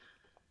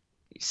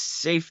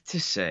 Safe to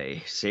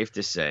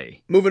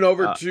say. Moving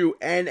over to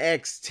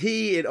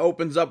NXT, it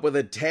opens up with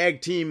a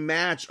tag team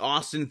match.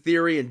 Austin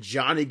Theory and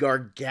Johnny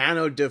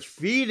Gargano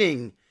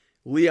defeating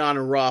Leon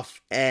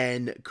Ruff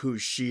and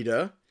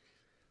Kushida.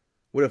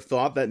 Would have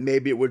thought that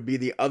maybe it would be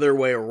the other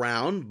way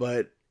around,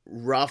 but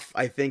Ruff,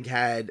 I think,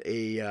 had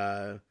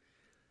a...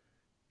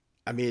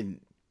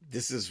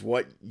 this is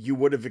what you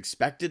would have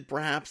expected,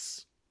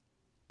 perhaps,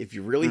 if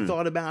you really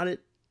thought about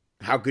it.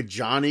 How could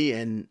Johnny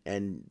and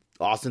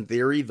Austin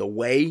Theory, the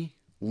Way,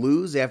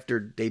 lose after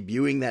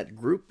debuting that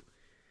group?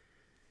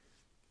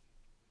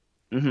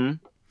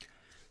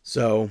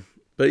 So,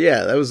 but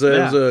yeah, that was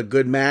a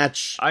good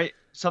match.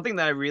 Something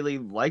that I really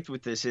liked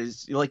with this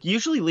is, like,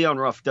 usually Leon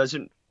Ruff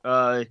doesn't,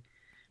 I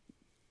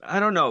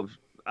don't know.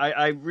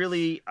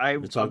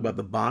 You talk about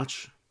the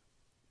botch?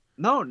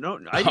 No,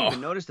 I didn't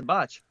even notice the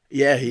botch.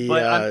 Yeah,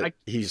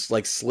 he's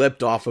like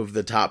slipped off of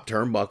the top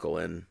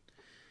turnbuckle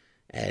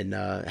and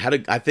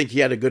I think he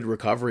had a good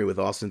recovery with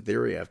Austin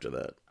Theory after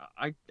that.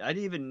 I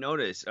didn't even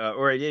notice,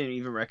 or I didn't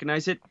even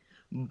recognize it.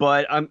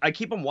 But I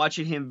keep on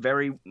watching him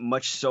very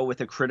much so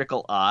with a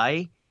critical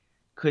eye,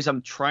 because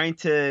I'm trying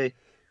to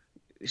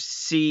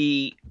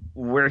see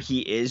where he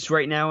is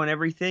right now and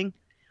everything.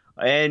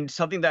 And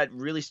something that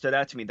really stood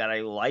out to me that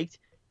I liked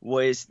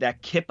was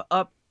that kip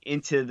up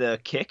into the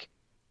kick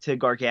to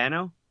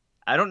Gargano.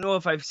 I don't know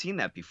if I've seen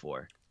that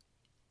before,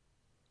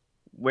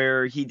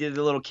 where he did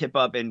a little kip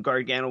up and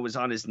Gargano was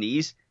on his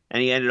knees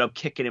and he ended up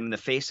kicking him in the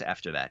face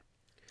after that.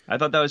 I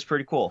thought that was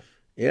pretty cool.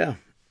 Yeah.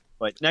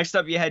 But next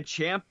up, you had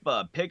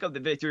Ciampa pick up the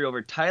victory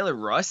over Tyler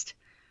Rust.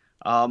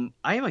 I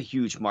am a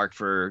huge mark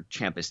for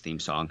Ciampa's theme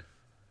song.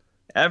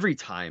 Every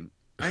time.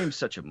 I am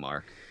such a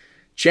mark.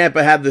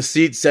 Ciampa had the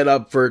seat set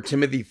up for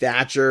Timothy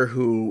Thatcher,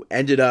 who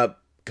ended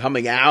up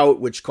coming out,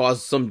 which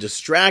caused some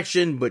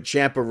distraction, but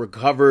Ciampa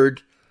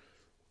recovered,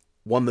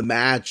 won the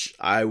match.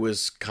 I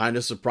was kind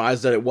of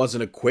surprised that it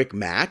wasn't a quick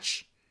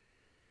match,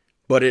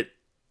 but it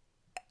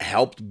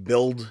helped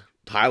build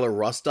Tyler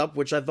Rust up,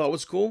 which I thought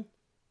was cool.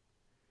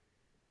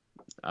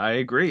 I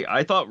agree.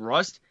 I thought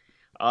Rust,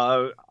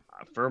 for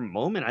a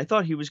moment, I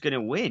thought he was going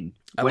to win.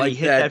 When he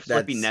hit that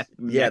flipping neck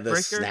the breaker.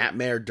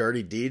 Snapmare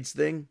Dirty Deeds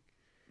thing.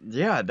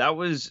 Yeah, that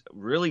was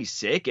really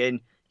sick,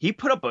 and he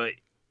put up a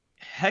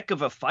heck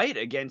of a fight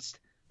against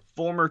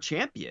former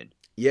champion.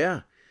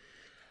 Yeah.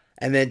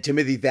 And then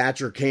Timothy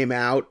Thatcher came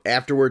out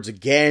afterwards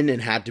again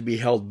and had to be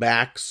held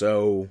back,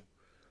 so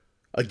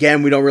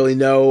again, we don't really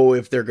know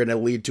if they're going to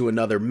lead to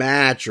another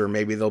match or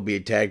maybe they'll be a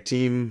tag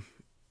team.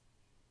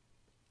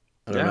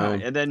 I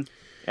don't know.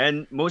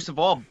 And most of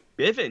all,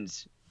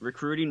 Bivens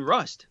recruiting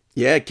Rust.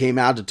 Yeah, came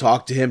out to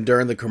talk to him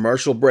during the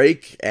commercial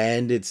break,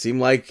 and it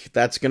seemed like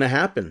that's going to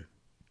happen.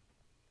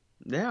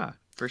 Yeah,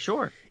 for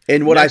sure.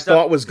 And what I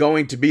thought was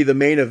going to be the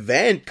main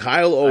event,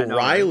 Kyle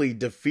O'Reilly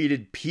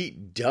defeated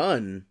Pete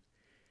Dunne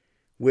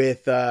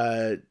with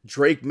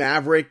Drake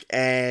Maverick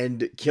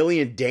and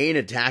Killian Dane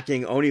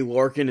attacking Oney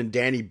Lorcan and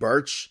Danny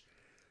Burch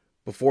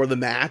before the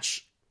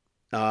match.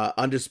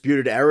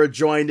 Undisputed Era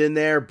joined in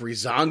there.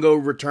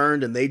 Breezango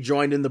returned and they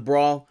joined in the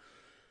brawl.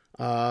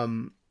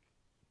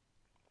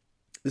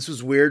 This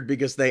was weird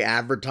because they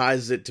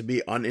advertised it to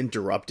be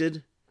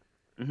uninterrupted.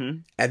 Mm-hmm.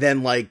 And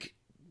then like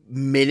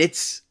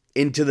minutes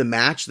into the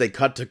match, they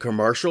cut to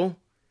commercial.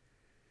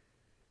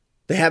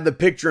 They have the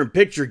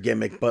picture-in-picture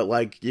gimmick, but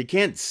like you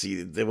can't see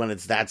it when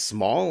it's that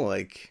small.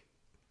 Like,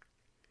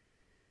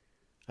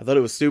 I thought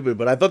it was stupid,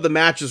 but I thought the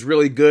match was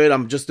really good.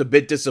 I'm just a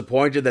bit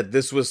disappointed that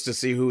this was to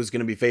see who was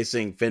going to be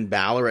facing Finn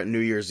Balor at New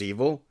Year's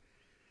Evil.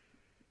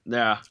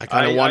 Yeah, I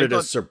kind of wanted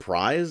a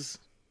surprise,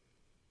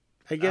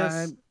 I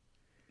guess.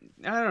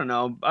 I don't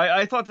know.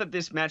 I thought that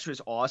this match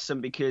was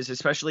awesome because,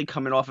 especially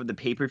coming off of the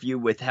pay-per-view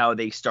with how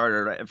they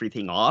started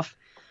everything off,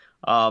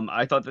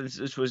 I thought that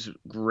this was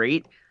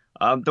great.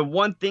 The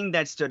one thing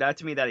that stood out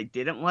to me that I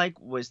didn't like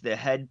was the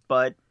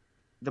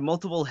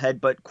multiple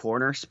headbutt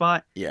corner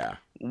spot. Yeah.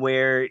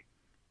 Where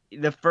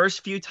the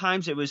first few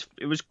times it was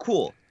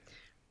cool,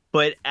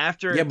 but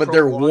after Yeah, but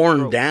they're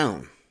worn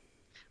down.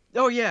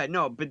 Oh yeah,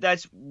 no, but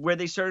that's where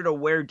they started to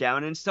wear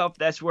down and stuff.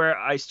 That's where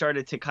I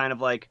started to kind of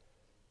like,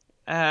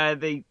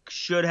 they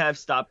should have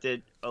stopped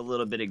it a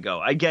little bit ago.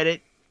 I get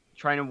it,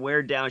 trying to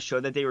wear down, show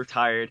that they were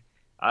tired.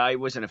 I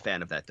wasn't a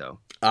fan of that though.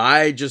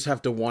 I just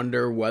have to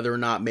wonder whether or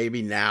not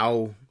maybe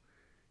now,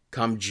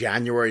 come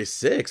January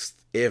 6th,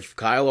 if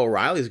Kyle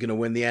O'Reilly is going to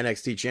win the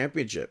NXT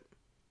Championship.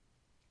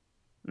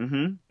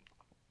 Mm-hmm.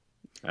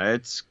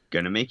 It's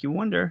going to make you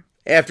wonder.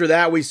 After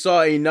that, we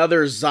saw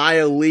another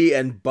Xia Li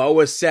and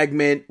Boa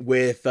segment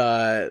with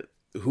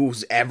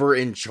who's ever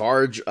in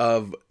charge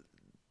of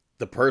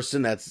the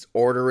person that's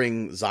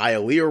ordering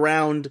Xia Li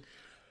around,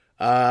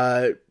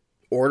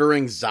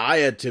 ordering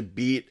Xia to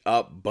beat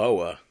up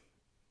Boa.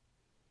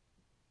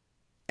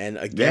 And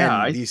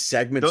again, these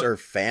segments are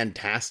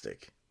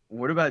fantastic.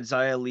 What about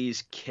Xia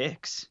Li's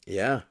kicks?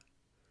 Yeah.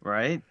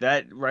 Right?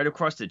 That right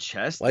across the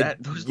chest? Like,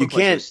 those you look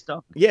can't, like those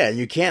stuff. Yeah, and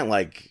you can't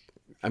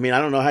I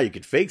don't know how you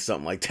could fake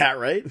something like that,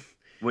 right?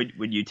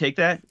 Would you take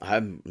that?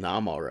 I'm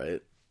all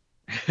right.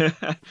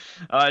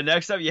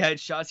 Next up, you had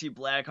Shotzi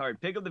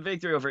Blackheart pick up the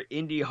victory over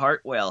Indy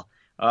Hartwell.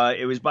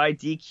 It was by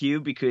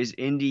DQ because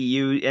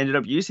Indy ended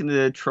up using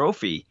the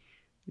trophy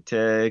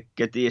to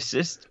get the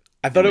assist.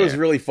 I thought it was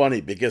really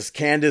funny because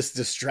Candice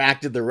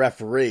distracted the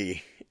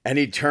referee and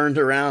he turned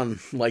around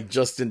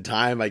just in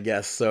time, I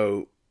guess,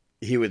 so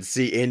he would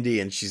see Indy,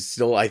 and she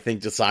still, I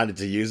think, decided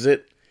to use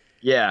it.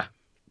 Yeah.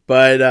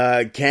 But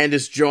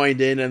Candice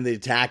joined in the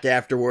attack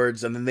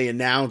afterwards, and then they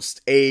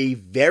announced a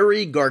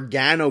very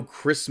Gargano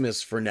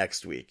Christmas for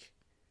next week.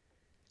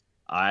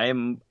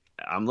 I'm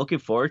looking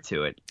forward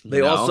to it.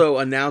 They also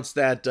announced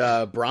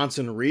that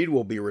Bronson Reed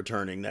will be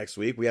returning next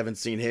week. We haven't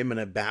seen him in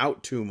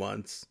about 2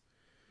 months.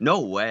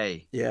 No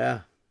way.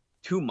 Yeah.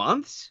 2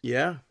 months?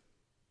 Yeah.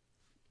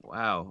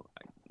 Wow.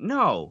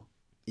 No.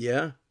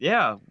 Yeah.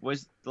 Yeah.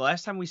 Was the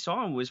last time we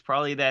saw him was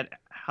probably that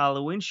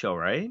Halloween show,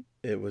 right?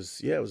 It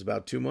was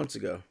about 2 months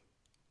ago.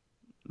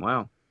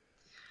 Wow.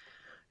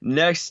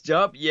 Next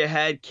up, you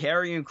had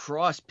Karrion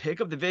Kross pick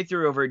up the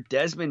victory over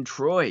Desmond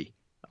Troy.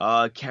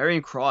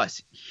 Karrion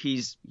Kross,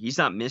 he's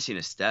not missing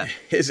a step.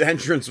 His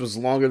entrance was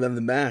longer than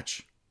the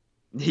match.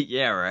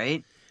 Yeah,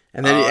 right?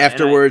 And then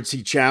afterwards,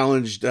 he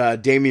challenged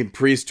Damian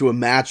Priest to a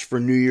match for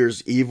New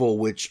Year's Evil,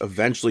 which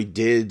eventually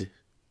did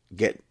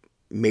get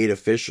made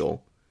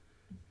official.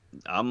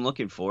 I'm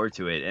looking forward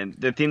to it. And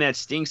the thing that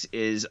stinks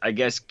is, I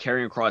guess,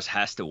 Karrion Kross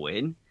has to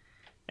win.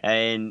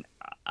 And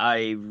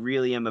I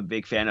really am a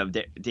big fan of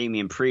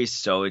Damian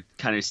Priest, so it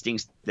kind of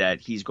stinks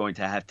that he's going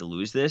to have to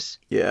lose this.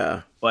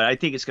 Yeah. But I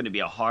think it's going to be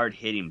a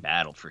hard-hitting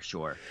battle for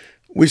sure.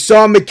 We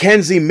saw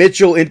Mackenzie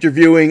Mitchell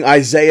interviewing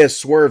Isaiah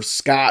Swerve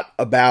Scott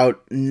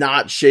about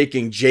not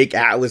shaking Jake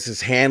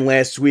Atlas's hand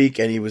last week,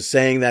 and he was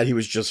saying that he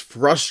was just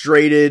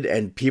frustrated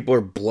and people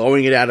are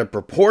blowing it out of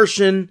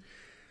proportion,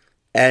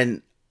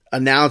 and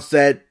announced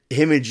that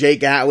him and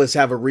Jake Atlas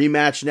have a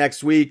rematch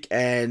next week,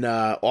 and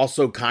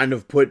also kind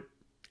of put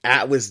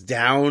Atlas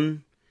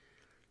down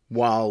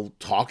while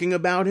talking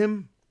about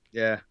him.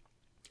 Yeah.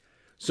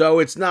 So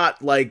it's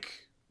not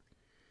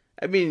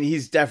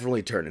he's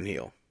definitely turning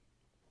heel.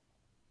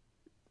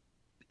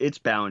 It's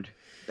bound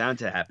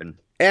to happen.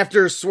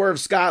 After Swerve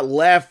Scott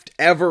left,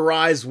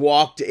 Everrise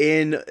walked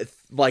in.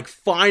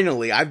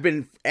 Finally, I've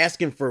been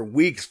asking for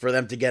weeks for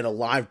them to get a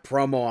live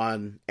promo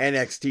on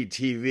NXT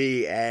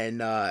TV,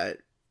 and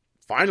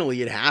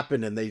finally it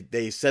happened. And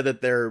they said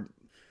that their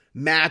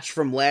match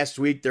from last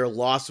week, their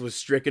loss, was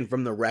stricken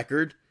from the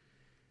record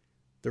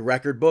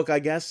book, I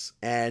guess.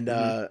 And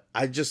I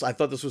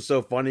thought this was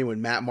so funny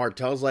when Matt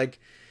Martell's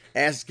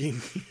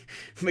asking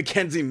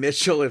Mackenzie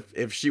Mitchell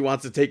if she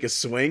wants to take a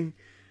swing.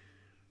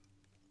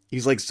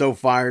 He's so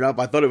fired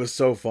up. I thought it was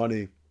so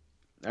funny.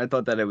 I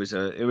thought that it was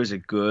a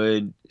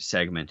good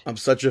segment. I'm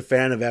such a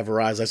fan of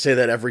Everrise. I say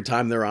that every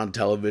time they're on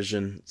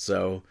television.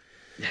 So,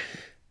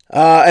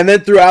 and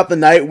then throughout the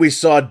night, we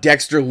saw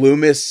Dexter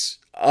Lumis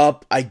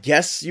up, I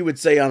guess you would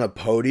say, on a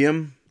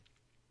podium,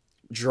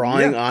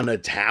 drawing on a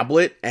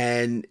tablet,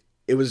 and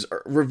it was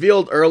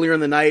revealed earlier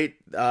in the night.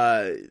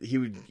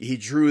 He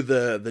drew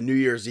the New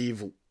Year's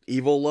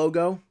Evil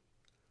logo,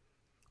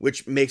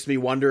 which makes me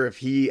wonder if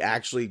he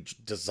actually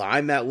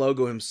designed that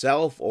logo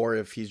himself or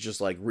if he's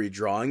just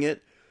redrawing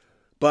it.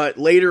 But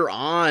later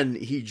on,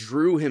 he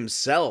drew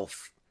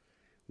himself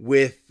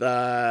with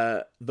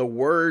the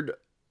word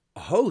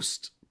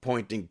host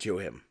pointing to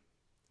him.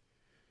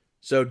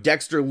 So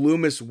Dexter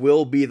Lumis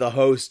will be the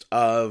host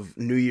of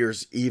New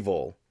Year's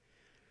Evil,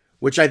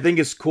 which I think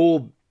is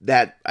cool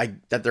that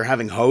they're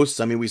having hosts.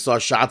 I mean, we saw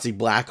Shotzi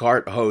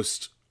Blackheart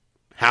host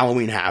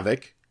Halloween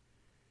Havoc.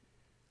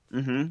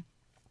 Mm-hmm.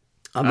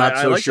 I'm not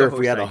so sure if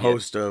we had a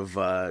host of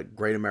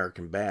Great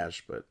American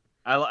Bash, but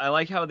I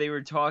like how they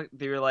were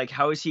They were like,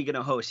 "How is he going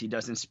to host? He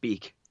doesn't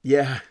speak."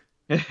 Yeah,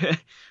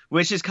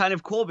 which is kind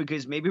of cool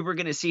because maybe we're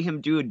going to see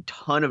him do a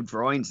ton of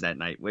drawings that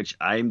night, which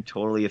I'm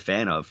totally a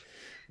fan of.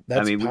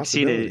 That's a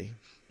possibility.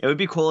 It would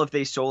be cool if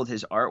they sold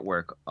his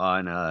artwork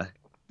on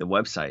the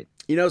website.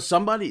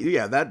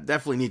 that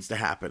definitely needs to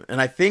happen.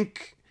 And I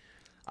think,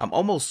 I'm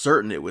almost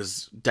certain it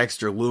was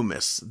Dexter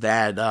Loomis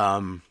that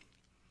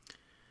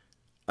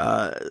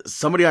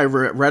somebody I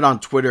read on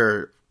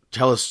Twitter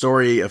tell a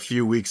story a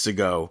few weeks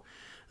ago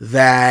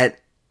that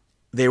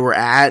they were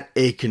at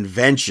a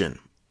convention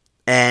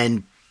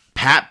and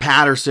Pat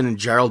Patterson and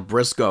Gerald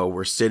Briscoe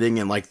were sitting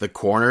in like the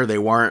corner. They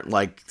weren't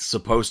like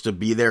supposed to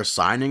be there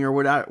signing or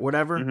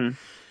whatever. Mm-hmm.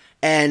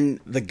 And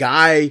the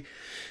guy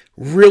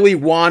really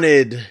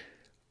wanted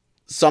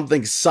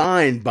something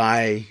signed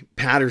by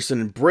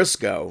Patterson and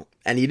Briscoe,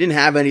 and he didn't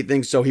have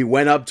anything, so he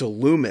went up to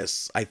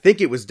Loomis. I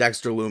think it was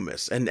Dexter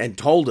Loomis, and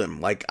told him,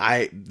 like,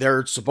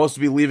 they're supposed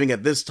to be leaving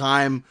at this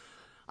time.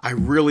 I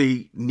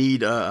really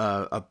need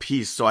a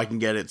piece so I can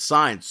get it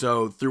signed.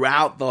 So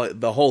throughout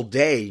the whole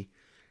day,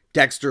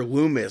 Dexter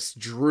Loomis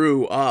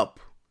drew up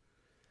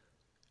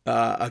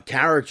a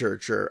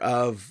caricature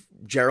of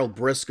Gerald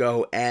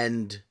Briscoe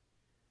and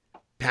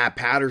Pat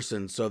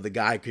Patterson so the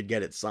guy could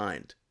get it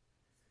signed.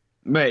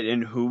 Right,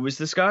 and who was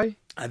this guy?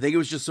 I think it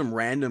was just some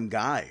random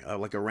guy,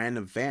 like a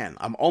random fan.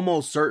 I'm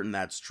almost certain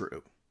that's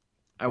true.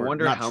 I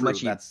wonder how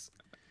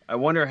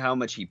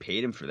much he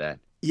paid him for that.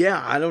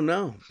 Yeah, I don't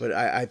know, but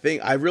I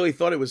think I really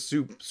thought it was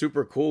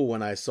super cool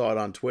when I saw it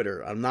on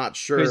Twitter. I'm not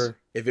sure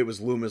if it was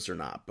Loomis or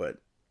not, but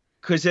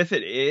because if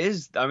it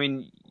is, I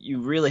mean, you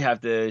really have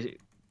to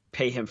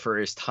pay him for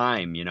his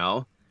time, you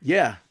know?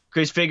 Yeah.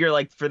 Because figure,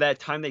 like, for that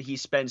time that he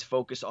spends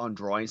focused on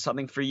drawing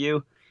something for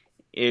you,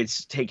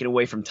 it's taken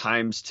away from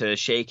times to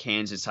shake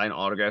hands and sign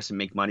autographs and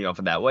make money off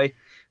of that way.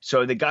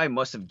 So the guy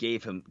must have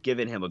given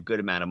him a good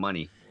amount of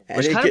money,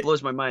 which kind of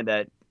blows my mind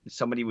that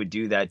somebody would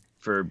do that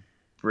for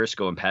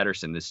Briscoe and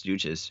Patterson, the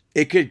Stooges.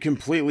 It could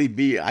completely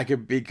be. I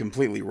could be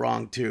completely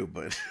wrong too,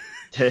 but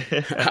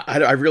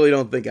I really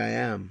don't think I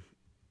am.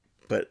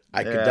 But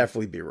I could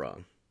definitely be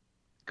wrong.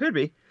 Could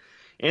be.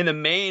 In the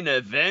main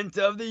event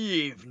of the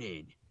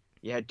evening,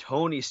 you had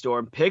Toni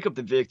Storm pick up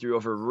the victory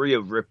over Rhea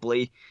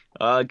Ripley.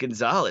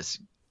 Gonzalez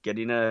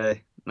getting a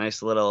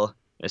nice little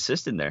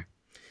assist in there.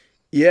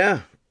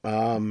 Yeah.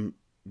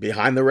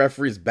 Behind the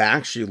referee's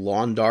back, she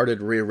lawn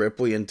darted Rhea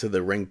Ripley into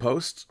the ring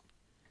post.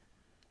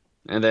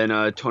 And then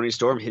Toni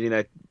Storm hitting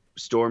that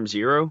Storm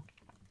Zero.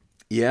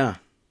 Yeah.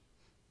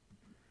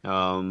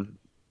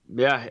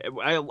 Yeah,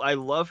 I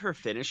love her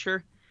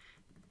finisher,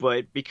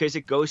 but because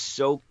it goes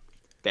so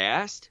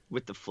fast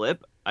with the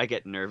flip, I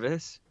get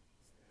nervous.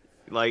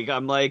 Like,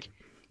 I'm like,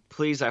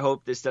 please, I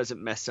hope this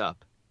doesn't mess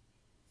up.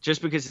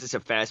 Just because it's a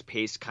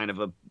fast-paced kind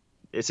of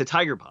it's a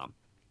tiger bomb.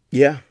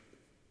 Yeah.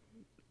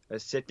 A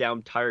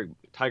sit-down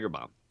tiger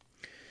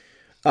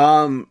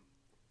bomb.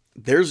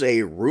 There's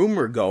a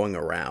rumor going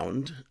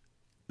around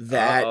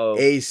that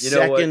You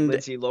know what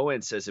Lindsay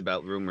Lohan says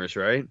about rumors,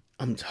 right?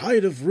 I'm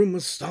tired of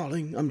rumors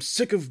stalling. I'm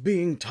sick of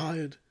being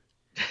tired.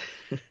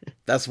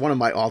 That's one of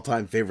my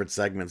all-time favorite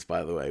segments,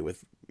 by the way,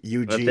 with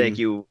Eugene. Well, thank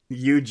you.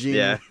 Eugene,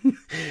 yeah.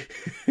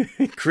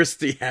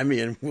 Christy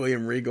Hemme and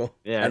William Regal,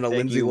 and a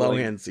Lindsay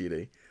Lohan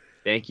CD.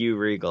 Thank you,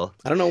 Regal.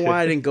 I don't know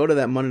why I didn't go to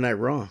that Monday Night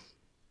Raw.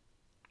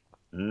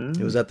 It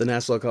was at the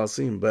Nassau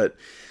Coliseum, but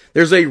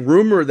there's a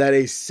rumor that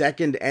a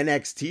second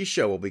NXT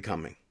show will be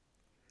coming.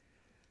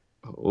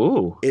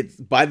 Ooh. It's,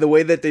 by the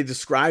way that they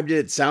described it,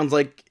 it sounds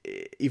like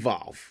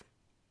Evolve,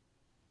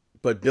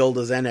 but billed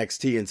as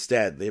NXT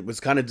instead. It was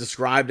kind of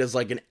described as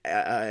like an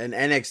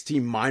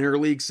NXT minor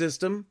league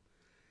system,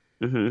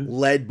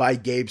 led by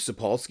Gabe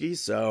Sapolsky.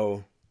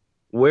 So,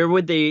 when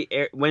would they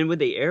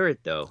air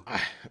it though?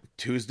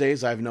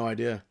 Tuesdays. I have no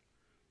idea.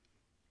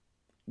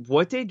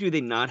 What day do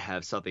they not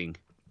have something?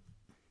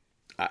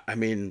 I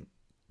mean,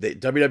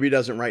 WWE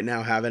doesn't right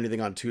now have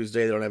anything on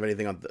Tuesday. They don't have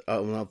anything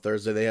on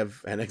Thursday. They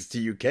have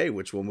NXT UK,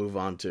 which we'll move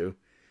on to.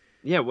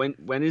 Yeah,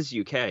 when is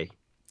UK?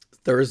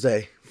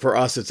 Thursday. For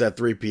us, it's at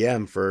 3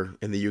 p.m.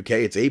 In the UK,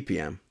 it's 8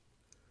 p.m.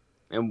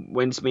 And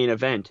when's main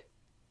event?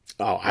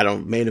 Oh,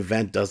 main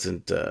event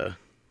doesn't, I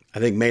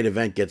think main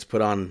event gets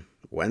put on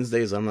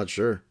Wednesdays. I'm not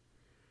sure.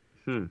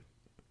 All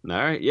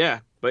right,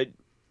 yeah. But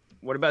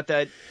what about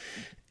that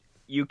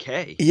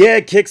UK? Yeah,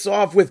 it kicks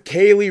off with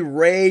Kaylee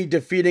Ray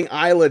defeating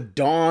Isla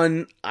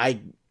Dawn. I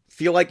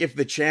feel like if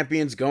the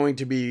champion's going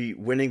to be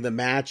winning the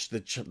match, the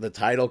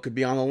title could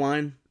be on the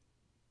line.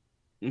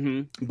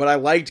 But I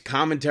liked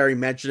commentary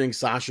mentioning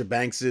Sasha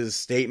Banks'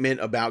 statement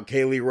about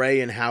Kaylee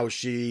Ray and how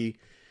she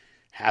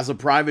has a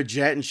private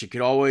jet and she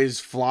could always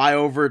fly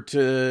over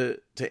to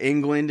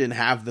England and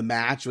have the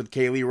match with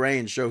Kaylee Ray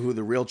and show who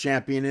the real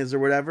champion is or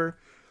whatever.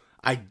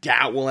 I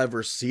doubt we'll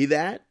ever see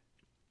that,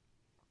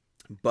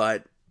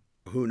 but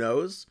who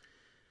knows?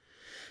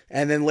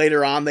 And then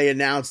later on, they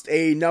announced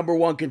a number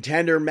one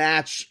contender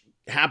match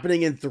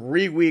happening in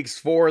 3 weeks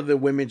for the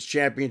women's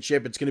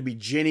championship. It's going to be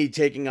Ginny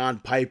taking on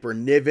Piper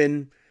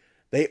Niven.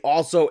 They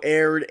also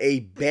aired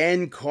a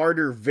Ben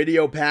Carter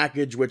video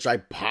package, which I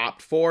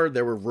popped for.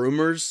 There were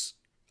rumors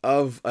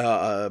of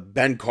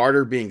Ben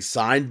Carter being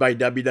signed by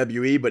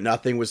WWE, but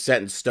nothing was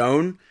set in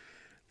stone.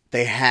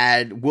 They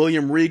had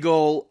William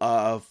Regal,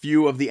 a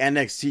few of the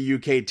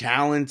NXT UK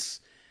talents,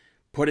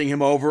 putting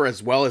him over,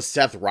 as well as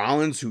Seth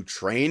Rollins, who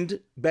trained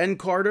Ben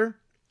Carter.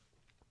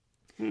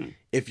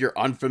 If you're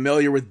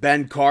unfamiliar with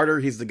Ben Carter,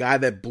 he's the guy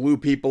that blew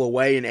people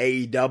away in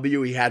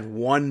AEW. He had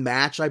one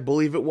match, I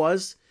believe it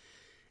was.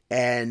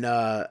 And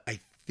I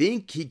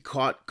think he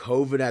caught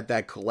COVID at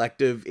that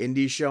Collective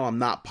Indie show. I'm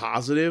not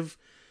positive.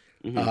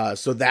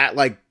 So that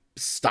like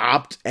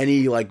stopped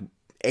any like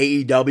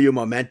AEW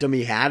momentum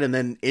he had. And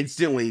then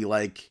instantly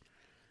like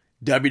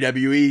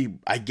WWE,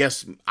 I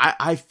guess,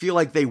 I feel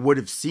like they would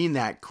have seen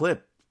that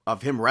clip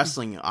of him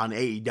wrestling on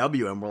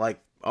AEW and were like,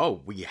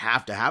 oh, we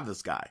have to have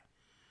this guy.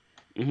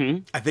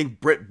 I think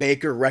Britt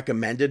Baker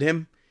recommended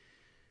him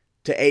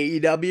to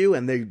AEW,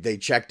 and they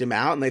checked him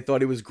out, and they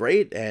thought he was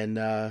great. And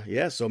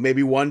so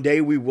maybe one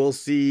day we will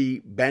see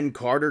Ben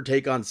Carter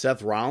take on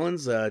Seth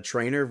Rollins,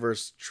 trainer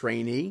versus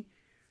trainee.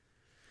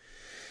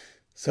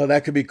 So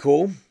that could be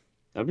cool.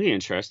 That'd be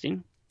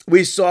interesting.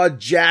 We saw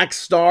Jack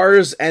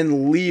Stars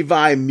and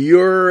Levi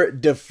Muir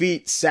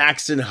defeat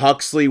Saxon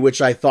Huxley, which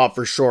I thought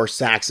for sure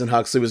Saxon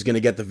Huxley was going to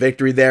get the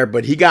victory there,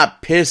 but he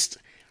got pissed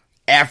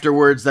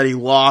afterwards that he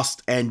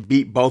lost and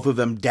beat both of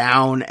them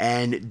down,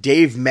 and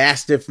Dave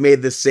Mastiff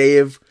made the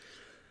save.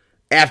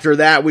 After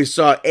that, we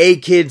saw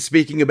A-Kid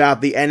speaking about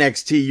the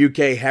NXT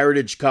UK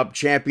Heritage Cup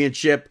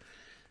Championship.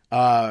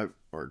 Or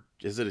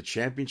is it a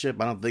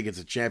championship? I don't think it's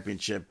a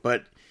championship.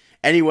 But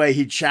anyway,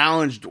 he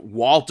challenged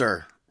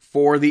Walter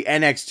for the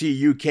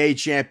NXT UK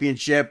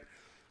Championship.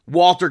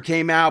 Walter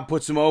came out,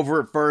 puts him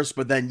over at first,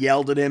 but then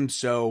yelled at him,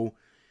 so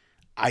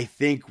I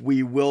think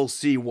we will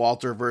see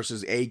Walter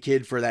versus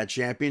A-Kid for that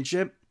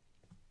championship.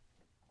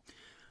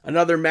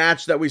 Another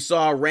match that we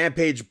saw,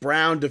 Rampage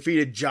Brown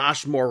defeated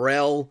Josh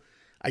Morrell.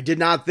 I did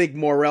not think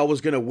Morrell was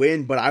going to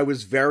win, but I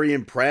was very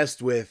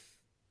impressed with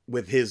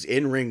his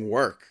in-ring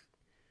work.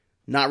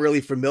 Not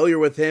really familiar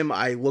with him.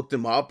 I looked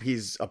him up.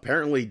 He's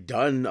apparently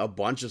done a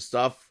bunch of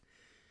stuff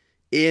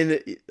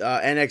in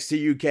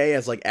NXT UK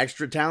as like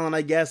extra talent,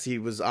 I guess. He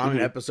was on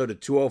an episode of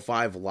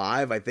 205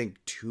 Live, I think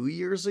 2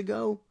 years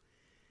ago.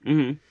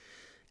 And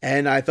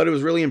I thought it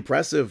was really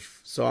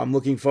impressive. So I'm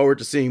looking forward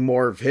to seeing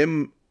more of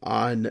him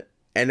on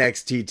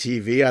NXT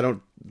TV. I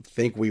don't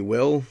think we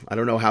will. I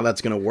don't know how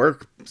that's going to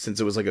work since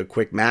it was like a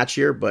quick match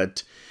here.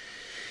 But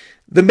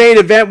the main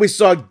event, we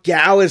saw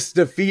Gallus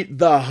defeat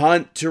The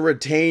Hunt to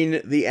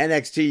retain the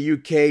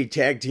NXT UK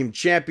Tag Team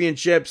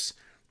Championships.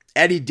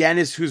 Eddie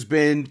Dennis, who's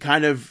been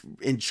kind of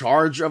in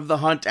charge of The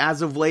Hunt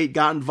as of late,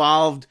 got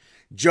involved.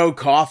 Joe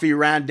Coffey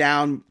ran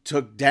down,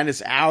 took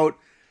Dennis out.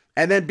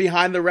 And then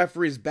behind the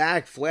referee's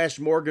back, Flash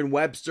Morgan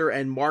Webster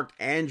and Mark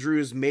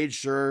Andrews made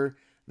sure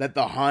that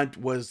The Hunt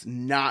was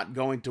not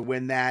going to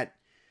win that.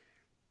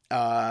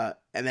 And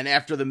then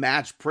after the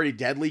match, Pretty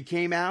Deadly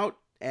came out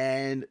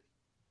and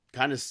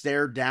kind of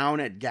stared down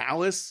at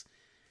Gallus.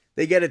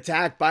 They get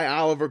attacked by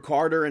Oliver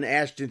Carter and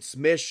Ashton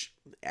Smith,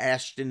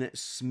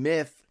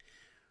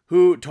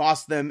 who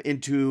tossed them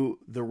into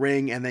the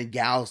ring, and then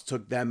Gallus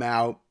took them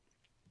out.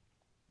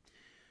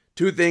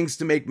 Two things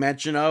to make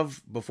mention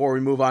of before we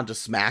move on to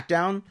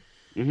SmackDown.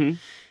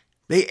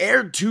 They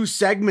aired two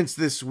segments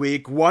this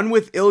week, one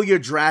with Ilya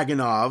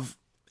Dragunov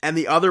and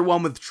the other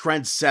one with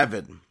Trent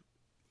Seven.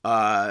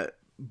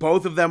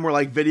 Both of them were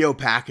like video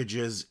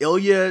packages.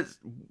 Ilya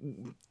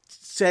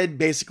said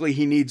basically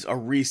he needs a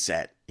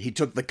reset. He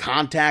took the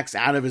contacts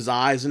out of his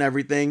eyes and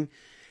everything.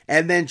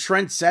 And then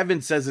Trent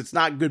Seven says it's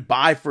not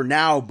goodbye for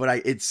now,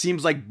 but it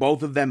seems like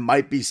both of them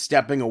might be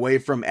stepping away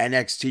from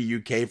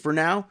NXT UK for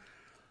now.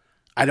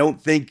 I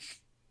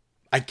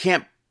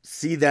can't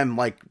see them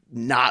like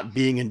not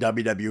being in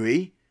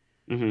WWE.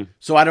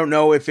 So I don't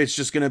know if it's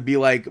just going to be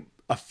like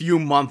a few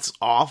months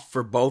off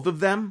for both of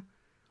them,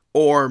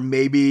 or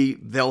maybe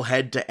they'll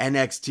head to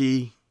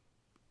NXT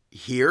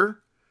here.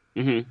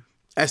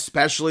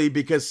 Especially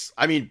because,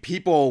 I mean,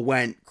 people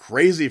went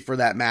crazy for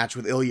that match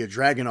with Ilya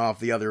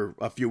Dragunov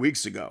a few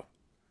weeks ago.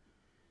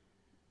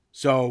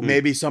 So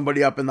maybe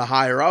somebody up in the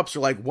higher ups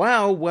are like,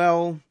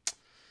 well,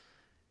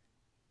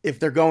 if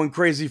they're going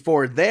crazy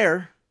for it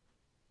there,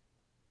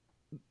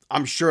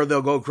 I'm sure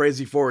they'll go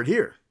crazy for it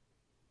here.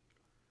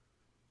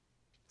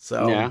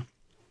 So, yeah.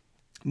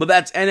 But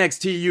that's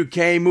NXT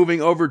UK.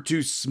 Moving over to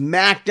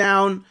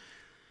SmackDown.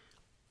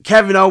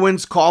 Kevin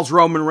Owens calls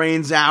Roman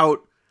Reigns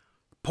out.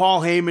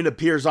 Paul Heyman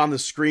appears on the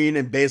screen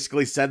and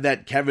basically said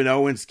that Kevin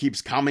Owens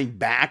keeps coming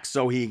back,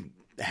 so he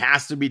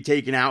has to be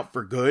taken out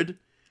for good.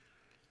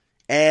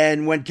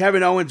 And when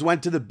Kevin Owens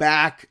went to the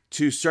back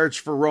to search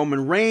for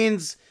Roman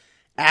Reigns,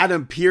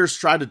 Adam Pearce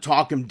tried to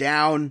talk him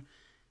down.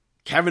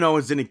 Kevin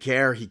Owens didn't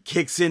care. He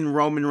kicks in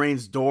Roman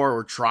Reigns' door,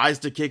 or tries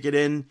to kick it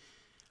in.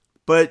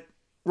 But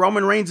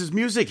Roman Reigns'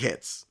 music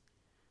hits.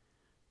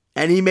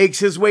 And he makes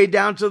his way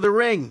down to the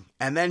ring.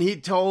 And then he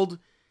told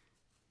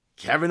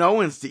Kevin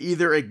Owens to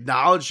either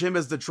acknowledge him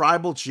as the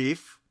tribal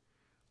chief,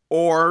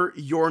 or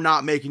you're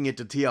not making it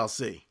to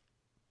TLC.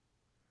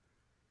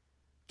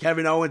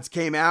 Kevin Owens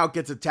came out,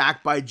 gets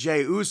attacked by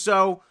Jey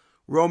Uso.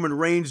 Roman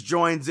Reigns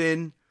joins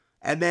in.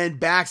 And then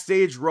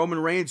backstage, Roman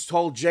Reigns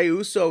told Jey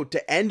Uso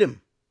to end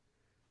him.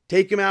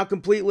 Take him out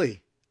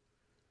completely.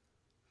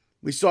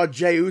 We saw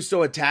Jey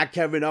Uso attack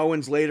Kevin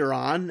Owens later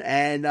on,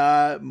 and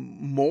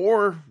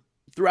more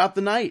throughout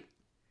the night.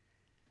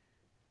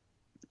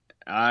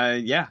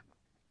 Yeah.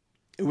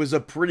 It was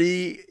a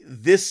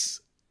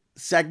this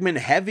segment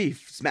heavy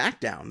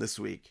SmackDown this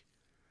week.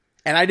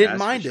 And I didn't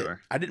mind it.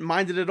 I didn't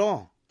mind it at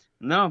all.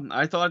 No,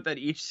 I thought that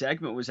each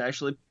segment was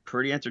actually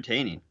pretty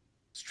entertaining.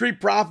 Street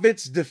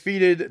Profits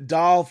defeated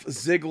Dolph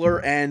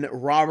Ziggler and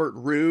Robert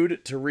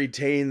Roode to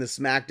retain the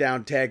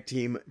SmackDown Tag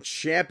Team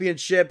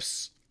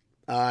Championships.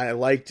 I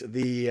liked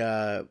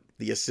the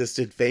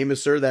assisted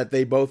famouser that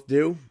they both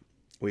do.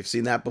 We've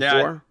seen that before.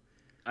 Yeah,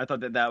 I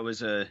thought that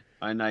was a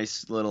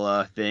nice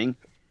little thing.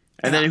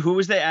 And then who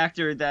was the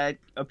actor that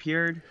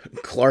appeared?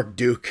 Clark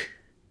Duke.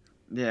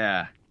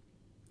 Yeah.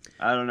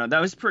 I don't know.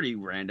 That was pretty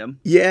random.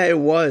 Yeah, it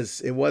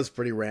was. It was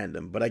pretty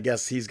random. But I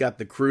guess he's got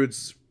the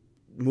Croods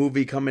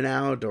movie coming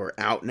out or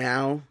out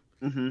now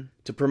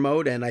to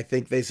promote. And I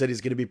think they said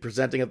he's going to be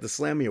presenting at the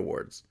Slammy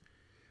Awards.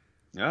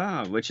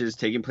 Which is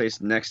taking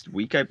place next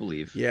week, I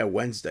believe. Yeah,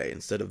 Wednesday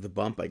instead of the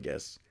bump, I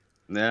guess.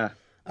 Yeah.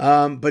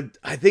 But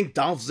I think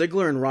Dolph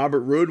Ziggler and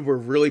Robert Roode were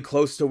really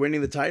close to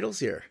winning the titles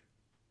here.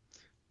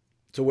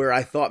 To where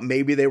I thought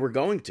maybe they were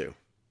going to.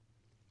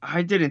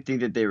 I didn't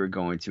think that they were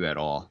going to at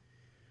all.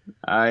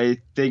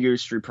 I figured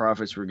Street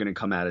Profits were going to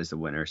come out as the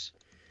winners.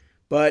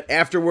 But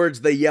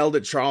afterwards, they yelled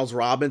at Charles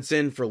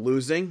Robinson for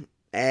losing,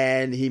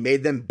 and he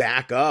made them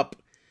back up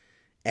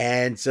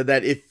and said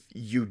that if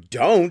you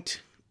don't,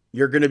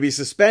 you're going to be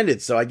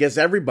suspended. So I guess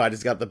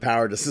everybody's got the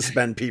power to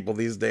suspend people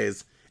these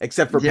days,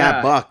 except for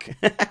Pat Buck.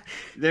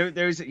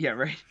 There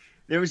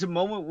was a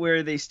moment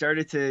where they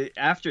started to,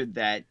 after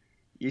that,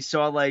 you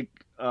saw I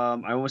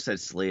almost said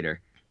Slater.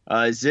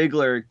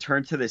 Ziggler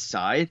turned to the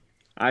side.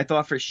 I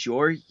thought for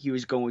sure he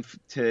was going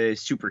to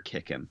super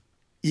kick him.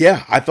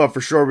 Yeah, I thought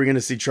for sure we were going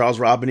to see Charles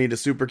Robinson eat a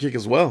super kick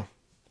as well.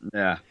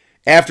 Yeah.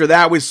 After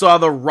that, we saw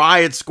the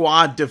Riot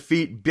Squad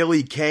defeat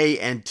Billy Kay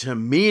and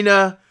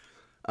Tamina.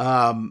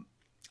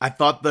 I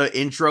thought the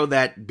intro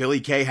that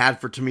Billy Kay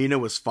had for Tamina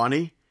was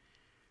funny.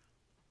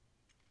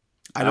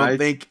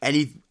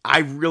 I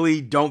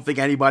really don't think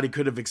anybody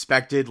could have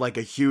expected like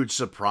a huge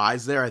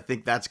surprise there. I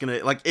think that's going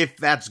to, if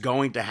that's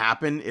going to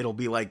happen, it'll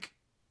be like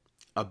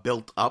a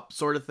built up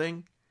sort of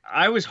thing.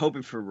 I was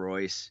hoping for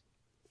Royce.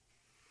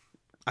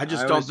 I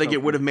don't think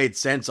it would have made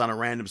sense on a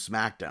random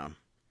SmackDown.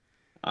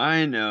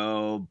 I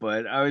know,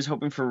 but I was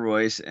hoping for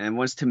Royce, and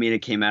once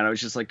Tamina came out, I was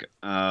just like,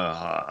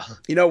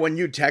 when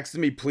you texted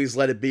me, please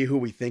let it be who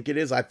we think it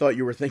is, I thought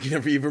you were thinking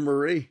of Eva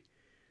Marie.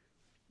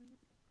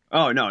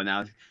 Oh, no,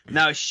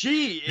 now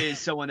she is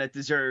someone that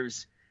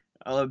deserves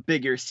a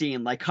bigger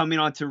scene, like coming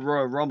on to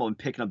Royal Rumble and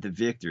picking up the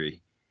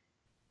victory.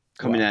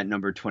 Coming at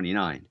number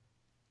 29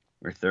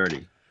 or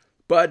 30.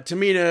 But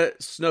Tamina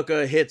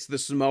Snuka hits the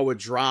Samoa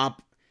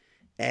drop,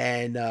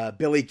 and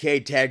Billie Kay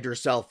tagged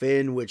herself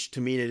in, which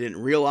Tamina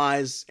didn't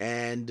realize,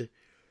 and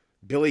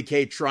Billie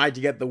Kay tried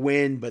to get the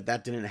win, but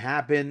that didn't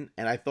happen,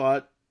 and I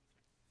thought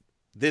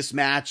this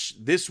match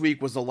this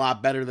week was a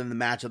lot better than the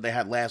match that they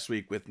had last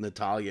week with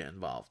Natalya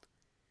involved.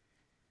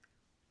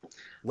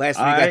 Last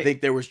week, I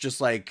think there was just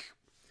it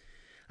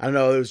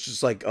was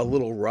just a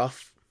little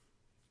rough.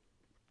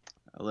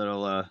 A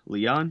little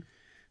Leon?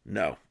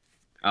 No.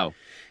 Oh.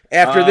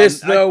 After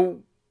this, though...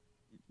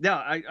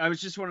 I was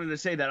just wanting to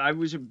say that I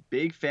was a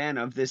big fan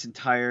of this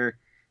entire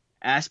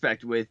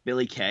aspect with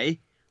Billie Kay.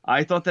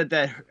 I thought that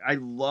I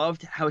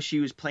loved how she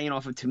was playing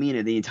off of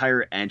Tamina the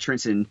entire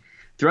entrance and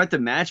throughout the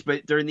match,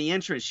 but during the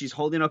entrance, she's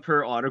holding up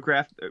her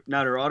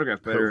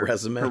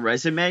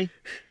resume.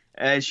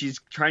 As she's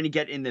trying to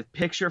get in the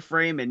picture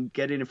frame and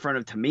get in front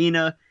of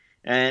Tamina.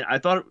 And I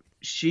thought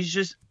she's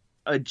just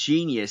a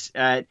genius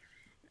at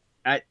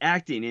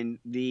acting in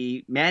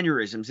the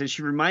mannerisms. And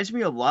she reminds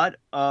me a lot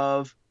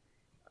of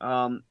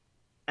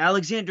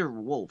Alexander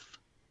Wolf,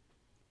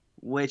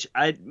 which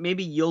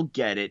maybe you'll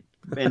get it,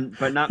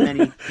 but not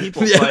many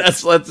people. Yeah,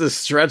 that's a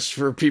stretch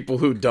for people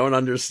who don't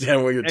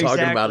understand what you're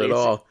talking about at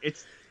all.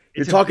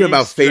 You're talking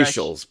about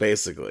facials,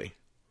 basically.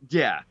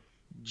 Yeah,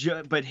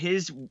 but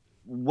his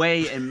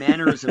way and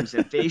mannerisms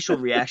and facial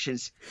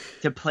reactions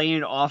to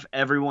playing off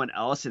everyone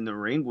else in the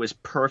ring was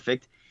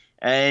perfect,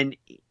 and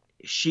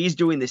she's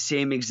doing the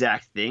same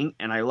exact thing,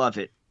 and I love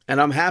it.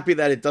 And I'm happy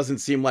that it doesn't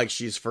seem like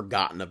she's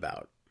forgotten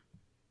about.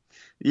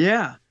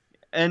 Yeah,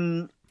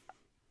 and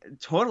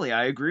totally,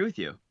 I agree with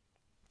you.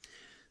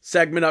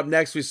 Segment up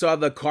next, we saw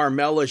the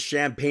Carmella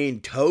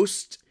Champagne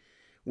Toast,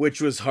 which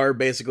was her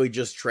basically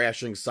just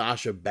trashing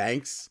Sasha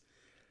Banks.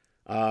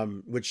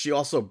 Which she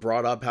also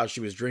brought up how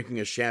she was drinking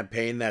a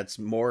champagne that's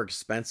more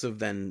expensive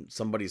than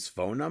somebody's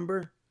phone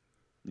number.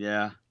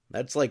 Yeah.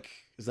 That's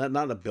is that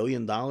not $1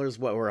 billion?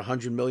 What, or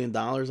 $100 million,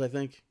 I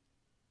think?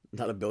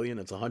 Not $1 billion,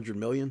 it's $100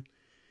 million.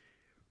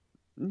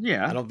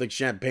 Yeah. I don't think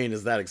champagne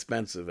is that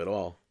expensive at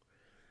all.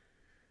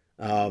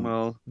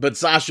 But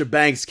Sasha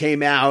Banks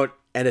came out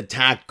and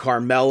attacked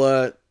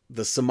Carmella.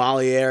 The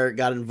sommelier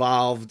got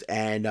involved,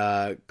 and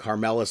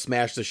Carmella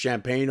smashed the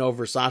champagne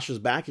over Sasha's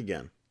back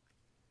again.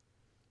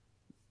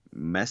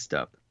 Messed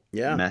up.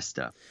 Yeah. Messed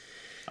up.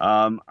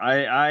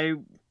 I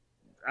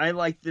I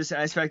like this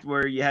aspect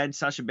where you had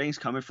Sasha Banks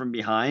coming from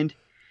behind,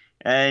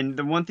 and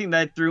the one thing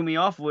that threw me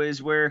off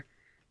was where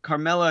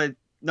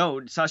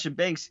Sasha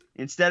Banks,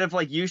 instead of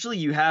like usually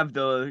you have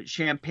the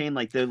champagne,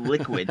 like the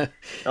liquid,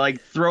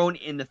 like thrown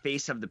in the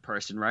face of the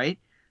person, right?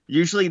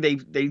 Usually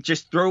they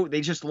just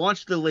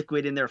launch the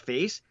liquid in their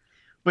face,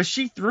 but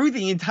she threw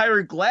the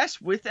entire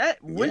glass with that.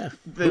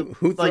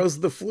 Who throws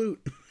the flute?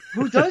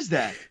 Who does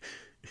that?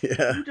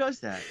 Yeah. Who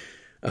does that?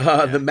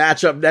 The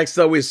matchup next,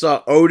 though, we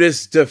saw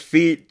Otis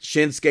defeat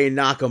Shinsuke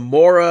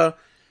Nakamura.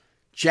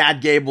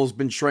 Chad Gable's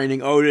been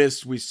training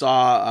Otis. We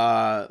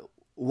saw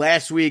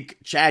last week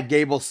Chad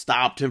Gable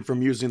stopped him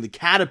from using the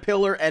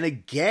Caterpillar, and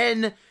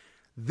again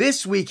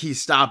this week he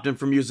stopped him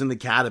from using the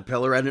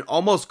Caterpillar, and it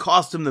almost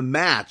cost him the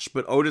match,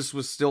 but Otis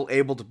was still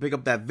able to pick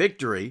up that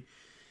victory.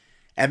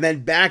 And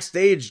then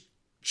backstage,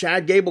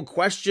 Chad Gable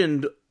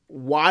questioned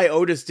why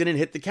Otis didn't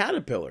hit the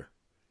Caterpillar.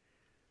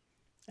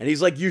 And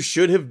he's like, you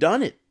should have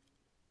done it.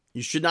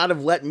 You should not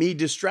have let me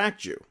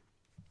distract you.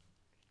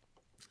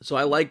 So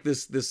I like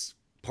this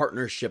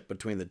partnership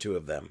between the two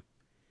of them.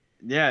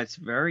 Yeah, it's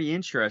very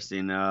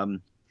interesting.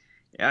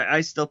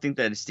 I still think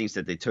that it stinks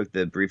that they took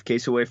the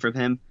briefcase away from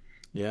him.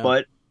 Yeah.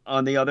 But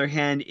on the other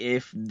hand,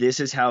 if this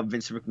is how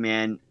Vince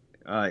McMahon,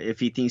 if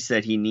he thinks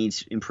that he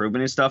needs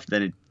improvement and stuff,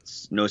 then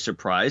it's no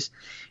surprise.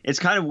 It's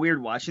kind of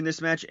weird watching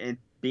this match and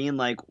being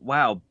like,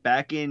 wow,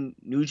 back in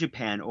New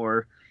Japan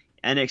or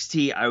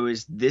NXT, I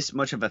was this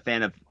much of a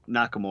fan of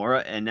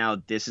Nakamura, and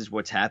now this is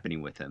what's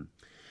happening with him.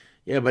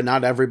 Yeah, but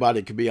not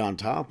everybody could be on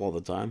top all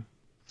the time.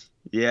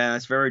 Yeah,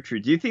 that's very true.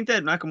 Do you think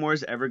that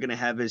Nakamura's ever going to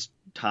have his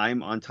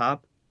time on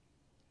top?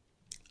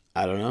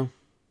 I don't know.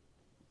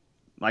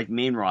 Like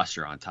main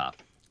roster on top?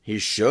 He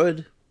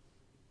should.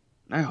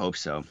 I hope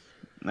so.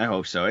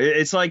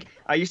 It's like,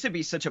 I used to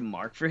be such a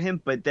mark for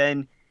him, but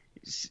then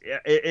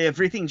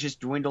everything just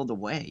dwindled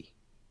away.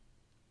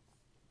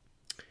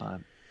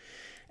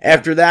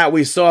 After that,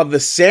 we saw the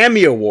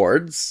Sammy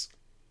Awards,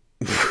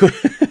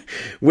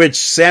 which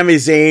Sami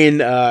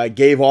Zayn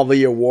gave all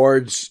the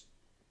awards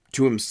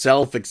to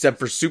himself, except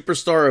for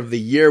Superstar of the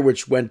Year,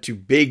 which went to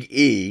Big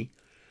E,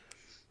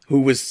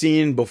 who was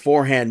seen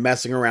beforehand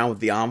messing around with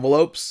the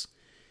envelopes.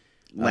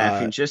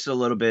 Laughing just a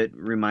little bit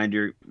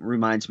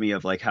reminds me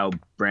of like how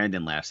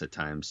Brandon laughs at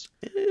times.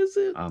 Is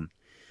it?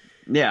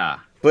 Yeah.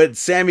 But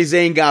Sami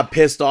Zayn got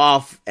pissed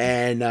off,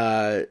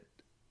 and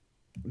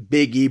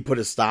Big E put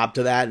a stop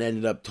to that and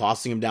ended up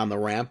tossing him down the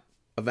ramp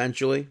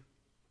eventually.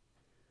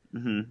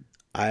 Mm-hmm.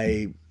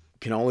 I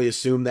can only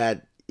assume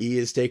that E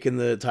is taking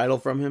the title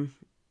from him.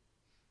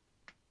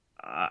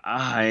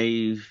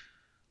 I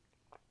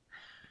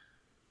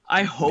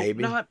hope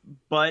Maybe. not,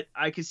 but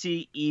I could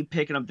see E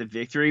picking up the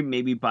victory,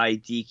 maybe by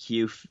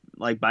DQ,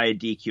 like by a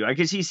DQ. I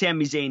could see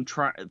Sami Zayn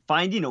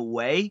finding a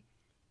way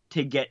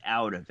to get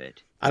out of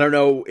it. I don't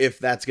know if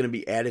that's going to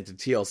be added to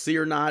TLC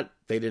or not.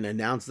 They didn't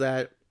announce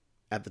that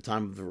at the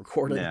time of the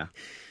recording. Yeah.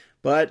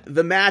 But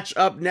the match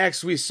up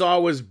next we saw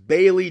was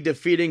Bayley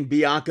defeating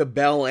Bianca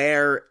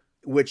Belair,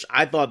 which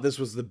I thought this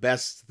was the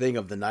best thing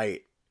of the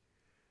night.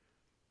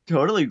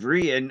 Totally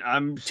agree, and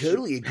I'm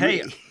Totally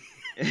agree.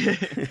 Hey,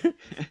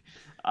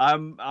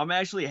 I'm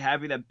actually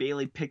happy that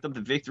Bayley picked up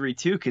the victory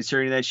too,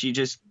 considering that she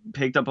just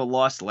picked up a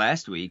loss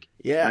last week.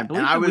 Yeah, and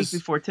I believe the week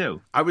before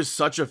too. I was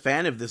such a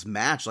fan of this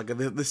match. Like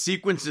the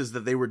sequences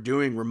that they were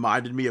doing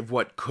reminded me of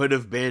what could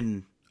have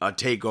been a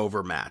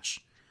takeover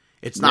match.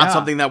 It's not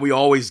something that we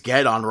always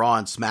get on Raw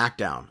and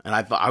SmackDown. And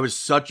I was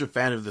such a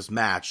fan of this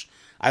match.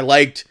 I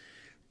liked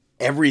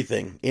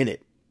everything in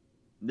it.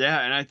 Yeah,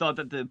 and I thought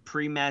that the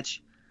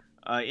pre-match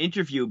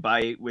interview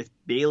with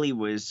Bayley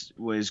was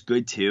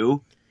good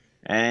too.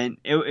 And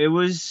it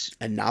was...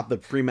 And not the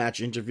pre-match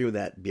interview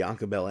that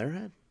Bianca Belair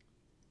had?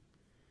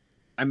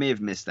 I may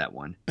have missed that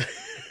one.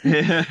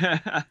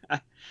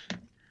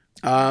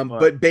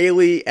 But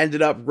Bayley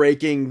ended up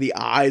raking the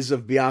eyes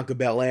of Bianca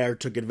Belair,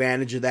 took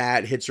advantage of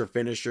that, hits her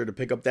finisher to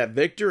pick up that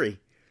victory.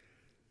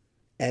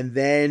 And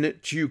then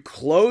to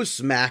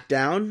close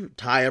SmackDown,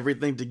 tie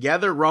everything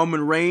together,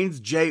 Roman Reigns,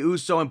 Jey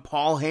Uso, and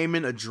Paul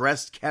Heyman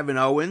addressed Kevin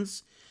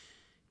Owens.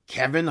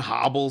 Kevin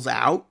hobbles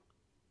out,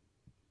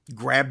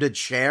 grabbed a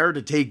chair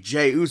to take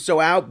Jey Uso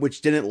out,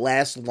 which didn't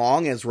last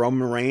long as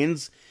Roman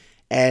Reigns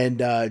and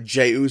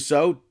Jey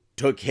Uso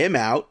took him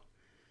out.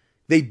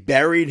 They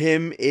buried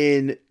him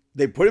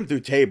they put him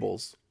through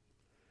tables.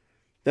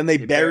 Then they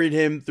buried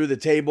him through the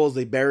tables.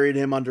 They buried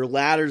him under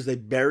ladders. They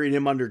buried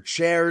him under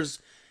chairs.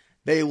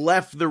 They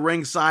left the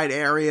ringside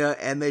area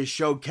and they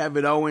showed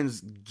Kevin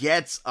Owens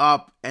gets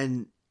up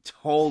and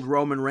told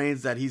Roman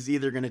Reigns that he's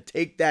either going to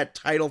take that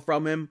title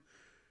from him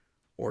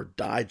or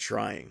die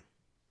trying.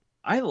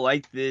 I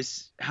like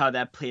how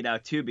that played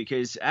out too,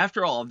 because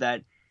after all of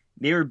that,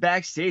 they were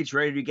backstage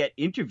ready to get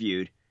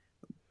interviewed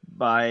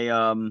by,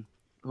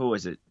 who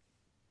was it?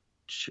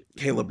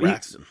 Caleb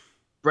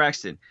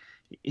Braxton.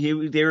 They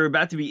were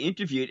about to be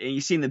interviewed, and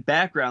you see in the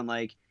background,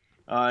 like,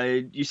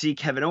 you see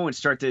Kevin Owens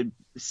start to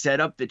set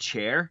up the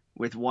chair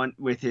with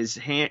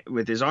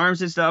his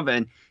arms and stuff,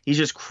 and he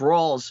just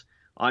crawls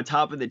on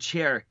top of the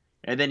chair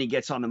and then he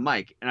gets on the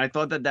mic. And I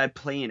thought that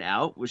playing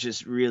out was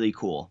just really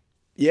cool.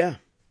 Yeah.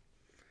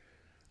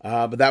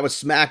 But that was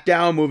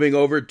SmackDown. Moving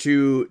over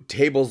to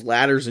tables,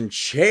 ladders, and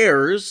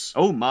chairs.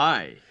 Oh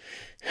my!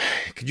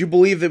 Could you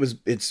believe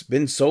it's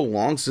been so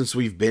long since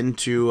we've been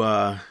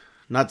to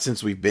not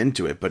since we've been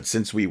to it, but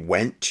since we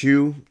went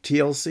to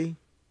TLC?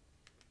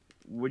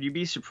 Would you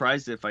be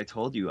surprised if I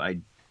told you I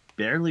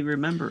barely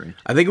remember it?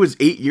 I think it was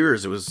 8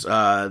 years. It was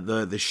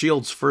the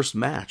Shield's first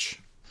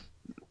match.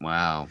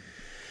 Wow,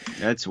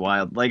 that's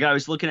wild. Like, I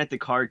was looking at the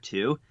card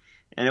too,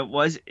 and it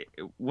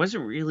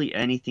wasn't really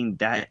anything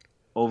that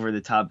over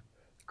the top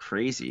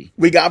crazy.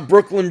 We got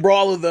Brooklyn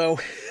Brawler though.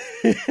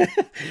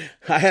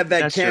 I had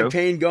that That's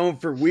campaign going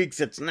for weeks.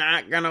 It's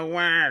not gonna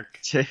work.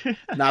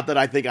 Not that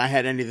I think I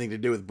had anything to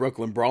do with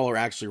Brooklyn Brawler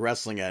actually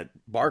wrestling at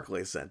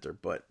Barclays Center,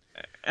 but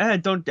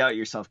Don't doubt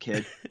yourself,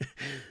 kid.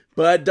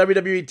 But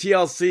WWE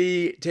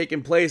TLC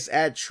taking place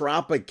at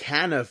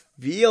Tropicana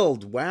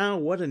Field. Wow,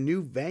 what a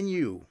new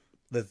venue.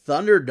 The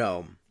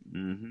Thunderdome.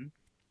 Mm-hmm.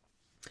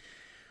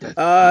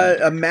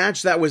 A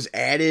match that was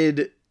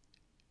added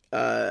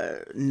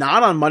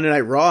not on Monday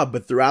Night Raw,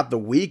 but throughout the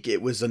week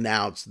it was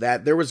announced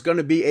that there was going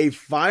to be a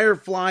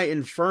Firefly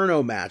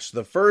Inferno match,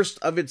 the first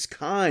of its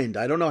kind.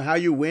 I don't know how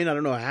you win. I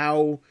don't know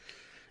how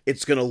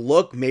it's going to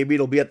look. Maybe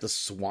it'll be at the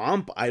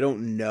Swamp. I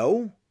don't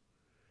know.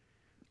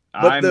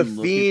 But the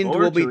Fiend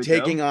will be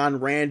taking on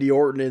Randy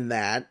Orton in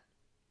that.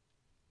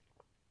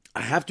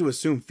 I have to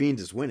assume Fiend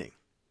is winning.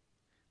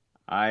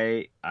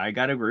 I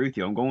gotta agree with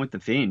you. I'm going with the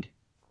Fiend.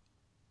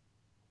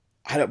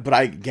 I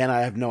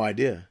have no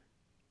idea.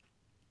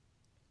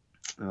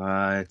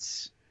 I'm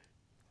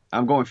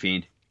going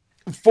Fiend.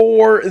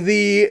 For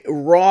the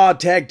Raw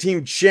Tag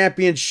Team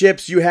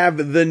Championships, you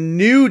have the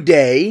New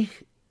Day.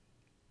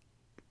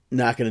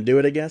 Not going to do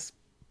it, I guess.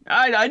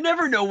 I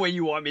never know when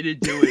you want me to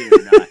do it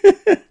or not.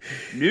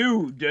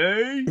 New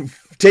Day.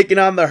 Taking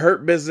on the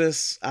Hurt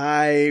Business.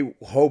 I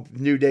hope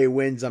New Day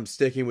wins. I'm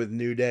sticking with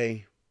New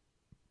Day.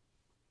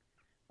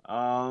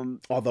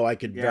 Although I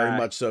could very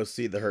much so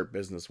see the Hurt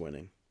Business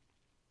winning.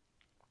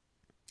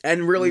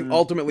 And really,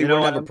 ultimately,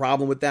 wouldn't have a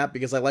problem with that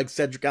because I like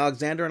Cedric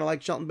Alexander and I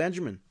like Shelton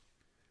Benjamin.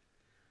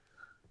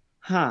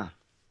 Huh.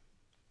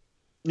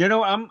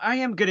 I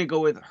am going to go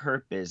with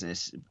Hurt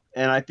Business.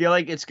 And I feel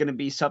like it's going to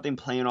be something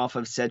playing off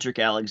of Cedric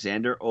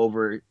Alexander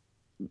over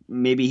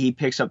maybe he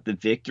picks up the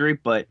victory,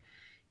 but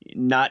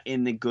not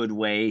in the good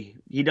way.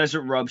 He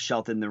doesn't rub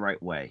Shelton the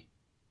right way.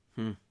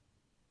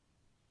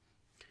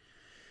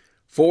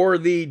 For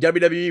the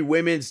WWE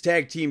Women's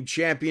Tag Team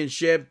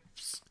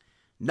Championships,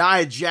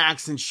 Nia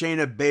Jax and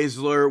Shayna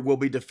Baszler will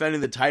be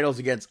defending the titles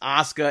against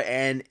Asuka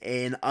and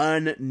an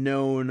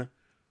unknown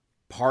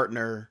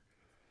partner.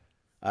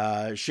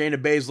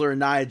 Shayna Baszler and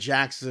Nia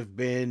Jax have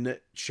been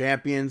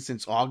champions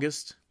since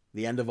August,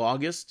 the end of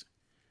August.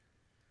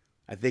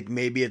 I think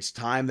maybe it's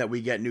time that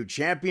we get new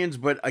champions,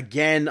 but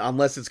again,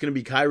 unless it's going to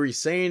be Kairi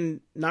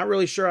Sane, not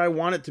really sure I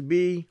want it to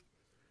be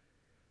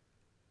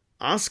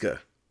Asuka.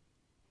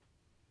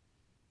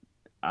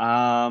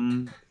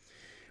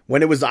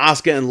 When it was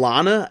Asuka and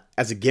Lana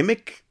as a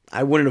gimmick,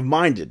 I wouldn't have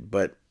minded,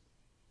 but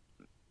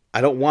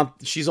I don't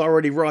want... She's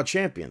already Raw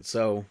champion,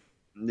 so...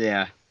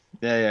 Yeah.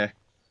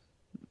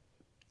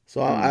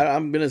 So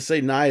I'm going to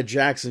say Nia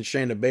Jax and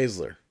Shayna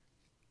Baszler.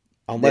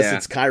 Unless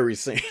it's Kairi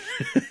Sane.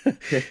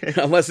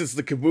 Unless it's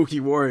the Kabuki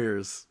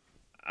Warriors.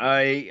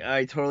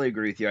 I totally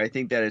agree with you. I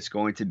think that it's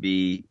going to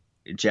be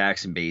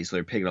Jax and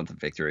Baszler picking up the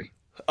victory.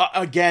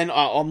 Again,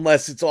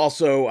 unless it's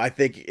also, I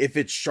think if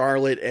it's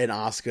Charlotte and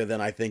Asuka,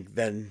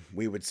 then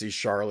we would see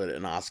Charlotte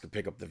and Asuka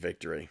pick up the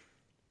victory.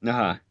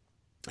 Uh-huh.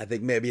 I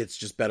think maybe it's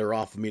just better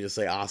off for me to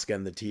say Asuka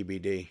and the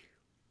TBD.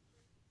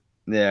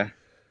 Yeah.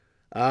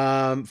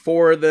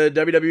 For the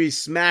WWE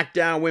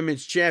SmackDown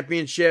Women's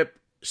Championship,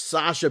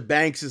 Sasha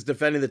Banks is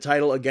defending the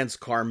title against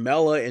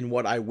Carmella in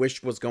what I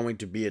wished was going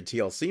to be a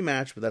TLC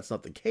match, but that's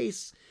not the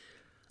case.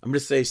 I'm going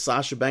to say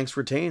Sasha Banks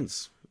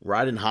retains.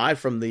 Riding high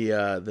from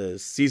the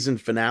season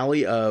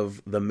finale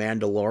of The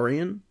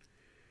Mandalorian.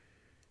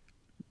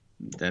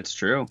 That's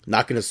true.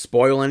 Not going to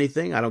spoil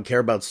anything. I don't care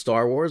about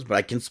Star Wars, but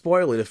I can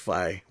spoil it if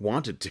I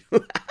wanted to.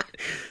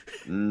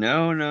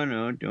 No,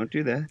 don't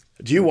do that.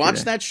 Do you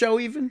watch that show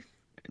even?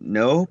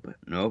 Nope.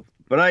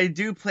 But I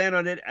do plan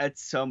on it at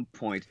some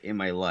point in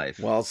my life.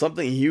 Well,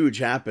 something huge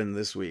happened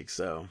this week,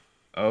 so.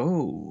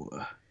 Oh.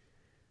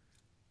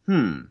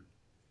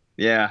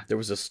 Yeah. There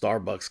was a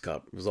Starbucks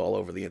cup. It was all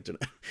over the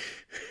internet.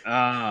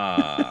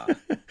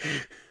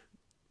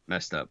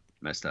 Messed up.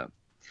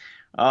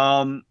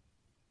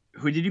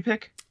 Who did you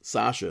pick?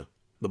 Sasha,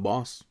 the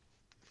boss.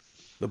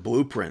 The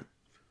blueprint.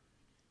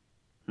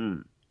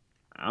 I'm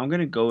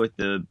gonna go with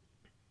the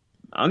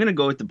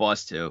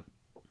boss too.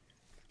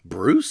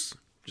 Bruce?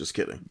 Just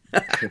kidding.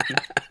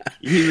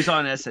 He was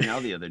on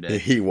SNL the other day.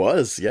 He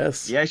was,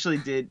 yes. He actually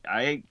did.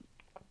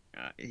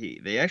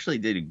 They actually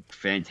did a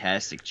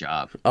fantastic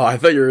job. Oh, I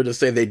thought you were going to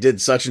say they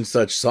did such and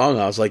such song.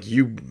 I was like,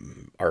 you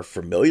are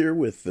familiar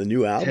with the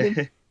new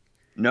album?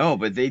 No,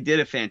 but they did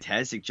a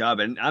fantastic job.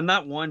 And I'm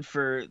not one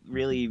for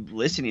really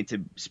listening to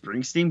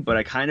Springsteen, but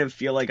I kind of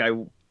feel like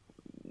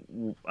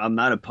I'm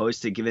not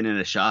opposed to giving it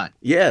a shot.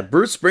 Yeah,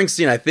 Bruce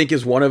Springsteen, I think,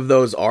 is one of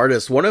those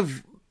artists.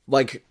 I'm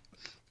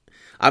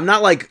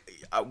not like,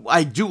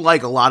 I do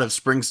like a lot of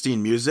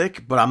Springsteen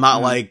music, but I'm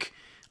not like,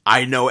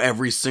 I know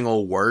every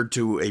single word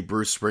to a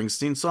Bruce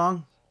Springsteen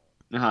song.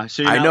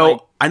 So I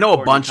know a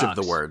Courtney bunch Cox.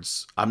 of the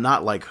words. I'm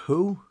not like,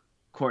 who?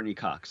 Courtney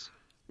Cox.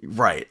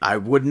 Right. I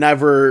would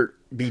never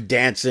be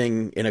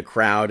dancing in a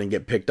crowd and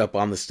get picked up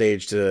on the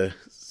stage to...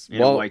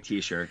 In a white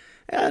t-shirt.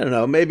 I don't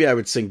know. Maybe I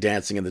would sing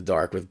Dancing in the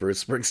Dark with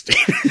Bruce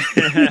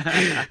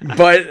Springsteen.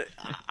 But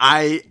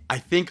I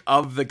think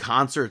of the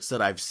concerts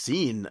that I've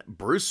seen,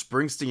 Bruce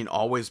Springsteen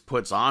always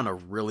puts on a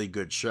really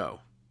good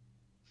show.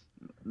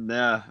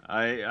 Yeah,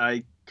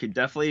 I could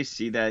definitely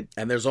see that.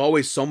 And there's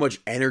always so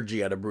much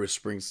energy at a Bruce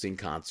Springsteen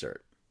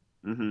concert.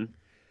 Mm-hmm.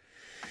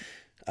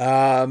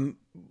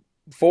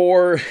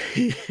 For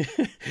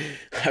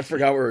I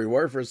forgot where we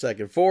were for a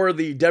second. For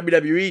the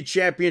WWE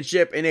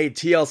Championship in a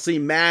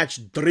TLC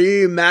match,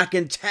 Drew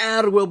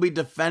McIntyre will be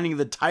defending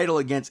the title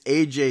against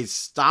AJ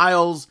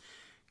Styles,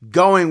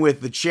 going with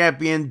the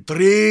champion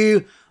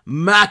Drew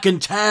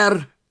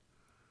McIntyre,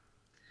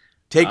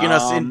 taking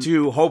us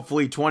into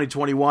hopefully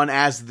 2021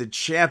 as the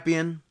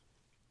champion.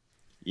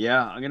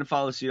 Yeah, I'm gonna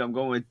follow suit. I'm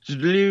going with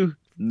Drew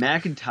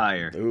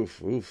McIntyre.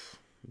 Oof.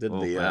 Did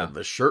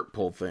the shirt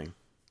pull thing.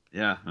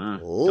 Yeah,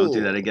 don't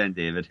do that again,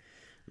 David.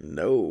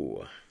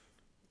 No.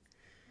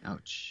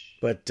 Ouch.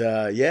 But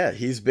yeah,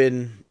 he's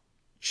been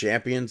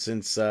champion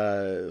since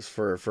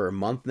for a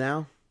month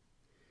now.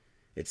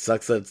 It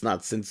sucks that it's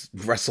not since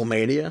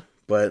WrestleMania,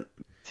 but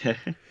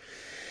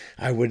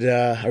I would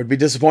be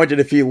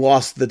disappointed if he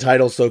lost the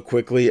title so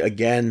quickly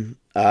again.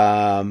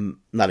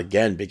 Not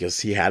again, because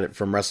he had it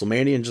from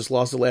WrestleMania and just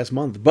lost it last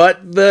month.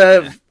 But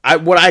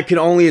what I can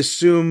only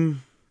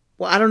assume.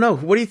 Well, I don't know.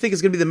 What do you think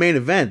is going to be the main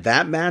event?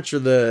 That match or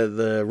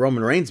the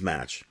Roman Reigns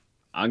match?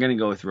 I'm going to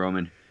go with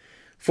Roman.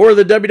 For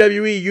the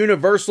WWE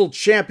Universal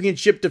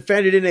Championship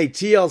defended in a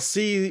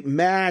TLC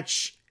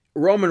match,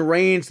 Roman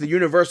Reigns, the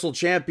Universal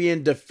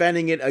Champion,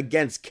 defending it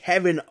against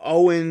Kevin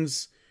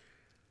Owens.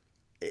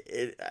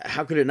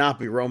 How could it not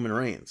be Roman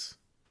Reigns?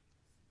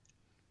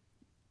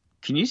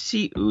 Can you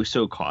see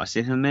Uso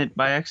costing him it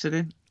by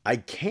accident? I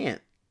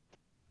can't.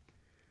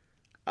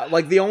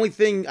 Like, the only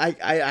thing,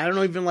 I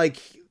don't even like...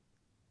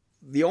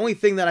 The only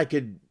thing that I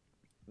could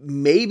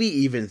maybe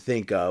even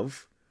think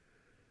of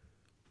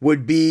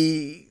would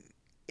be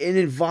an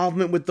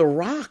involvement with The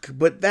Rock.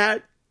 But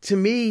that, to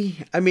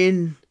me, I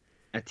mean...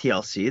 At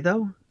TLC,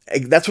 though?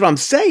 That's what I'm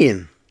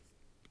saying.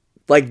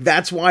 Like,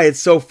 that's why it's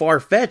so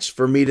far-fetched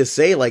for me to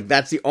say, like,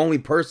 that's the only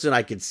person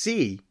I could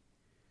see.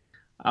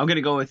 I'm going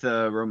to go with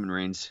Roman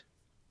Reigns.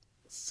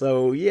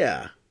 So,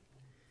 yeah.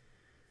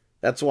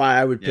 That's why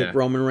I would pick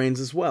Roman Reigns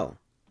as well.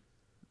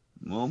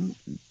 Well,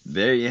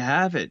 there you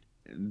have it.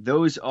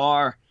 Those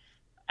are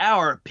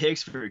our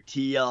picks for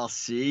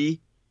TLC.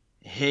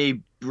 Hey,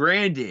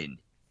 Brandon,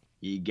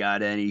 you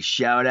got any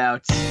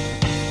shout-outs?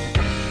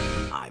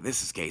 Hi,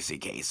 this is Casey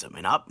Kasem,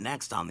 and up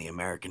next on the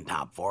American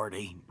Top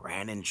 40,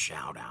 Brandon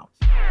shout-outs.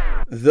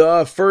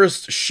 The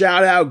first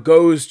shout-out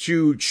goes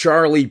to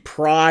Charlie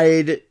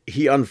Pride.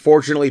 He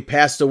unfortunately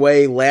passed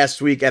away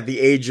last week at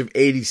the age of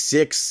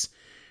 86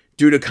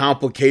 due to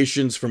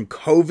complications from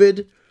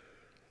COVID.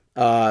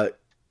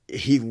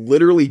 He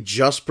literally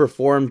just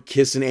performed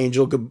Kissin'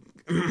 Angel Good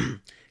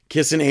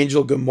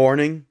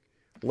Morning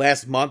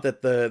last month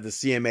at the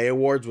CMA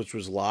Awards, which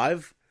was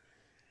live.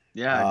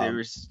 Yeah, there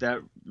was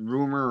that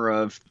rumor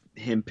of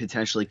him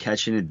potentially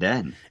catching it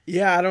then.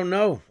 Yeah, I don't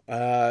know.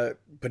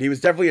 But he was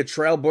definitely a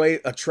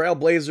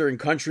trailblazer in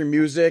country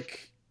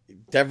music.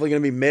 Definitely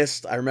going to be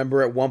missed. I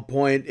remember at one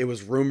point it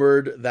was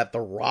rumored that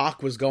The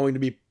Rock was going to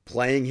be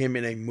playing him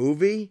in a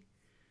movie.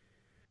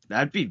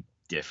 That'd be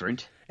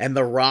different. And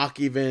The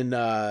Rock even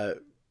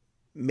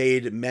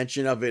made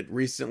mention of it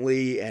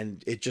recently,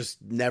 and it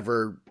just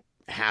never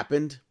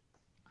happened.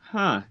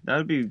 Huh, that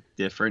would be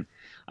different.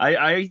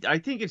 I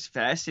think it's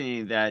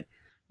fascinating that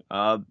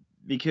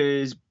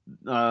because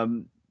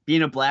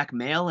being a black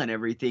male and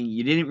everything,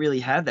 you didn't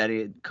really have that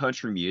in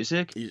country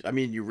music. I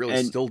mean, you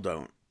really still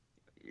don't.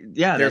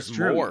 Yeah, there's that's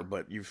true. more,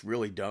 but you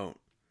really don't.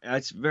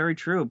 That's very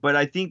true. But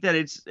I think that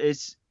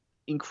it's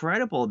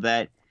incredible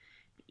that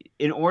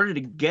in order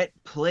to get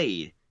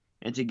played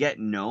and to get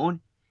known,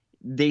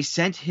 they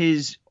sent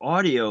his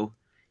audio,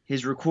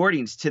 his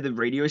recordings to the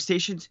radio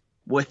stations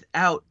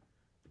without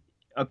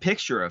a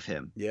picture of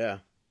him. Yeah.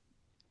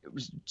 It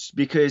was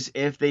because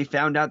if they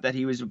found out that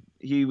he was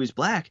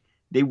black,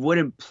 they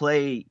wouldn't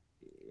play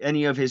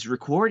any of his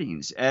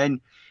recordings.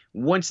 And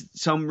once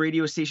some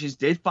radio stations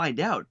did find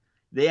out,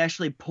 they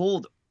actually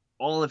pulled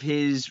all of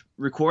his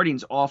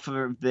recordings off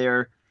of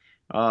their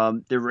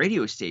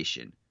radio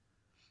station.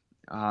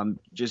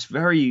 Just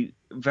very,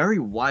 very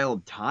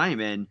wild time.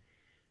 And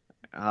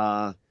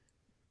a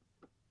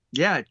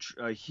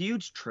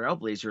huge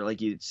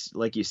trailblazer,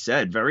 like you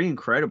said, very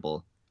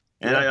incredible.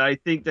 And yeah. I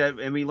think that,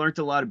 and we learned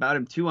a lot about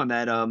him too on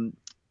that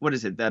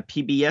that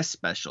PBS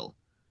special.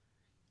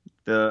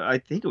 I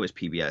think it was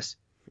PBS.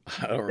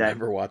 I don't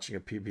remember watching a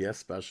PBS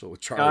special with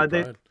Charlie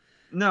Pride.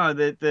 No,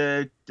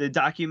 the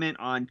document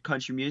on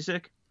country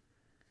music.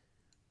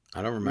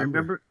 I don't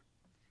remember.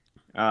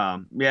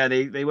 Yeah,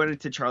 they went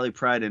into Charlie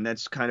Pratt, and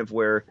that's kind of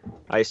where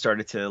I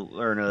started to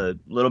learn a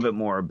little bit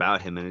more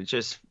about him, and it's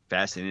just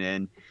fascinating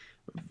and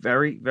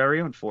very, very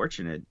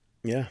unfortunate.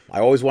 Yeah, I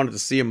always wanted to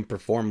see him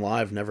perform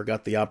live, never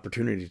got the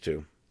opportunity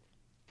to.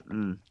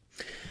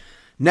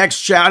 Next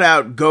shout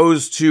out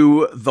goes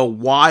to The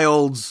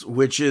Wilds,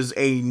 which is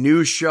a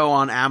new show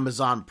on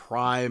Amazon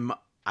Prime.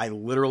 I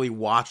literally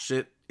watched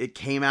it. It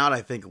came out,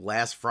 I think,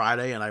 last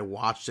Friday, and I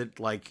watched it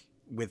like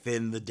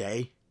within the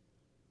day.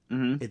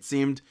 It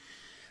seemed.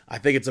 I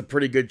think it's a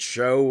pretty good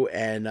show,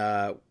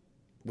 and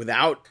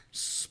without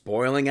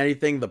spoiling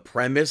anything, the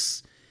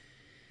premise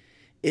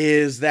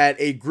is that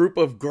a group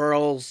of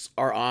girls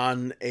are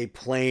on a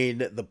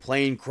plane, the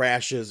plane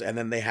crashes, and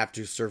then they have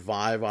to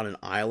survive on an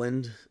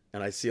island,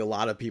 and I see a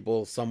lot of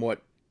people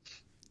somewhat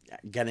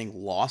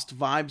getting Lost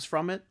vibes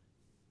from it.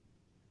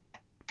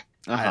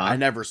 I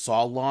never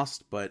saw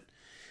Lost, but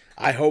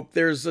I hope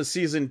there's a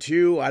season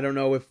 2. I don't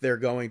know if they're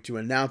going to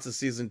announce a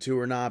season 2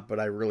 or not, but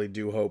I really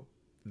do hope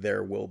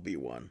there will be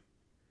one.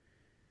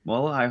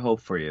 Well, I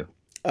hope for you.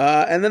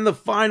 And then the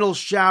final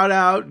shout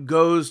out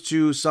goes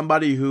to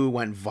somebody who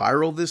went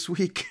viral this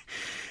week.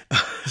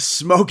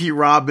 Smokey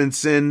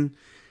Robinson,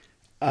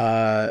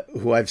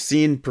 who I've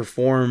seen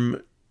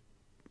perform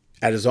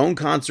at his own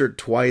concert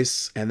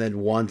twice, and then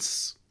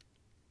once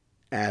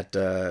at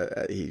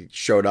he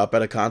showed up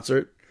at a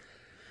concert.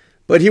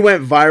 But he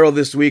went viral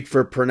this week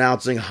for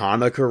pronouncing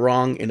Hanukkah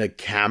wrong in a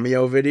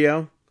Cameo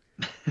video.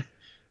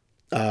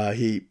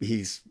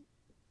 He's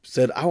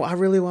said, I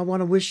really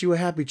want to wish you a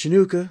happy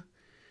Chanukah.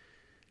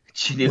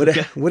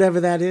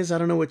 Whatever that is. I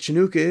don't know what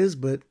Chanukah is,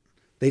 but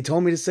they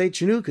told me to say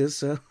Chanukah,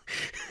 so.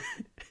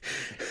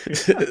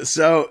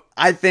 So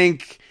I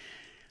think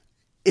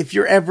if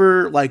you're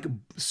ever like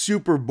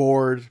super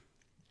bored,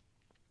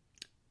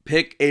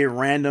 pick a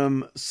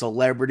random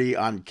celebrity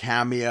on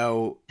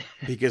Cameo,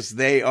 because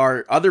they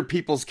are other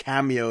people's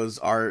cameos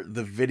are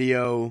the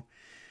video.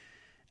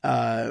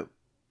 They're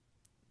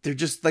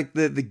just like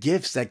the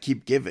gifts that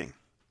keep giving.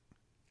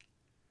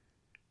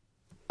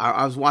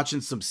 I was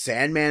watching some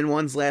Sandman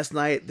ones last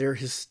night. They're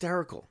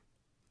hysterical.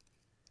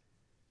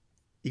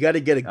 You got to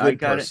get a good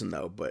person,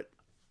 though. But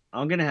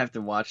I'm going to have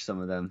to watch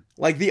some of them.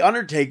 Like The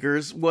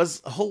Undertaker's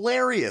was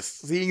hilarious.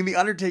 Seeing The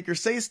Undertaker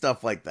say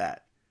stuff like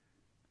that.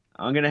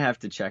 I'm going to have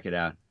to check it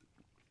out.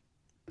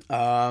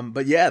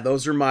 But yeah,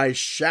 those are my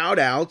shout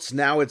outs.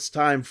 Now it's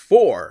time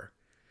for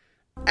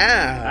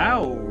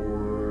Ow.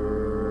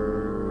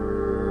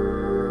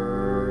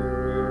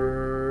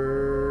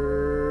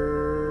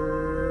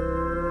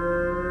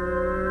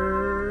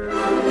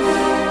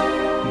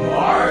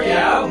 Mark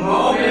Out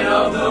Moment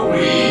of the Week.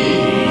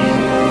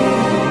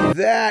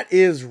 That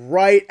is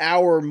right,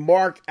 our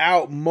Mark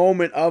Out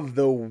Moment of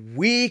the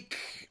Week.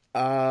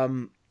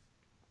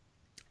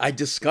 I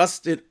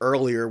discussed it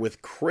earlier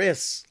with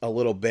Chris a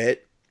little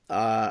bit.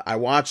 I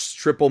watched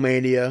Triple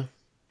Mania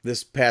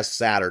this past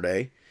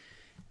Saturday,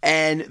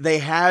 and they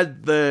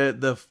had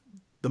the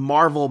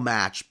Marvel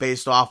match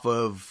based off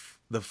of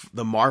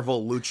the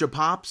Marvel Lucha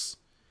Pops.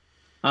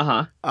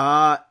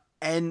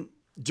 And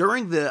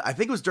during I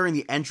think it was during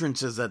the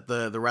entrances that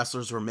the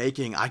wrestlers were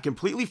making, I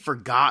completely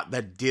forgot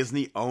that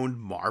Disney owned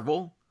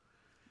Marvel.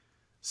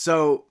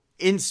 So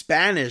in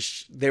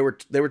Spanish, they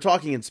were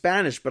talking in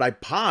Spanish, but I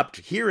popped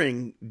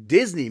hearing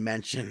Disney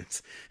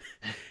mentioned,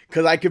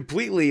 because I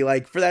completely,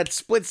 like, for that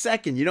split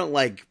second, you don't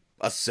like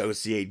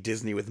associate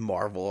Disney with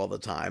Marvel all the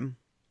time.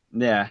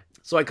 Yeah.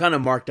 So I kind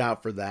of marked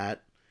out for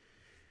that.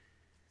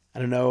 I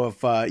don't know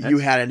if you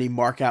had any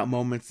mark out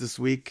moments this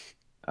week.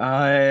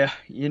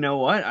 You know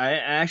what? I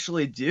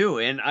actually do,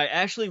 and I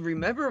actually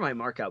remember my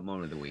mark out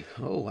moment of the week.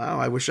 Oh wow!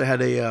 I wish I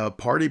had a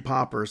party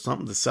popper or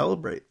something to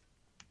celebrate.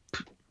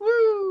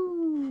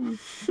 Woo!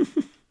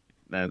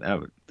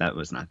 that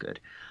was not good.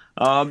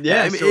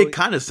 Yeah, I mean, it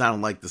kind of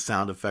sounded like the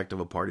sound effect of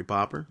a party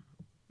popper.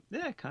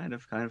 Yeah, kind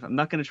of. I'm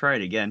not going to try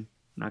it again.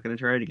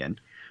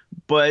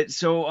 But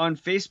so on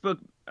Facebook,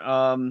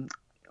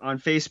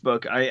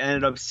 I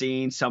ended up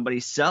seeing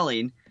somebody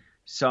selling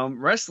some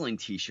wrestling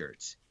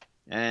T-shirts,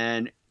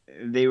 and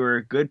they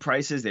were good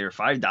prices. They were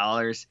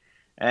 $5,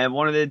 and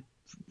one of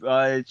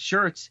the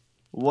shirts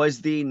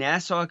was the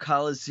Nassau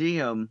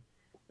Coliseum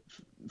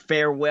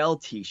farewell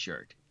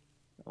T-shirt.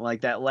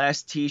 Like that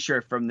last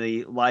T-shirt from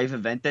the live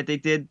event that they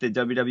did, the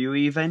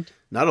WWE event.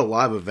 Not a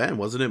live event,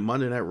 wasn't it?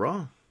 Monday Night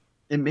Raw.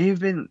 It may have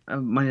been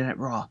Monday Night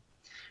Raw.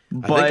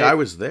 But I think I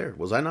was there.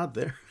 Was I not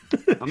there?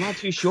 I'm not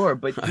too sure,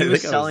 but he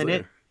was selling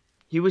it.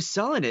 He was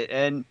selling it,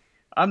 and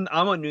I'm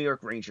a New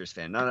York Rangers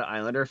fan, not an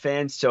Islander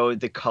fan. So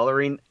the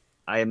coloring,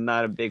 I am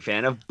not a big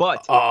fan of.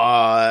 But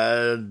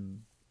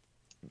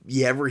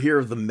you ever hear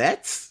of the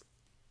Mets?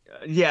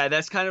 Yeah,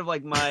 that's kind of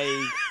like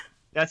my.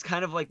 That's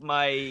kind of like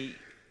my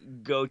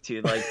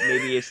go-to. Like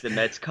maybe it's the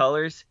Mets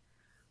colors,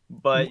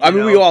 but I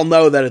mean, we all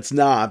know that it's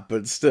not,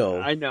 but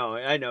still. I know,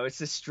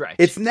 it's a stretch.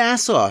 It's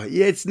Nassau.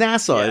 Yeah, it's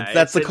Nassau. Yeah,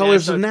 that's the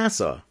colors of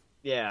Nassau.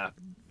 Yeah.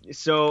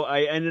 So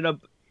I ended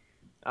up,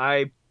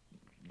 I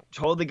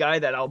told the guy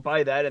that I'll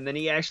buy that, and then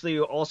he actually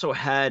also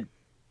had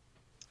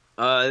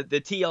the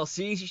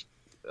TLC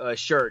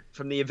shirt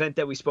from the event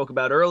that we spoke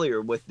about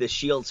earlier with the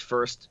Shield's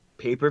first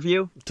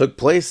pay-per-view. Took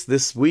place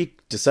this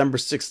week, December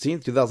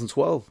 16th,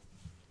 2012.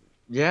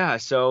 Yeah,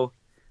 so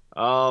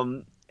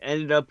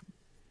ended up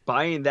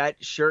buying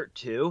that shirt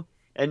too,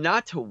 and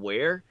not to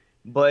wear,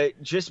 but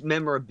just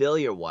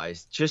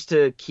memorabilia-wise, just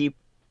to keep,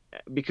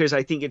 because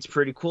I think it's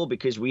pretty cool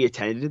because we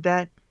attended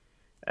that.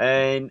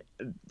 And,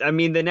 I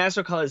mean, the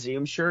Nassau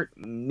Coliseum shirt,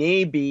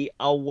 maybe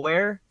I'll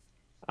wear.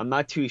 I'm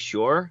not too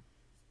sure.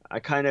 I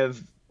kind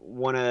of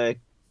want to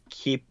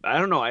keep, I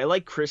don't know, I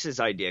like Chris's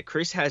idea.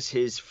 Chris has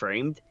his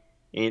framed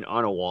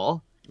on a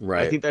wall.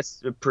 Right. I think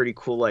that's a pretty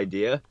cool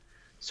idea.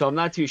 So I'm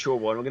not too sure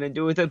what I'm going to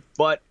do with it,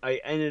 but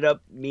I ended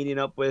up meeting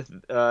up with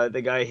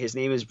the guy. His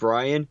name is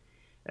Brian,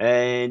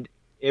 and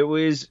it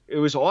was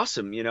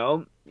awesome, you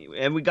know.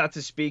 And we got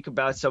to speak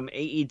about some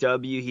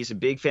AEW. He's a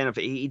big fan of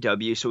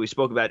AEW, so we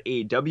spoke about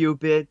AEW a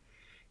bit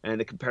and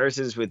the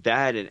comparisons with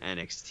that and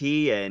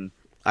NXT. And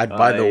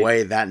by the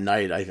way, that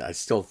night, I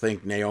still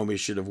think Naomi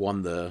should have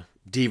won the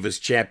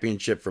Divas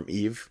Championship from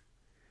Eve.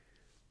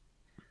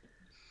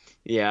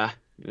 Yeah.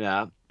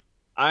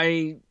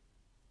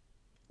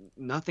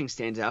 Nothing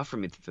stands out for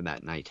me from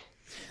that night.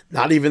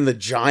 Not even the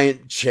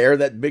giant chair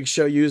that Big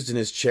Show used in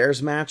his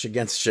chairs match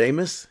against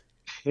Sheamus?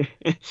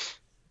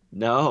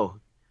 No.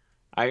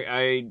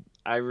 I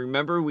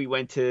remember we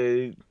went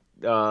to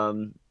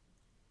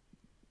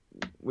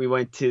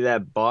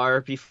that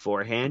bar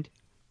beforehand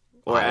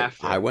or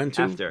after. I went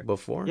to after.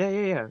 Before?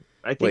 Yeah.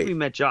 I think we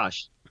met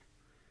Josh.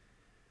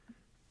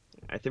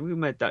 I think we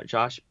met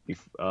Josh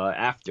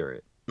after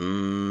it.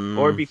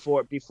 Or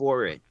before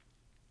it.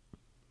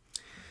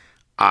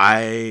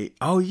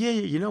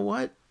 You know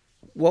what?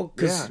 Well,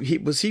 because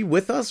was he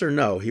with us or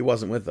no? He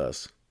wasn't with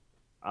us.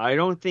 I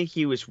don't think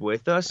he was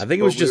with us. I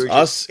think it was just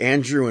us,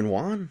 Andrew, and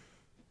Juan.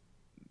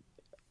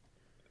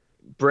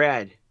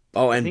 Brad.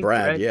 Oh, and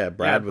Brad. Yeah,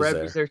 Brad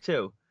was there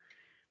too.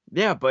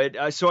 Yeah, but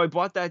so I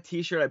bought that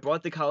T-shirt. I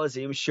bought the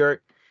Coliseum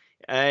shirt,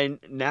 and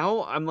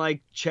now I'm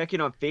like checking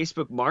on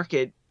Facebook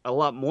Market a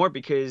lot more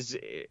because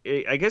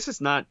I guess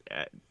it's not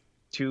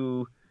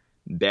too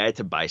bad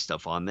to buy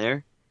stuff on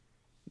there.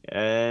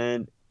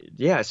 And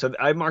yeah, so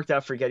I marked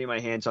out for getting my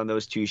hands on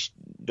those two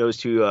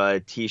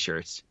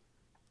T-shirts.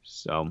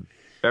 So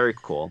very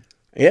cool.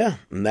 Yeah,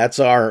 and that's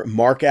our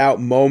mark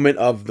out moment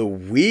of the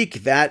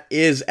week. That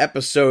is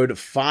episode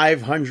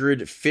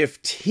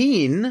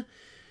 515.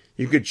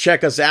 You could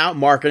check us out,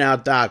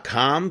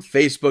 markinout.com,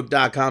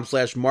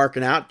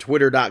 facebook.com/markinout,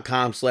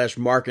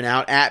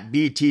 twitter.com/markinout, at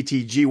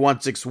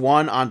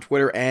BTTG161 on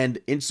Twitter and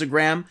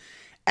Instagram,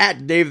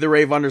 at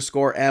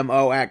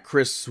DaveTheRave_MO, at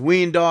Chris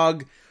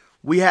Sweendog.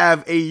 We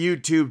have a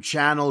YouTube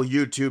channel,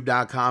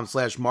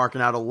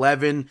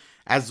 youtube.com/markinout11,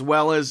 as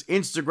well as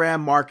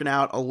Instagram,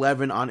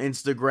 markinout11 on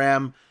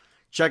Instagram.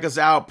 Check us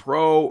out,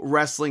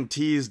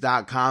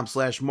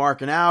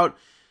 prowrestlingtees.com/markinout,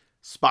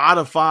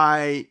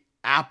 Spotify,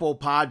 Apple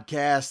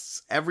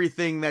Podcasts,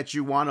 everything that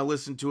you want to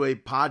listen to a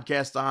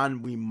podcast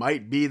on, we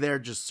might be there.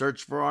 Just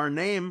search for our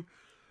name.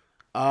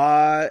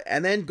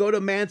 And then go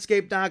to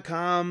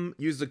manscaped.com,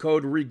 use the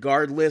code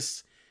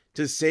regardless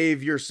to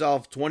save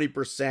yourself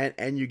 20%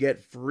 and you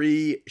get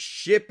free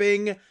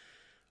shipping.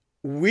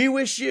 We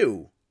wish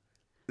you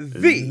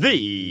the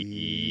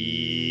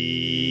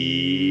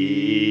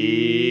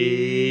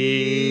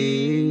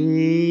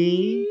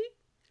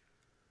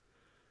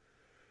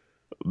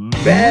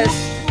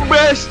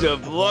best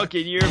of luck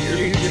in your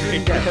future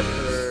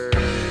endeavors.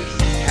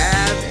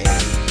 Have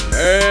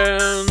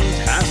a